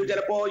 ഇത്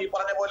ചിലപ്പോ ഈ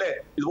പറഞ്ഞ പോലെ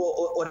ഇത്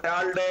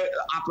ഒരാളുടെ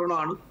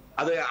ആക്രമണമാണ്.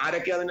 അത്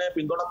ആരൊക്കെ അതിനെ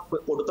പിന്തുണ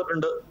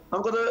കൊടുത്തിട്ടുണ്ട്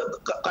നമുക്കത്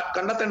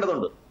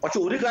കണ്ടെത്തേണ്ടതുണ്ട്. പക്ഷെ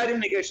ഒരു കാര്യം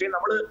നികേഷ്,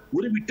 നമ്മൾ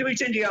ഒരു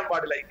വിട്ടുവീഴ്ചയും ചെയ്യാൻ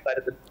പാടില്ല ഈ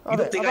കാര്യത്തിൽ.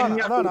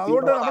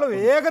 അതുകൊണ്ട് നമ്മൾ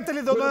വേഗത്തിൽ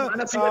ഇതൊന്ന്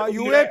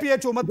UAP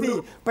ചുമത്തി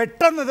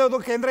പെട്ടെന്ന്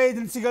ഇതൊന്ന് കേന്ദ്ര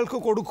ഏജൻസികൾക്ക്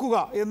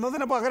കൊടുക്കുക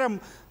എന്നതിന് പകരം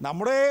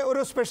നമ്മുടെ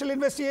ഒരു സ്പെഷ്യൽ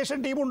ഇൻവെസ്റ്റിഗേഷൻ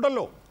ടീം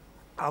ഉണ്ടല്ലോ,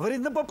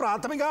 അവരിന്നിപ്പോൾ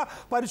പ്രാഥമിക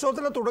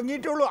പരിശോധന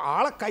തുടങ്ങിയിട്ടേ ഉള്ളൂ,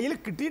 ആളെ കയ്യിൽ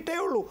കിട്ടിയിട്ടേ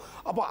ഉള്ളൂ.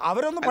 അപ്പോൾ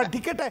അവരൊന്ന്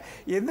പഠിക്കട്ടെ,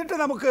 എന്നിട്ട്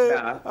നമുക്ക്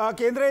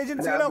കേന്ദ്ര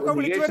ഏജൻസികളെയൊക്കെ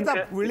വിളിച്ചു വരുത്താം.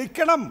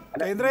 വിളിക്കണം.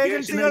 കേന്ദ്ര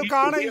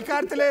ഏജൻസികൾക്കാണ്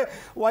ഇക്കാര്യത്തിൽ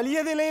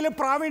വലിയ നിലയിൽ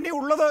പ്രാവീണ്യം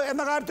ഉള്ളത്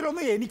എന്ന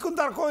കാര്യത്തിലൊന്നും എനിക്കും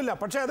തർക്കമില്ല.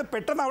 പക്ഷേ അത്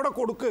പെട്ടെന്ന് അവിടെ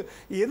കൊടുക്ക്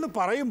എന്ന്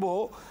പറയുമ്പോൾ,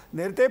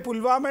 നേരത്തെ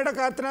പുൽവാമയുടെ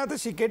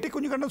കാര്യത്തിനകത്ത് കെ.ടി.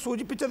 കുഞ്ഞിക്കണ്ണൻ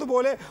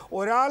സൂചിപ്പിച്ചതുപോലെ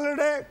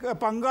ഒരാളുടെ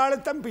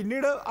പങ്കാളിത്തം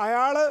പിന്നീട്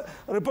അയാൾ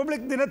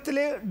റിപ്പബ്ലിക് ദിനത്തിൽ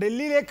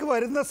ഡൽഹിയിലേക്ക്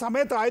വരുന്ന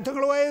സമയത്ത്,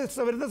 ആയുധങ്ങളുമായി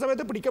വരുന്ന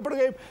സമയത്ത്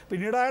പിടിക്കപ്പെടുകയും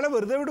പിന്നീട് അയാളെ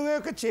വെറുതെ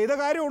വിടുകയൊക്കെ ചെയ്ത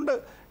കാര്യമുണ്ട്.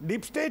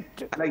 ഡീപ്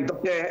സ്റ്റേറ്റ് അല്ല,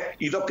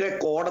 ഇതൊക്കെ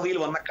കോടതിയിൽ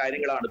വന്ന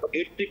കാര്യങ്ങളാണ്. ഇപ്പൊ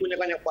കെ.ടി.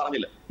 കുഞ്ഞിക്കണ്ണൻ ഞാൻ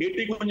പറഞ്ഞില്ല,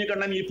 കെ.ടി.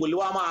 കുഞ്ഞിക്കണ്ണൻ ഈ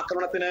പുൽവാമ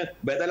ആക്രമണത്തിന്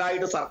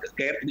ബദലായിട്ട്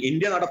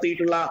ഇന്ത്യ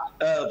നടത്തിയിട്ടുള്ള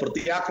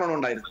പ്രത്യാക്രമണം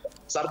ഉണ്ടായിരുന്നു,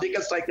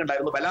 സർജിക്കൽ സ്ട്രൈക്ക്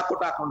ഉണ്ടായിരുന്നു,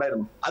 ബലാക്കോട്ട് ആക്രമണം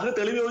ഉണ്ടായിരുന്നു. അതിന്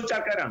തെളിവ് ചോദിച്ച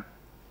ആൾക്കാരാണ്.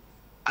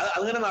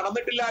 അങ്ങനെ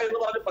നടന്നിട്ടില്ല എന്ന്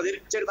പറഞ്ഞ്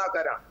പ്രചരിപ്പിച്ചിരുന്ന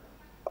ആൾക്കാരാണ്.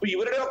 അപ്പൊ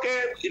ഇവരുടെയൊക്കെ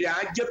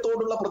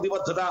രാജ്യത്തോടുള്ള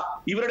പ്രതിബദ്ധത,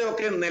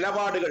 ഇവരുടെയൊക്കെ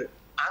നിലപാടുകൾ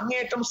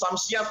അങ്ങേറ്റം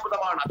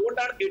സംശയാസ്പദമാണ്.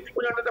 അതുകൊണ്ടാണ് കെ.ടി.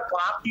 കുഞ്ഞിക്കണ്ണന്റെ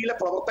പാർട്ടിയിലെ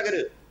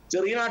പ്രവർത്തകര്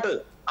ചെറിയനാട്ട്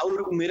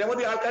ഒരു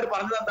നിരവധി ആൾക്കാർ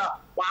പറഞ്ഞത് എന്താ,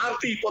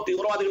 പാർട്ടി ഇപ്പോ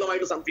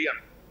തീവ്രവാദികളുമായിട്ട്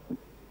സംശയമാണ്.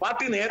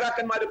 പാർട്ടി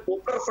നേതാക്കന്മാര്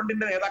പോപ്പുലർ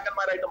ഫ്രണ്ടിന്റെ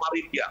നേതാക്കന്മാരായിട്ട്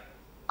മാറിയിരിക്കുക.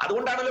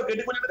 അതുകൊണ്ടാണല്ലോ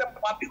കെ.ടി. കുഞ്ഞിക്കണ്ണന്റെ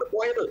പാർട്ടി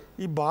പോയത്.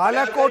 ഈ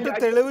ബാലക്കോട്ട്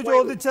തെളിവ്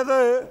ചോദിച്ചത്,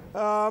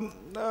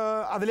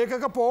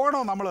 അതിലേക്കൊക്കെ പോകണോ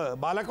നമ്മൾ?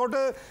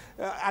 ബാലക്കോട്ട്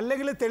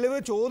അല്ലെങ്കിൽ തെളിവ്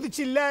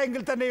ചോദിച്ചില്ല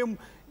എങ്കിൽ തന്നെയും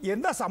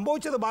എന്താ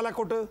സംഭവിച്ചത്?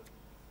 ബാലക്കോട്ട്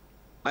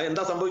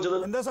എന്താ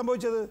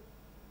സംഭവിച്ചത്?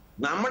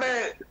 നമ്മുടെ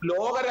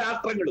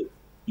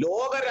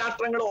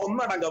ലോകരാഷ്ട്രങ്ങൾ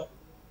ഒന്നടങ്കം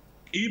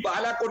ഈ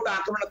ബാലാക്കോട്ട്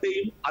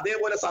ആക്രമണത്തെയും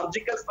അതേപോലെ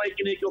സർജിക്കൽ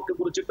സ്ട്രൈക്കിനെയും ഒക്കെ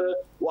കുറിച്ചിട്ട്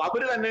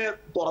അവര് തന്നെ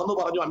തുറന്നു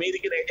പറഞ്ഞു,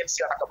 അമേരിക്കൻ ഏജൻസി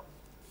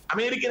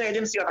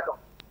അടക്കം.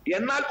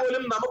 എന്നാൽ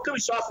പോലും നമുക്ക്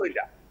വിശ്വാസമില്ല.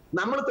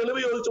 നമ്മൾ തെളിവ്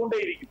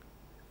ചോദിച്ചുകൊണ്ടേയിരിക്കും.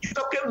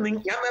 ഇതൊക്കെ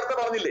ഞാൻ നേരത്തെ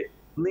പറഞ്ഞില്ലേ,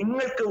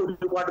 നിങ്ങൾക്ക്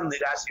ഒരുപാട്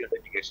നിരാശയുണ്ട്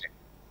നികേഷ്.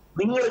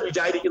 നിങ്ങൾ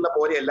വിചാരിക്കുന്ന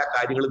പോലെ എല്ലാ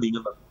കാര്യങ്ങളും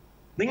നീങ്ങുന്നത്.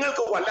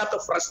 നിങ്ങൾക്ക് വല്ലാത്ത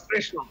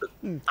ഫ്രസ്ട്രേഷൻ ഉണ്ട്.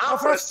 ആ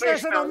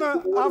ഫ്രസ്ട്രേഷൻ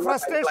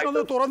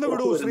ഒന്ന് തുറന്നു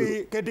വിടൂ ശ്രീ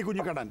കെ.ടി.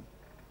 കുഞ്ഞിക്കണ്ണൻ.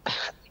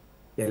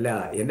 അല്ല,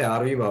 എൻ്റെ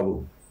ആർ വി ബാബു,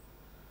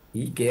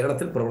 ഈ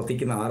കേരളത്തിൽ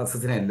പ്രവർത്തിക്കുന്ന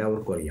RSSനെ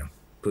എല്ലാവർക്കും അറിയാം.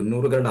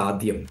 90കളുടെ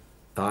ആദ്യം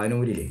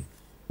താനൂരിലെ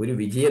ഒരു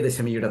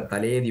വിജയദശമിയുടെ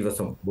തലേ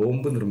ദിവസം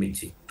ബോംബ്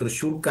നിർമ്മിച്ച്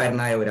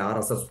തൃശ്ശൂർക്കാരനായ ഒരു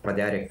RSS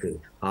പ്രചാരക്ക്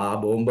ആ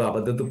ബോംബ്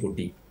അബദ്ധത്തിൽ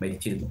പൊട്ടി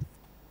മരിച്ചിരുന്നു.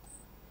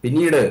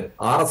 പിന്നീട്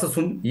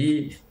RSSും ഈ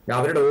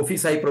അവരുടെ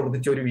ഓഫീസായി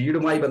പ്രവർത്തിച്ച ഒരു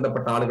വീടുമായി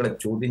ബന്ധപ്പെട്ട ആളുകളെ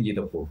ചോദ്യം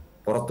ചെയ്തപ്പോൾ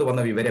പുറത്തു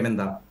വന്ന വിവരം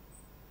എന്താ?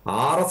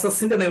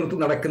 RSSന്റെ നേതൃത്വം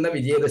നടക്കുന്ന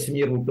വിജയദശമി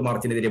റൂട്ട്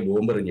മാർച്ചിനെതിരെ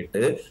ബോംബ്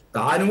എറിഞ്ഞിട്ട്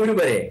താനൂര്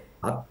വരെ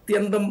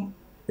അത്യന്തം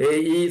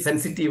ഈ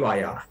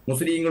സെൻസിറ്റീവായ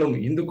മുസ്ലിങ്ങളും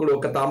ഹിന്ദുക്കളും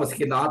ഒക്കെ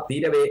താമസിക്കുന്ന ആ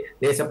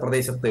തീരദേശ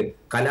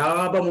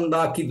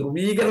കലാപമുണ്ടാക്കി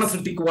ധ്രുവീകരണം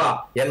സൃഷ്ടിക്കുക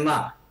എന്ന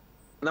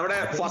നമ്മുടെ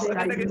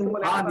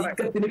ആ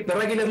നീക്കത്തിന്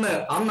പിറകിലെന്ന്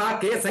അന്ന് ആ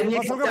കേസ്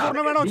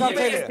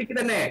അന്വേഷിച്ച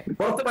തന്നെ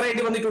പുറത്തു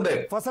പറയേണ്ടി വന്നിട്ടുണ്ട്.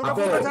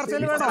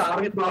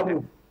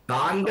 അപ്പോൾ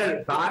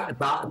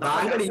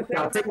താങ്കൾ ഈ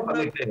ചർച്ചയ്ക്ക്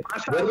വന്നിട്ട്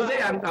വെറുതെ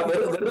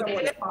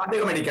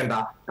പാചകമടിക്കണ്ട.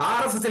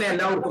 RSSനെ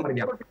എല്ലാവർക്കും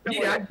അറിയാം. ഈ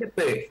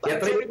രാജ്യത്ത്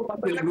എത്രയോ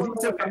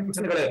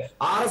കമ്മീഷനുകള്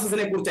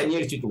RSSനെ കുറിച്ച്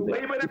അന്വേഷിച്ചിട്ടുണ്ട്.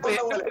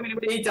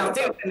 ഈ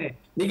ചർച്ചയിൽ തന്നെ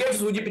നികേഷ്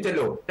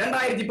സൂചിപ്പിച്ചല്ലോ,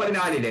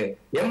 2014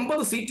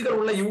 80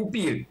 സീറ്റുകളുള്ള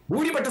UPയിൽ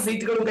ഭൂരിപക്ഷ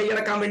സീറ്റുകളും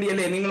കൈയടക്കാൻ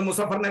വേണ്ടിയല്ലേ നിങ്ങൾ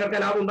മുസഫർ നഗർ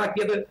കലാപം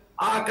ഉണ്ടാക്കിയത്?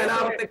 ആ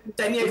കലാപത്തെ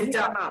കുറിച്ച് അന്വേഷിച്ച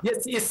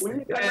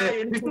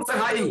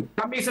സഹായി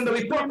കമ്മീഷന്റെ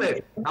റിപ്പോർട്ട്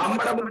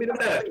നമ്മുടെ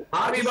മുമ്പിലുണ്ട്.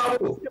 ആർ വി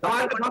ബാബു,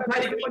 താങ്കൾ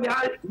സംസാരിക്കുമ്പോൾ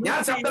ഞാൻ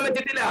ശബ്ദം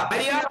വെച്ചിട്ടില്ല.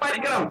 മര്യാദ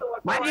പാലിക്കണം.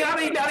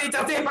 മര്യാദയില്ലാതെ ഈ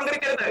ചർച്ചയിൽ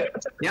പങ്കെടുക്കരുത്.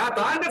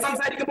 താങ്കൾ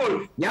സംസാരിക്കുമ്പോൾ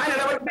ഞാൻ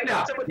ഇടപെട്ടില്ല.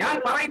 ഞാൻ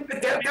പറയുന്നത്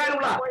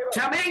കേൾക്കാനുള്ള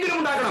ക്ഷമയെങ്കിലും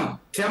ഉണ്ടാകണം.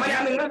 ക്ഷമ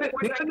ഞാൻ നിങ്ങൾക്ക്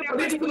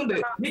പ്രതീക്ഷിക്കുന്നുണ്ട്.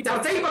 ഈ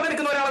ചർച്ചയിൽ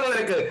പങ്കെടുക്കുന്ന ഒരാളെന്ന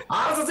നിലക്ക്,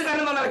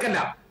 RSSകാരെന്ന നിലക്കല്ല,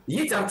 ഈ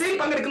ചർച്ചയിൽ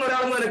പങ്കെടുക്കുന്ന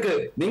ഒരാളെന്ന നിലക്ക്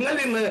നിങ്ങളിൽ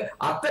നിന്ന്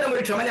അത്തരം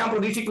ഒരു ക്ഷമ ഞാൻ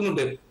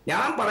പ്രതീക്ഷിക്കുന്നുണ്ട്.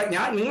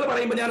 നിങ്ങൾ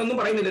പറയുമ്പോൾ ഞാനൊന്നും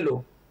പറയുന്നില്ലല്ലോ.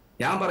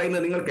 ഞാൻ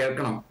പറയുന്നത് നിങ്ങൾ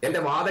കേൾക്കണം. എന്റെ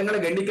വാദങ്ങളെ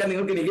ഗണ്ണിക്കാൻ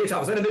നിങ്ങൾക്ക് നികേഷ്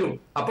അവസരം തരും.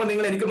 അപ്പൊ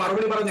നിങ്ങൾ എനിക്ക്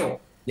മറുപടി പറഞ്ഞു.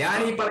 ഞാൻ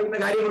ഈ പറയുന്ന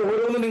കാര്യങ്ങൾ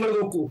ഓരോന്നും നിങ്ങൾ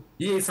നോക്കൂ.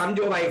 ഈ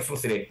സഞ്ജോവ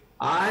എക്സ്പ്രസിലെ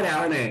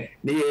ആരാണ്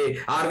ഈ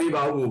ആർ വി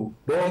ബാബു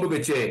ബോംബ്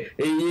വെച്ച്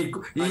ഈ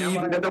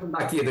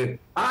ഉണ്ടാക്കിയത്?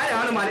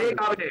 ആരാണ്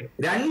മലയക്കാവിലെ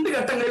 2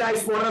 ഘട്ടങ്ങളിലായി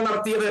സ്ഫോടനം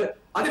നടത്തിയത്?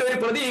 അതിലൊരു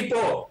പ്രതി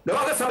ഇപ്പോ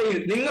ലോകസഭയിൽ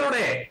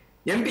നിങ്ങളുടെ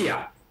എം പിയാ.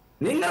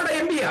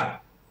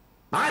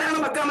 ആരാണ്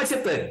മക്ക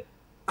മസ്ജിദ്?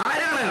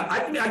 ആരാണ്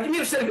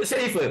അജ്മീർ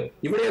ഷെരീഫ്?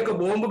 ഇവിടെയൊക്കെ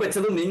ബോംബ്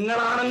വെച്ചത്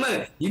നിങ്ങളാണെന്ന്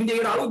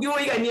ഇന്ത്യയുടെ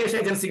ഔദ്യോഗിക അന്വേഷണ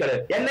ഏജൻസികൾ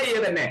NIA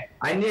തന്നെ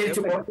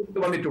അന്വേഷിച്ച് പുറത്തു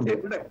വന്നിട്ടുണ്ട്.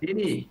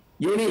 ഇനി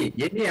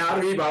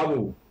RV ബാബു,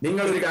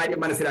 നിങ്ങളൊരു കാര്യം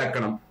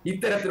മനസ്സിലാക്കണം.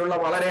 ഇത്തരത്തിലുള്ള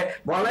വളരെ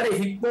വളരെ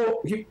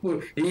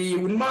ഈ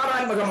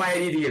ഉന്മാദാത്മകമായ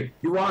രീതിയിൽ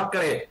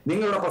യുവാക്കളെ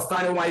നിങ്ങളുടെ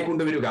പ്രസ്ഥാനവുമായി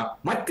കൊണ്ടുവരിക,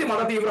 മറ്റ്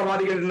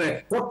മതതീവ്രവാദികളിൽ നിന്ന്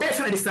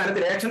കൊട്ടേഷൻ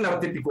അടിസ്ഥാനത്തിൽ ആക്ഷൻ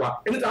നടത്തിപ്പിക്കുക,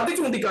 എന്നിട്ട് അത്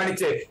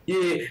ചൂണ്ടിക്കാണിച്ച് ഈ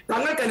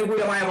തങ്ങൾക്ക്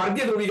അനുകൂലമായ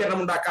വർഗീയ ധ്രുവീകരണം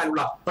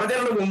ഉണ്ടാക്കാനുള്ള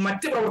പ്രചരണവും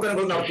മറ്റ്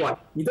പ്രവർത്തനങ്ങളും നടത്തുവാൻ,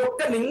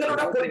 ഇതൊക്കെ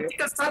നിങ്ങളുടെ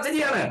പൊളിറ്റിക്കൽ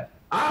സ്ട്രാറ്റജിയാണ്.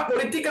 ആ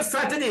പൊളിറ്റിക്കൽ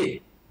സ്ട്രാറ്റജി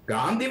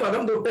ഗാന്ധി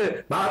വധം തൊട്ട്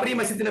ബാബറി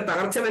മസ്ജിദിന്റെ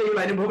തകർച്ച വരെയുള്ള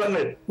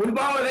അനുഭവങ്ങൾ,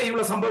 പുൽവാമ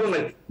വരെയുള്ള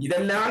സംഭവങ്ങൾ,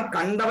 ഇതെല്ലാം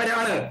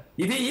കണ്ടവരാണ്.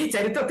 ഇത് ഈ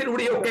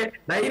ചരിത്രത്തിലൂടെയൊക്കെ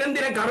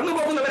ദൈനംദിനം കടന്നു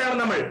പോകുന്നവരാണ്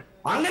നമ്മൾ.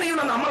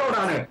 അങ്ങനെയുള്ള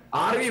നമ്മളോടാണ്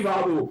RV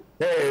ബാബു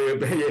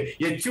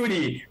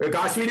യെച്ചൂരി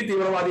കാശ്മീരി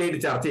തീവ്രവാദിയായിട്ട്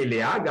ചർച്ചയില്ലേ?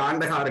 ആ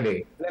ഗാന്ധഹാറില്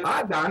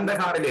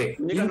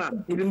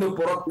ഇരുന്ന്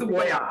പുറത്തു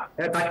പോയ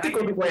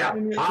തട്ടിക്കൊണ്ടുപോയ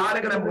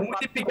ആളുകളെ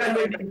മോചിപ്പിക്കാൻ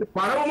വേണ്ടി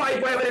പണവുമായി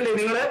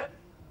പോയവരല്ലേ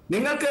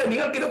നിങ്ങൾക്ക്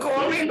ഇതൊക്കെ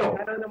ഓർമ്മയുണ്ടോ?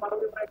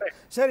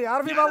 ശരി,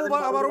 RV ബാബു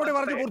മറുപടി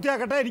പറഞ്ഞ്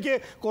പൂർത്തിയാക്കട്ടെ. എനിക്ക്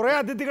കുറെ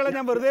അതിഥികളെ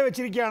ഞാൻ വെറുതെ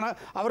വെച്ചിരിക്കുകയാണ്,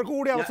 അവർക്ക്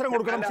കൂടി അവസരം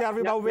കൊടുക്കണം. RV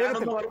ബാബു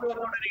വേഗത്തിൽ.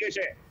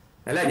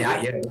 അല്ല,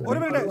 ഒരു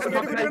മിനിറ്റ്,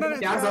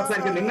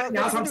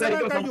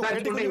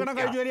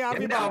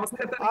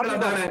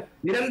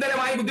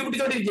 നിരന്തരമായി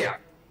ബുദ്ധിമുട്ടിച്ചോണ്ടിരിക്കുക.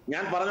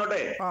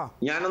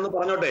 ഞാനൊന്ന്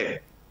പറഞ്ഞോട്ടെ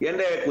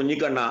എന്റെ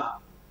കുഞ്ഞിക്കണ്ണ.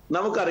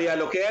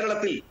 നമുക്കറിയാലോ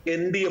കേരളത്തിൽ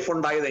NDF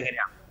ഉണ്ടായത്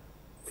എങ്ങനെയാ?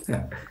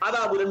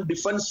 അതാപുരം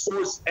ഡിഫൻസ്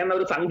ഫോഴ്സ്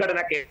എന്നൊരു സംഘടന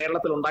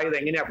കേരളത്തിൽ ഉണ്ടായത്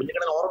എങ്ങനെയാ?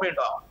 കുഞ്ഞിക്കണ്ണന്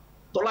ഓർമ്മയുണ്ടോ?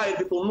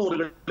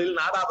 1990-കളിൽ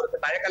നാദാപുരത്ത്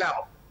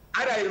കലാപം.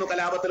 ആരായിരുന്നു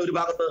കലാപത്തിൽ? ഒരു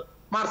ഭാഗത്ത്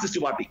മാർക്സിസ്റ്റ്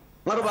പാർട്ടി,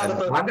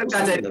 മറുഭാഗത്ത്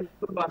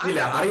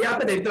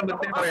അറിയാത്ത ചരിത്രം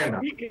പറയണ്ട.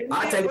 ആ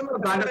ചരിത്രം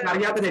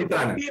അറിയാത്ത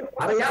ചരിത്രമാണ്.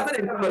 അറിയാത്ത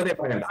ചരിത്രം വെറുതെ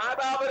പറയണ്ട.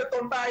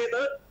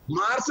 നാദാപുരത്തുണ്ടായത്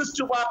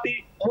മാർക്സിസ്റ്റ് പാർട്ടി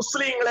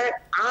മുസ്ലിങ്ങളെ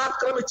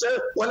ആക്രമിച്ച്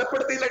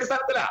കൊലപ്പെടുത്തിയതിന്റെ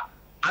അടിസ്ഥാനത്തിലാണ്.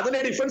 അതിനെ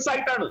ഡിഫൻസ്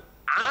ആയിട്ടാണ്.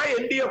 ആ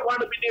NDF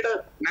ആണ് പിന്നീട്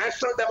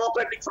നാഷണൽ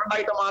ഡെമോക്രാറ്റിക് ഫ്രണ്ട്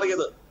ആയിട്ട്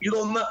മാറിയത്.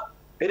 ഇതൊന്ന്.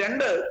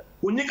 രണ്ട്,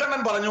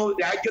 കുഞ്ഞിക്കണ്ണൻ പറഞ്ഞു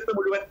രാജ്യത്ത്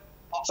മുഴുവൻ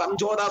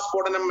സംജോത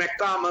സ്ഫോടനം,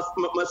 മെക്ക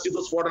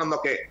മസ്ജിദ് സ്ഫോടനം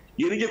എന്നൊക്കെ.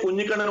 എനിക്ക്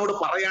കുഞ്ഞിക്കണ്ണനോട്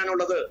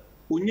പറയാനുള്ളത്,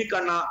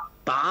 കുഞ്ഞിക്കണ്ണ,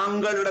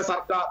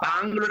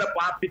 താങ്കളുടെ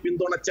പാർട്ടി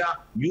പിന്തുണച്ച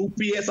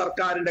UPA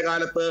സർക്കാരിന്റെ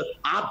കാലത്ത്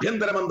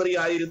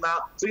ആഭ്യന്തരമന്ത്രിയായിരുന്ന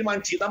ശ്രീമാൻ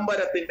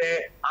ചിദംബരത്തിന്റെ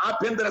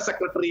ആഭ്യന്തര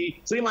സെക്രട്ടറി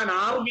ശ്രീമാൻ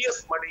RVS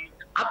മണി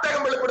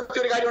അദ്ദേഹം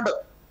വെളിപ്പെടുത്തിയ ഒരു കാര്യമുണ്ട്.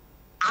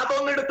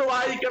 അതൊന്നെടുത്ത്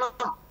വായിക്കണം.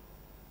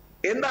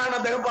 എന്താണ്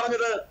അദ്ദേഹം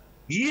പറഞ്ഞത്?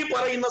 ഈ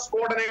പറയുന്ന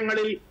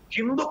സ്ഫോടനങ്ങളിൽ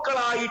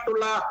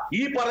ഹിന്ദുക്കളായിട്ടുള്ള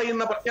ഈ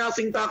പറയുന്ന പ്രജ്ഞാ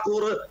സിംഗ്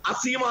താക്കൂർ,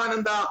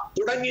 അസീമാനന്ദ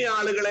തുടങ്ങിയ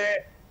ആളുകളെ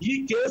ഈ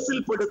കേസിൽ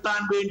പെടുത്താൻ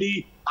വേണ്ടി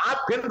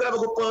ആഭ്യന്തര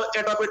വകുപ്പ്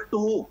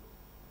ഇടപെട്ടു.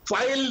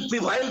 ഫയൽ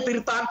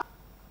തിരുത്താൻ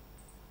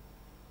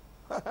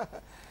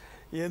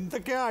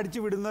എന്തൊക്കെയാ അടിച്ചു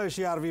വിടുന്ന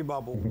വിഷയം RV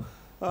ബാബു.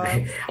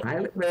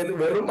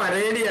 വെറും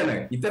മരയടിയാണ്.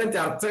 ഇത്തരം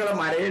ചർച്ചകളെ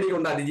മരയടി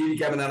കൊണ്ട്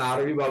അതിജീവിക്കാമെന്നാണ്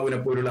RV ബാബുവിനെ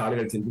പോലുള്ള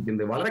ആളുകൾ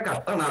ചിന്തിക്കുന്നത്. വളരെ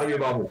കഷ്ടമാണ് RV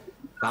ബാബു.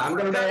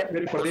 താങ്കളുടെ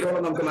ഒരു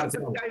പ്രതിരോധം നമുക്ക്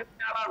മനസ്സിലാവും.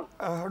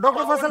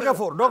 ഡോക്ടർ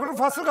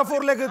ഫസൽ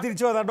ഗഫൂറിലേക്ക്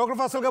തിരിച്ചു വരാം. ഡോക്ടർ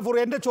ഫസൽ ഗഫൂർ,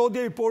 എന്റെ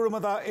ചോദ്യം ഇപ്പോഴും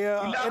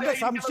എന്റെ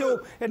സംശയവും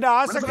എന്റെ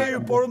ആശങ്കയും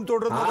ഇപ്പോഴും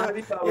തുടരുന്നത്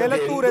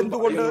എലത്തൂർ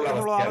എന്തുകൊണ്ട്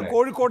എന്നുള്ളതാണ്,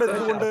 കോഴിക്കോട്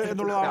എന്തുകൊണ്ട്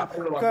എന്നുള്ളതാണ്,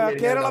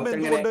 കേരളം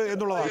എന്തുകൊണ്ട്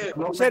എന്നുള്ളതാണ്.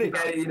 ശരി,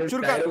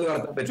 ചുരുക്കാം.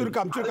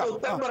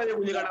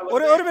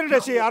 ഒരു മിനിറ്റ്.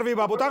 ശരി, RV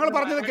ബാബു, താങ്കൾ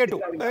പറഞ്ഞത് കേട്ടു.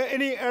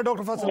 ഇനി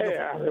ഡോക്ടർ ഫസൽ.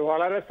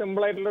 വളരെ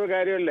സിമ്പിൾ ആയിട്ടുള്ള ഒരു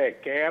കാര്യമല്ലേ?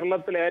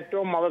 കേരളത്തിൽ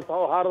ഏറ്റവും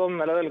മതസൗഹാർദ്ദം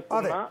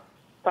നിലനിൽക്കുന്ന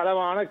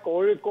സ്ഥലമാണ്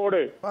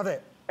കോഴിക്കോട്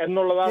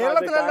എന്നുള്ളതാണ്.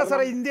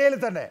 ഇന്ത്യയിൽ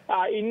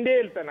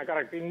തന്നെ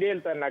കറക്റ്റ്, ഇന്ത്യയിൽ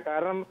തന്നെ.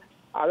 കാരണം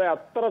അത്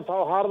അത്ര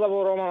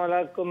സൗഹാർദ്ദപൂർവ്വം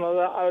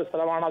നിലനിൽക്കുന്നത്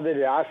സ്ഥലമാണ്. അത്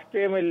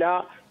രാഷ്ട്രീയമില്ല,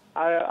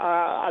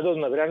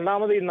 അതൊന്ന്.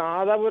 രണ്ടാമത്, ഈ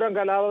നാദാപുരം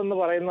കലാപം എന്ന്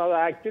പറയുന്നത്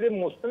ആക്ച്വലി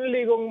മുസ്ലിം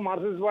ലീഗും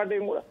മാർക്സിസ്റ്റ്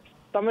പാർട്ടിയും കൂടെ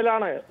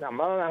തമ്മിലാണ്.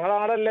 ഞങ്ങളുടെ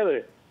നാടല്ലത്.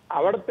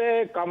 അവിടുത്തെ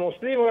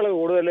മുസ്ലിമുകൾ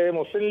കൂടുതൽ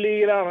മുസ്ലിം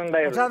ലീഗിലാണ്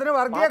ഉണ്ടായത്.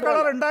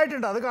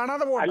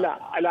 അല്ല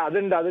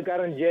അതുണ്ട്. അത്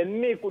കാരണം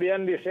ജന്മി കുടിയാൻ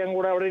വിഷയം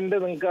കൂടെ അവിടെ ഉണ്ട്.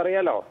 നിങ്ങൾക്ക്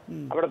അറിയാലോ,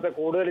 അവിടുത്തെ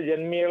കൂടുതൽ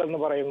ജന്മികൾ എന്ന്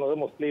പറയുന്നത്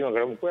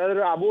മുസ്ലിമുകളും.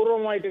 അതൊരു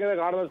അപൂർവമായിട്ട് ഇങ്ങനെ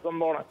കാണുന്ന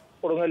സംഭവമാണ്.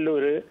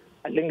 കൊടുങ്ങല്ലൂര്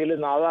അല്ലെങ്കിൽ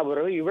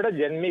നാദാപുരം, ഇവിടെ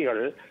ജന്മികൾ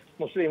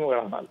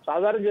മുസ്ലിമുകളാണ്.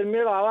 സാധാരണ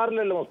ജന്മികൾ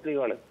ആവാറില്ലല്ലോ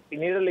മുസ്ലിങ്ങൾ,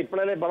 പിന്നീടല്ല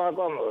ഇപ്പോഴല്ലേ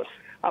പടാക്കം വന്നത്.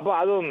 അപ്പൊ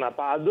അതൊന്ന്.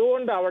 അപ്പൊ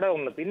അതുകൊണ്ട് അവിടെ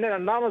ഒന്ന്. പിന്നെ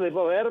രണ്ടാമത്,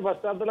 ഇപ്പൊ വേറെ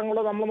പശ്ചാത്തലം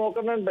കൂടെ നമ്മൾ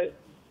നോക്കുന്നുണ്ട്.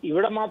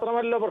 ഇവിടെ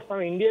മാത്രമല്ല പ്രശ്നം,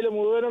 ഇന്ത്യയിൽ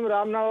മുഴുവനും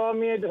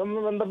രാംനവമിയായിട്ട്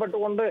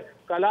ബന്ധപ്പെട്ടുകൊണ്ട്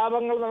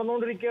കലാപങ്ങൾ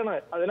നടന്നുകൊണ്ടിരിക്കുകയാണ്.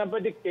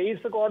 അതിനെപ്പറ്റി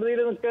കേസ് കോടതിയിൽ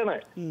നിൽക്കുകയാണ്.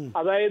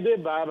 അതായത്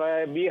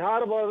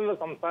ബീഹാർ പോലുള്ള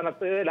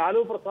സംസ്ഥാനത്ത്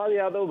ലാലു പ്രസാദ്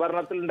യാദവ്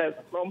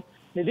ഭരണത്തിലുണ്ടായിരുന്നപ്പം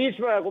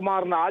നിതീഷ്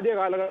കുമാറിന്റെ ആദ്യ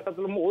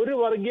കാലഘട്ടത്തിലും ഒരു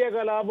വർഗീയ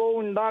കലാപവും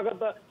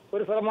ഉണ്ടാകാത്ത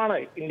ഒരു സ്ഥലമാണ്.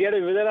 ഇന്ത്യയുടെ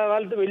വിവിധ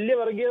കാലത്ത് വലിയ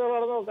വർഗീയത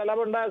നടന്ന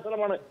കലാപം ഉണ്ടായ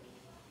സ്ഥലമാണ്.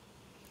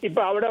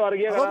 ഇപ്പൊ അവിടെ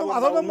വർഗീയ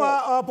അതൊന്നും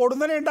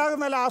പൊടുന്നനെ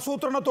ഉണ്ടാകുന്ന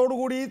ആസൂത്രണത്തോടു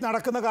കൂടി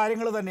നടക്കുന്ന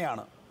കാര്യങ്ങൾ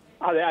തന്നെയാണ്.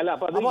 അതെ, അല്ല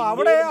അപ്പൊ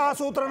അവിടെ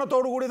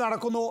ആസൂത്രണത്തോടു കൂടി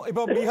നടക്കുന്നു.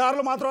 ഇപ്പൊ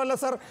ബീഹാറിൽ മാത്രമല്ല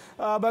സർ,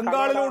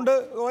 ബംഗാളിലും ഉണ്ട്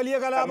വലിയ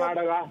കലാപം,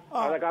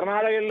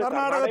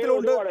 കർണാടകത്തിലും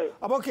ഉണ്ട്.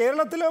 അപ്പൊ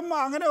കേരളത്തിലും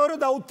അങ്ങനെ ഒരു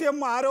ദൗത്യം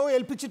ആരോ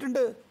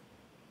ഏൽപ്പിച്ചിട്ടുണ്ട്.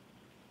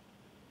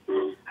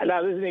 അല്ല,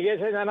 അത്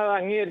നികേഷ്, ഞാനത്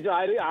അംഗീകരിച്ചു.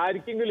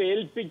 ആർക്കെങ്കിലും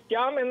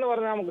ഏൽപ്പിക്കാം എന്ന്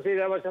പറഞ്ഞാൽ നമുക്ക്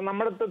ശരിയാണ്. പക്ഷെ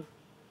നമ്മുടെ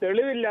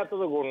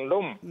തെളിവില്ലാത്തത്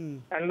കൊണ്ടും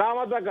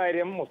രണ്ടാമത്തെ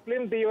കാര്യം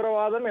മുസ്ലിം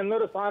തീവ്രവാദം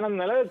എന്നൊരു സാധനം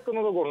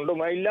നിലനിൽക്കുന്നത് കൊണ്ടും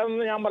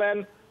ഇല്ലെന്ന് ഞാൻ പറയാൻ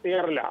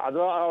തയ്യാറില്ല, അത്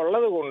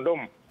ഉള്ളത്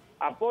കൊണ്ടും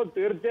അപ്പോൾ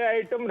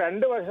തീർച്ചയായിട്ടും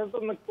രണ്ട് വശത്ത്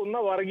നിൽക്കുന്ന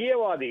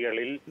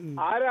വർഗീയവാദികളിൽ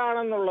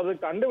ആരാണെന്നുള്ളത്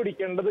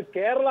കണ്ടുപിടിക്കേണ്ടത്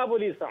കേരള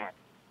പോലീസാണ്.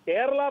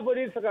 കേരള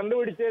പോലീസ്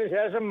കണ്ടുപിടിച്ചതിന്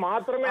ശേഷം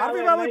മാത്രമേ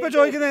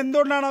ചോദിക്കുന്നത്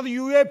എന്തുകൊണ്ടാണ് അത്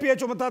UAP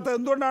ചുമത്താത്തത്,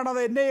 എന്തുകൊണ്ടാണ് അത്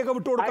NIA ഒക്കെ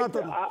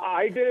വിട്ടുകൊടുക്കാത്തത്?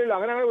 ആയിട്ടില്ല,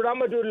 അങ്ങനെ വിടാൻ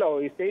പറ്റൂല്ലോ.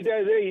 ഈ സ്റ്റേറ്റ്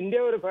ഇത്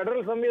ഇന്ത്യ ഒരു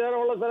ഫെഡറൽ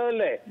സംവിധാനമുള്ള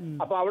സ്ഥലമല്ലേ.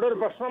 അപ്പൊ അവിടെ ഒരു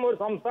പ്രശ്നം ഒരു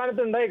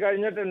സംസ്ഥാനത്ത് ഉണ്ടായി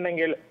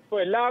കഴിഞ്ഞിട്ടുണ്ടെങ്കിൽ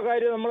ഇപ്പൊ എല്ലാ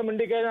കാര്യവും നമ്മൾ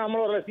മിണ്ടിക്കഴിഞ്ഞാൽ നമ്മൾ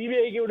പറയാം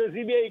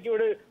CBIക്ക്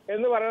വിട്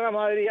എന്ന് പറയുന്ന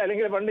മാതിരി,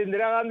 അല്ലെങ്കിൽ പണ്ട്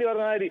ഇന്ദിരാഗാന്ധി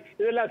പറഞ്ഞ മാതിരി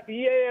ഇതെല്ലാം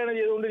CIA ആണ്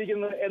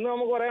ചെയ്തുകൊണ്ടിരിക്കുന്നത് എന്ന്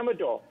നമുക്ക് പറയാൻ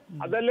പറ്റുമോ?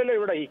 അതല്ലല്ലോ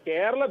ഇവിടെ. ഈ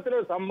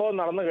കേരളത്തിലൊരു സംഭവം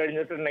നടന്നു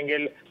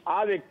കഴിഞ്ഞിട്ടുണ്ടെങ്കിൽ ആ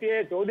വ്യക്തിയെ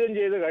ചോദ്യം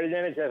ചെയ്ത്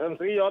കഴിഞ്ഞതിന് ശേഷം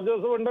ശ്രീ ജോർജ്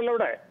ജോസഫ് ഉണ്ടല്ലോ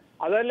ഇവിടെ,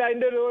 അതല്ല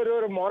അതിന്റെ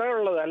ഒരു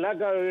മുറയുള്ളത്. അല്ല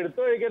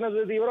എടുത്തു വയ്ക്കുന്നത്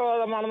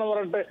തീവ്രവാദമാണെന്ന്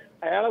പറഞ്ഞിട്ട്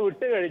അയാളെ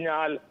വിട്ടു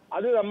കഴിഞ്ഞാൽ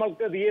അത്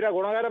നമ്മൾക്ക് തീരെ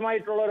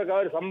ഗുണകരമായിട്ടുള്ള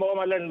ഒരു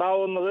സംഭവമല്ല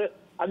ഉണ്ടാവുന്നത്.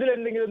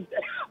 അതിലെന്തെങ്കിലും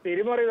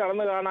തിരിമറി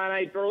നടന്നു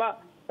കാണാനായിട്ടുള്ള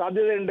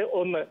സാധ്യതയുണ്ട്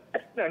ഒന്ന്.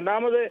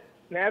 രണ്ടാമത്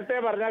നേരത്തെ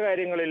പറഞ്ഞ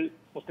കാര്യങ്ങളിൽ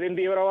മുസ്ലിം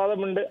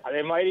തീവ്രവാദമുണ്ട്,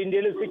 അതേമാതിരി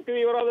ഇന്ത്യയിൽ സിഖ്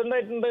തീവ്രവാദം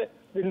ഉണ്ടായിട്ടുണ്ട്.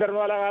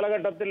 ജിന്ദർവാല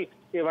കാലഘട്ടത്തിൽ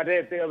മറ്റേ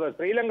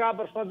ശ്രീലങ്ക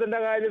പ്രശ്നത്തിന്റെ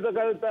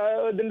കാര്യത്തൊക്കെ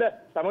ഇതിന്റെ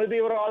തമിഴ്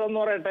തീവ്രവാദം എന്ന്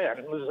പറയട്ടെ,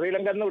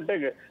 ശ്രീലങ്ക എന്ന്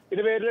വിട്ടേക്ക്.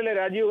 ഇതിന്റെ പേരിലല്ലേ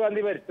രാജീവ്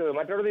ഗാന്ധി മരിച്ചത്,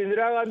 മറ്റൊരു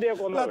ഇന്ദിരാഗാന്ധിയെ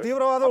കൊന്നത്.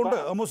 തീവ്രവാദമുണ്ട്,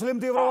 മുസ്ലിം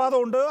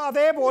തീവ്രവാദമുണ്ട്.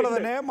 അതേപോലെ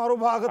തന്നെ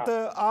മറുഭാഗത്ത്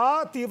ആ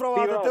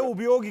തീവ്രവാദത്തെ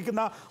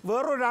ഉപയോഗിക്കുന്ന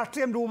വേറൊരു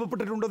രാഷ്ട്രീയം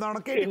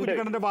രൂപപ്പെട്ടിട്ടുണ്ടെന്നാണ് KT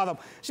കുഞ്ഞിക്കണ്ണന്റെ വാദം.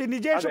 പക്ഷേ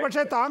നിജേഷ്,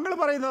 പക്ഷേ താങ്കൾ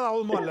പറയുന്നത്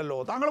അതൊന്നും അല്ലല്ലോ.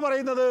 താങ്കൾ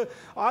പറയുന്നത്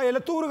ആ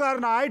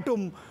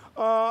എലത്തൂരുകാരനായിട്ടും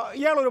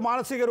ഇയാളൊരു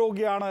മാനസിക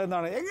രോഗിയാണ്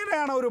എന്നാണ്.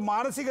 എങ്ങനെയാണ് ഒരു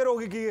മാനസിക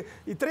രോഗിക്ക്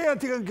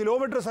ഇത്രയധികം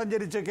കിലോമീറ്റർ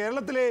സഞ്ചരിച്ച്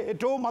കേരളത്തിലെ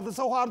ഏറ്റവും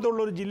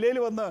മതസൗഹാർദ്ദമുള്ള ഒരു ജില്ലയിൽ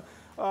വന്ന്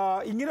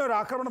ഇങ്ങനെ ഒരു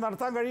ആക്രമണം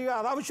നടത്താൻ കഴിയുക?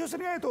 അത്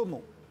അവിശ്വസനീയമായി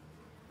തോന്നുന്നു.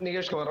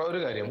 നികേഷ് കുമാർ, ഒരു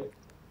കാര്യം,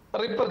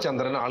 റിപ്പർ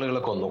ചന്ദ്രൻ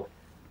ആളുകളെ കൊന്നു,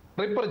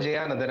 റിപ്പർ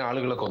ജയാനന്ദൻ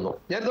ആളുകളെ കൊന്നു.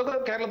 ഇതൊക്കെ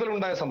കേരളത്തിൽ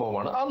ഉണ്ടായ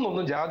സംഭവമാണ്.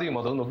 അന്നൊന്നും ജാതിയും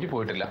മതവും നോക്കി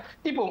പോയിട്ടില്ല.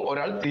 ഇപ്പം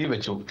ഒരാൾ തീ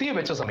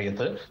വെച്ച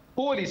സമയത്ത്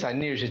പോലീസ്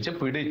അന്വേഷിച്ച്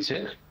പിടിച്ച്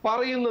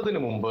പറയുന്നതിന്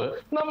മുമ്പ്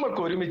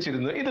നമ്മൾക്ക്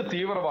ഒരുമിച്ചിരുന്ന് ഇത്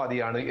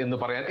തീവ്രവാദിയാണ് എന്ന്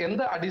പറയാൻ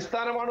എന്ത്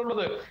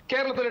അടിസ്ഥാനമാണുള്ളത്?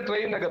 കേരളത്തിലെ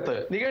ട്രെയിനകത്ത്,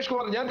 നികേഷ്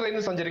കുമാർ, ഞാൻ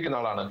ട്രെയിനിൽ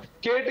സഞ്ചരിക്കുന്ന ആളാണ്,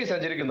 KT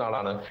സഞ്ചരിക്കുന്ന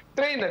ആളാണ്.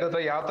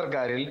 ട്രെയിനകത്ത്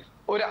യാത്രക്കാരിൽ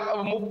ഒരു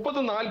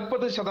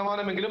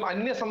 30-40%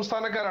 അന്യ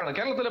സംസ്ഥാനക്കാരാണ്.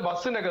 കേരളത്തിലെ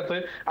ബസ്സിനകത്ത്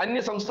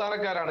അന്യ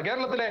സംസ്ഥാനക്കാരാണ്.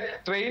 കേരളത്തിലെ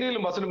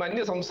ട്രെയിനിലും ബസ്സിലും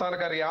അന്യ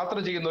സംസ്ഥാനക്കാർ യാത്ര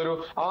ചെയ്യുന്ന ഒരു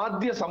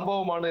ആദ്യ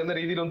സംഭവമാണ് എന്ന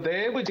രീതിയിലും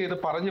ദയവ് ചെയ്ത്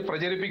പറഞ്ഞ്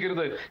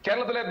പ്രചരിപ്പിക്കരുത്.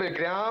 കേരളത്തിലെ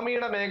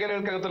ഗ്രാമീണ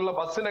മേഖലകൾക്കകത്തുള്ള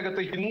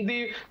ബസ്സിനകത്ത് ഹിന്ദി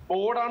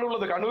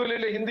ബോർഡാണുള്ളത്,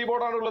 കണ്ണൂരിലെ ഹിന്ദി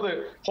ബോർഡാണുള്ളത്,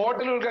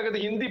 ഹോട്ടലുകൾക്കകത്ത്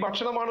ഹിന്ദി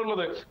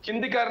ഭക്ഷണമാണുള്ളത്,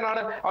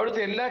 ഹിന്ദിക്കാരനാണ്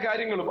അവിടുത്തെ എല്ലാ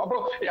കാര്യങ്ങളും. അപ്പൊ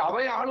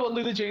അവയാൾ വന്ന്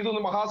ഇത് ചെയ്തു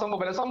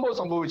സംഭവം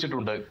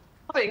സംഭവിച്ചിട്ടുണ്ട്.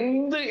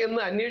 അതെന്ത് എന്ന്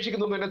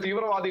അന്വേഷിക്കുന്നതിന്റെ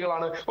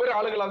തീവ്രവാദികളാണ്.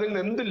 ഒരാളുകൾ അതിൽ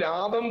നിന്ന് എന്ത്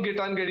ലാഭം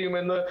കിട്ടാൻ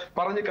കഴിയുമെന്ന്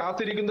പറഞ്ഞ്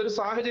കാത്തിരിക്കുന്ന ഒരു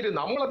സാഹചര്യം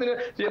നമ്മൾ അതിന്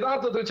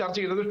യഥാർത്ഥത്തിൽ ചർച്ച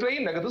ചെയ്തത്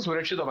ട്രെയിനകത്ത്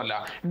സുരക്ഷിതമല്ല.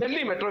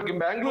 ഡൽഹി മെട്രോയ്ക്കും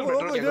ബാംഗ്ലൂർ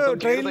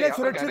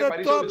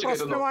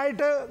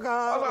പ്രശ്നമായിട്ട്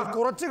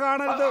കുറച്ച്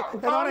കാണരുത്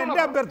എന്നാണ്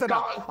എന്റെ അഭ്യർത്ഥന.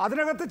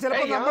 അതിനകത്ത്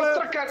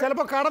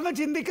ചിലപ്പോ കടന്ന്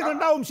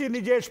ചിന്തിക്കുന്നുണ്ടാവും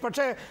നിജേഷ്,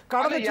 പക്ഷേ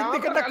കടന്ന്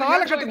ചിന്തിക്കേണ്ട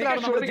കാലഘട്ടത്തിലാണ്.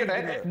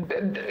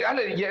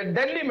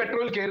 ഡൽഹി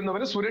മെട്രോയിൽ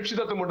കയറുന്നവന്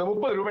സുരക്ഷിതത്വമുണ്ട്.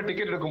 30 രൂപ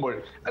ടിക്കറ്റ് എടുക്കുമ്പോൾ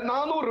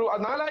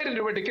 4000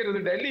 രൂപ ടിക്കറ്റ്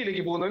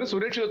ഡൽഹിയിലേക്ക് പോകുന്നതിന്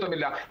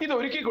സുരക്ഷിതത്വമില്ല. ഇത്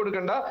ഒരുക്കി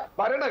കൊടുക്കേണ്ട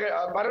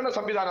ഭരണ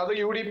സംവിധാനം, അത്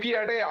UDP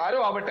ആട്ടെ ആരോ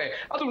ആവട്ടെ,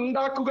 അത്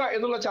ഉണ്ടാക്കുക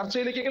എന്നുള്ള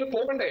ചർച്ചയിലേക്ക്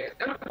പോകണ്ടേ?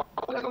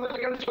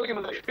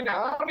 ചോദിക്കുന്നത്. പിന്നെ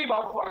ആർമി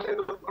ബാബു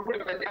പറഞ്ഞത്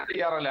ഞാൻ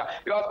ചെയ്യാറില്ല.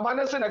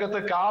 മനസ്സിനകത്ത്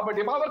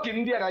കാപട്യം. അവർക്ക്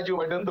ഇന്ത്യ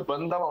രാജ്യവുമായിട്ട് എന്ത്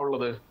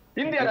ബന്ധമാണുള്ളത്?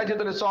 ഇന്ത്യ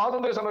രാജ്യത്തിന്റെ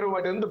സ്വാതന്ത്ര്യ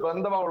സമരവുമായിട്ട് എന്ത്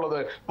ബന്ധമാണുള്ളത്?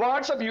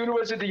 വാട്സ്ആപ്പ്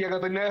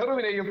യൂണിവേഴ്സിറ്റിക്കകത്ത്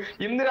നെഹ്റുവിനെയും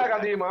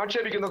ഇന്ദിരാഗാന്ധിയെയും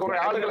ആക്ഷേപിക്കുന്ന കുറെ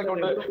ആളുകളെ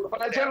കൊണ്ട്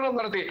പ്രചരണം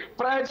നടത്തി.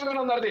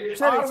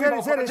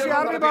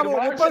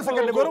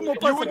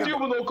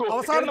 യൂട്യൂബ് നോക്കൂ.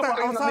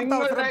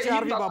 നിങ്ങളുടെ ഈ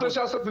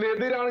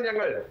തത്വശാസ്ത്രത്തിനെതിരാണ്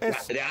ഞങ്ങൾ.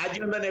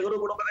 രാജ്യം നെഹ്റു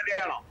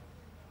കുടുംബത്തിന്റെയാണോ?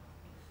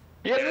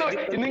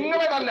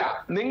 നിങ്ങളുടേതല്ല.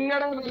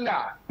 നിങ്ങൾ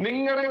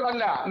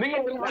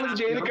ഒരാളും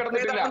ജയിലിൽ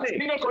കിടന്നിട്ടില്ല,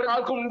 നിങ്ങൾക്ക്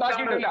ഒരാൾക്കും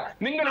ഉണ്ടാക്കിയിട്ടില്ല.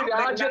 നിങ്ങൾ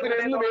രാജ്യത്തിന്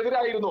എന്നും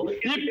എതിരായിരുന്നു.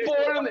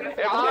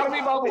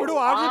 ഇപ്പോഴും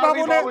ആർമി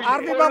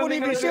ബാബുവിന് ഈ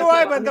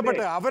വിഷയവുമായി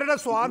ബന്ധപ്പെട്ട് അവരുടെ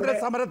സ്വാതന്ത്ര്യ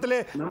സമരത്തിലെ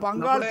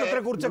പങ്കാളിത്തത്തെ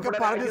കുറിച്ചൊക്കെ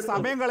പറഞ്ഞ്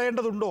സമയം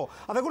കളയേണ്ടതുണ്ടോ?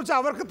 അതേക്കുറിച്ച്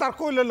അവർക്ക്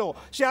തർക്കമില്ലല്ലോ.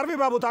 ആർമി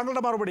ബാബു,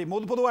 താങ്കളുടെ മറുപടി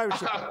പൊതുവായ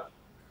വിഷയം.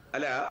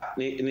 അല്ല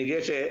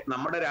നികേഷേ,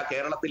 നമ്മുടെ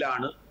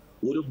കേരളത്തിലാണ്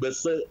ഒരു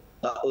ബസ്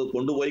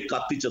കൊണ്ടുപോയി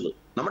കത്തിച്ചത്.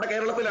 നമ്മുടെ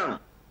കേരളത്തിലാണ്.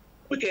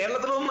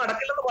 കേരളത്തിലൊന്നും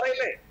നടക്കില്ലെന്ന്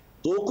പറയല്ലേ?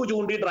 തോക്കു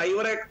ചൂണ്ടി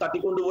ഡ്രൈവറെ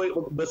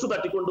ബസ്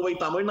തട്ടിക്കൊണ്ടുപോയി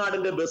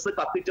തമിഴ്നാടിന്റെ ബസ്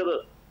കത്തിച്ചത്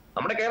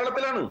നമ്മുടെ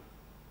കേരളത്തിലാണ്.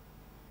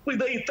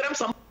 ഇത് ഇത്തരം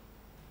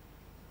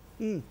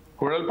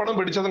കുഴൽപ്പണം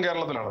പിടിച്ചതും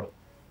കേരളത്തിലാണ്,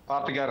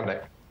 പാർട്ടിക്കാരന്റെ.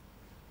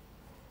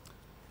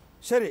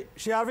 ശരി,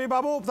 ആർമി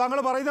ബാബു, താങ്കൾ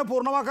പറയുന്നത്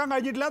പൂർണ്ണമാക്കാൻ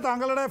കഴിഞ്ഞിട്ടില്ല.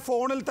 താങ്കളുടെ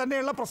ഫോണിൽ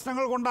തന്നെയുള്ള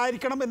പ്രശ്നങ്ങൾ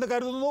കൊണ്ടായിരിക്കണം എന്ന്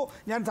കരുതുന്നു.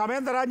 ഞാൻ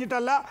സമയം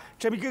തരാഞ്ഞിട്ടല്ല,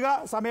 ക്ഷമിക്കുക.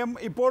 സമയം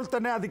ഇപ്പോൾ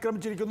തന്നെ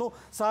അതിക്രമിച്ചിരിക്കുന്നു.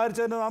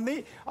 സഹകരിച്ചതിന് നന്ദി.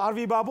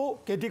 Army Babu,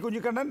 KT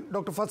Kunhikannan,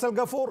 doctor Fasal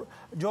Gafoor,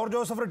 George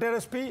Joseph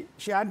retired SP,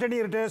 Antony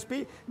retired SP,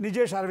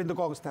 Nijesh Aravind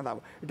Congress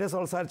നേതാവ്.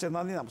 സഹകരിച്ചതിന്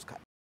നന്ദി.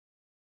 നമസ്കാരം.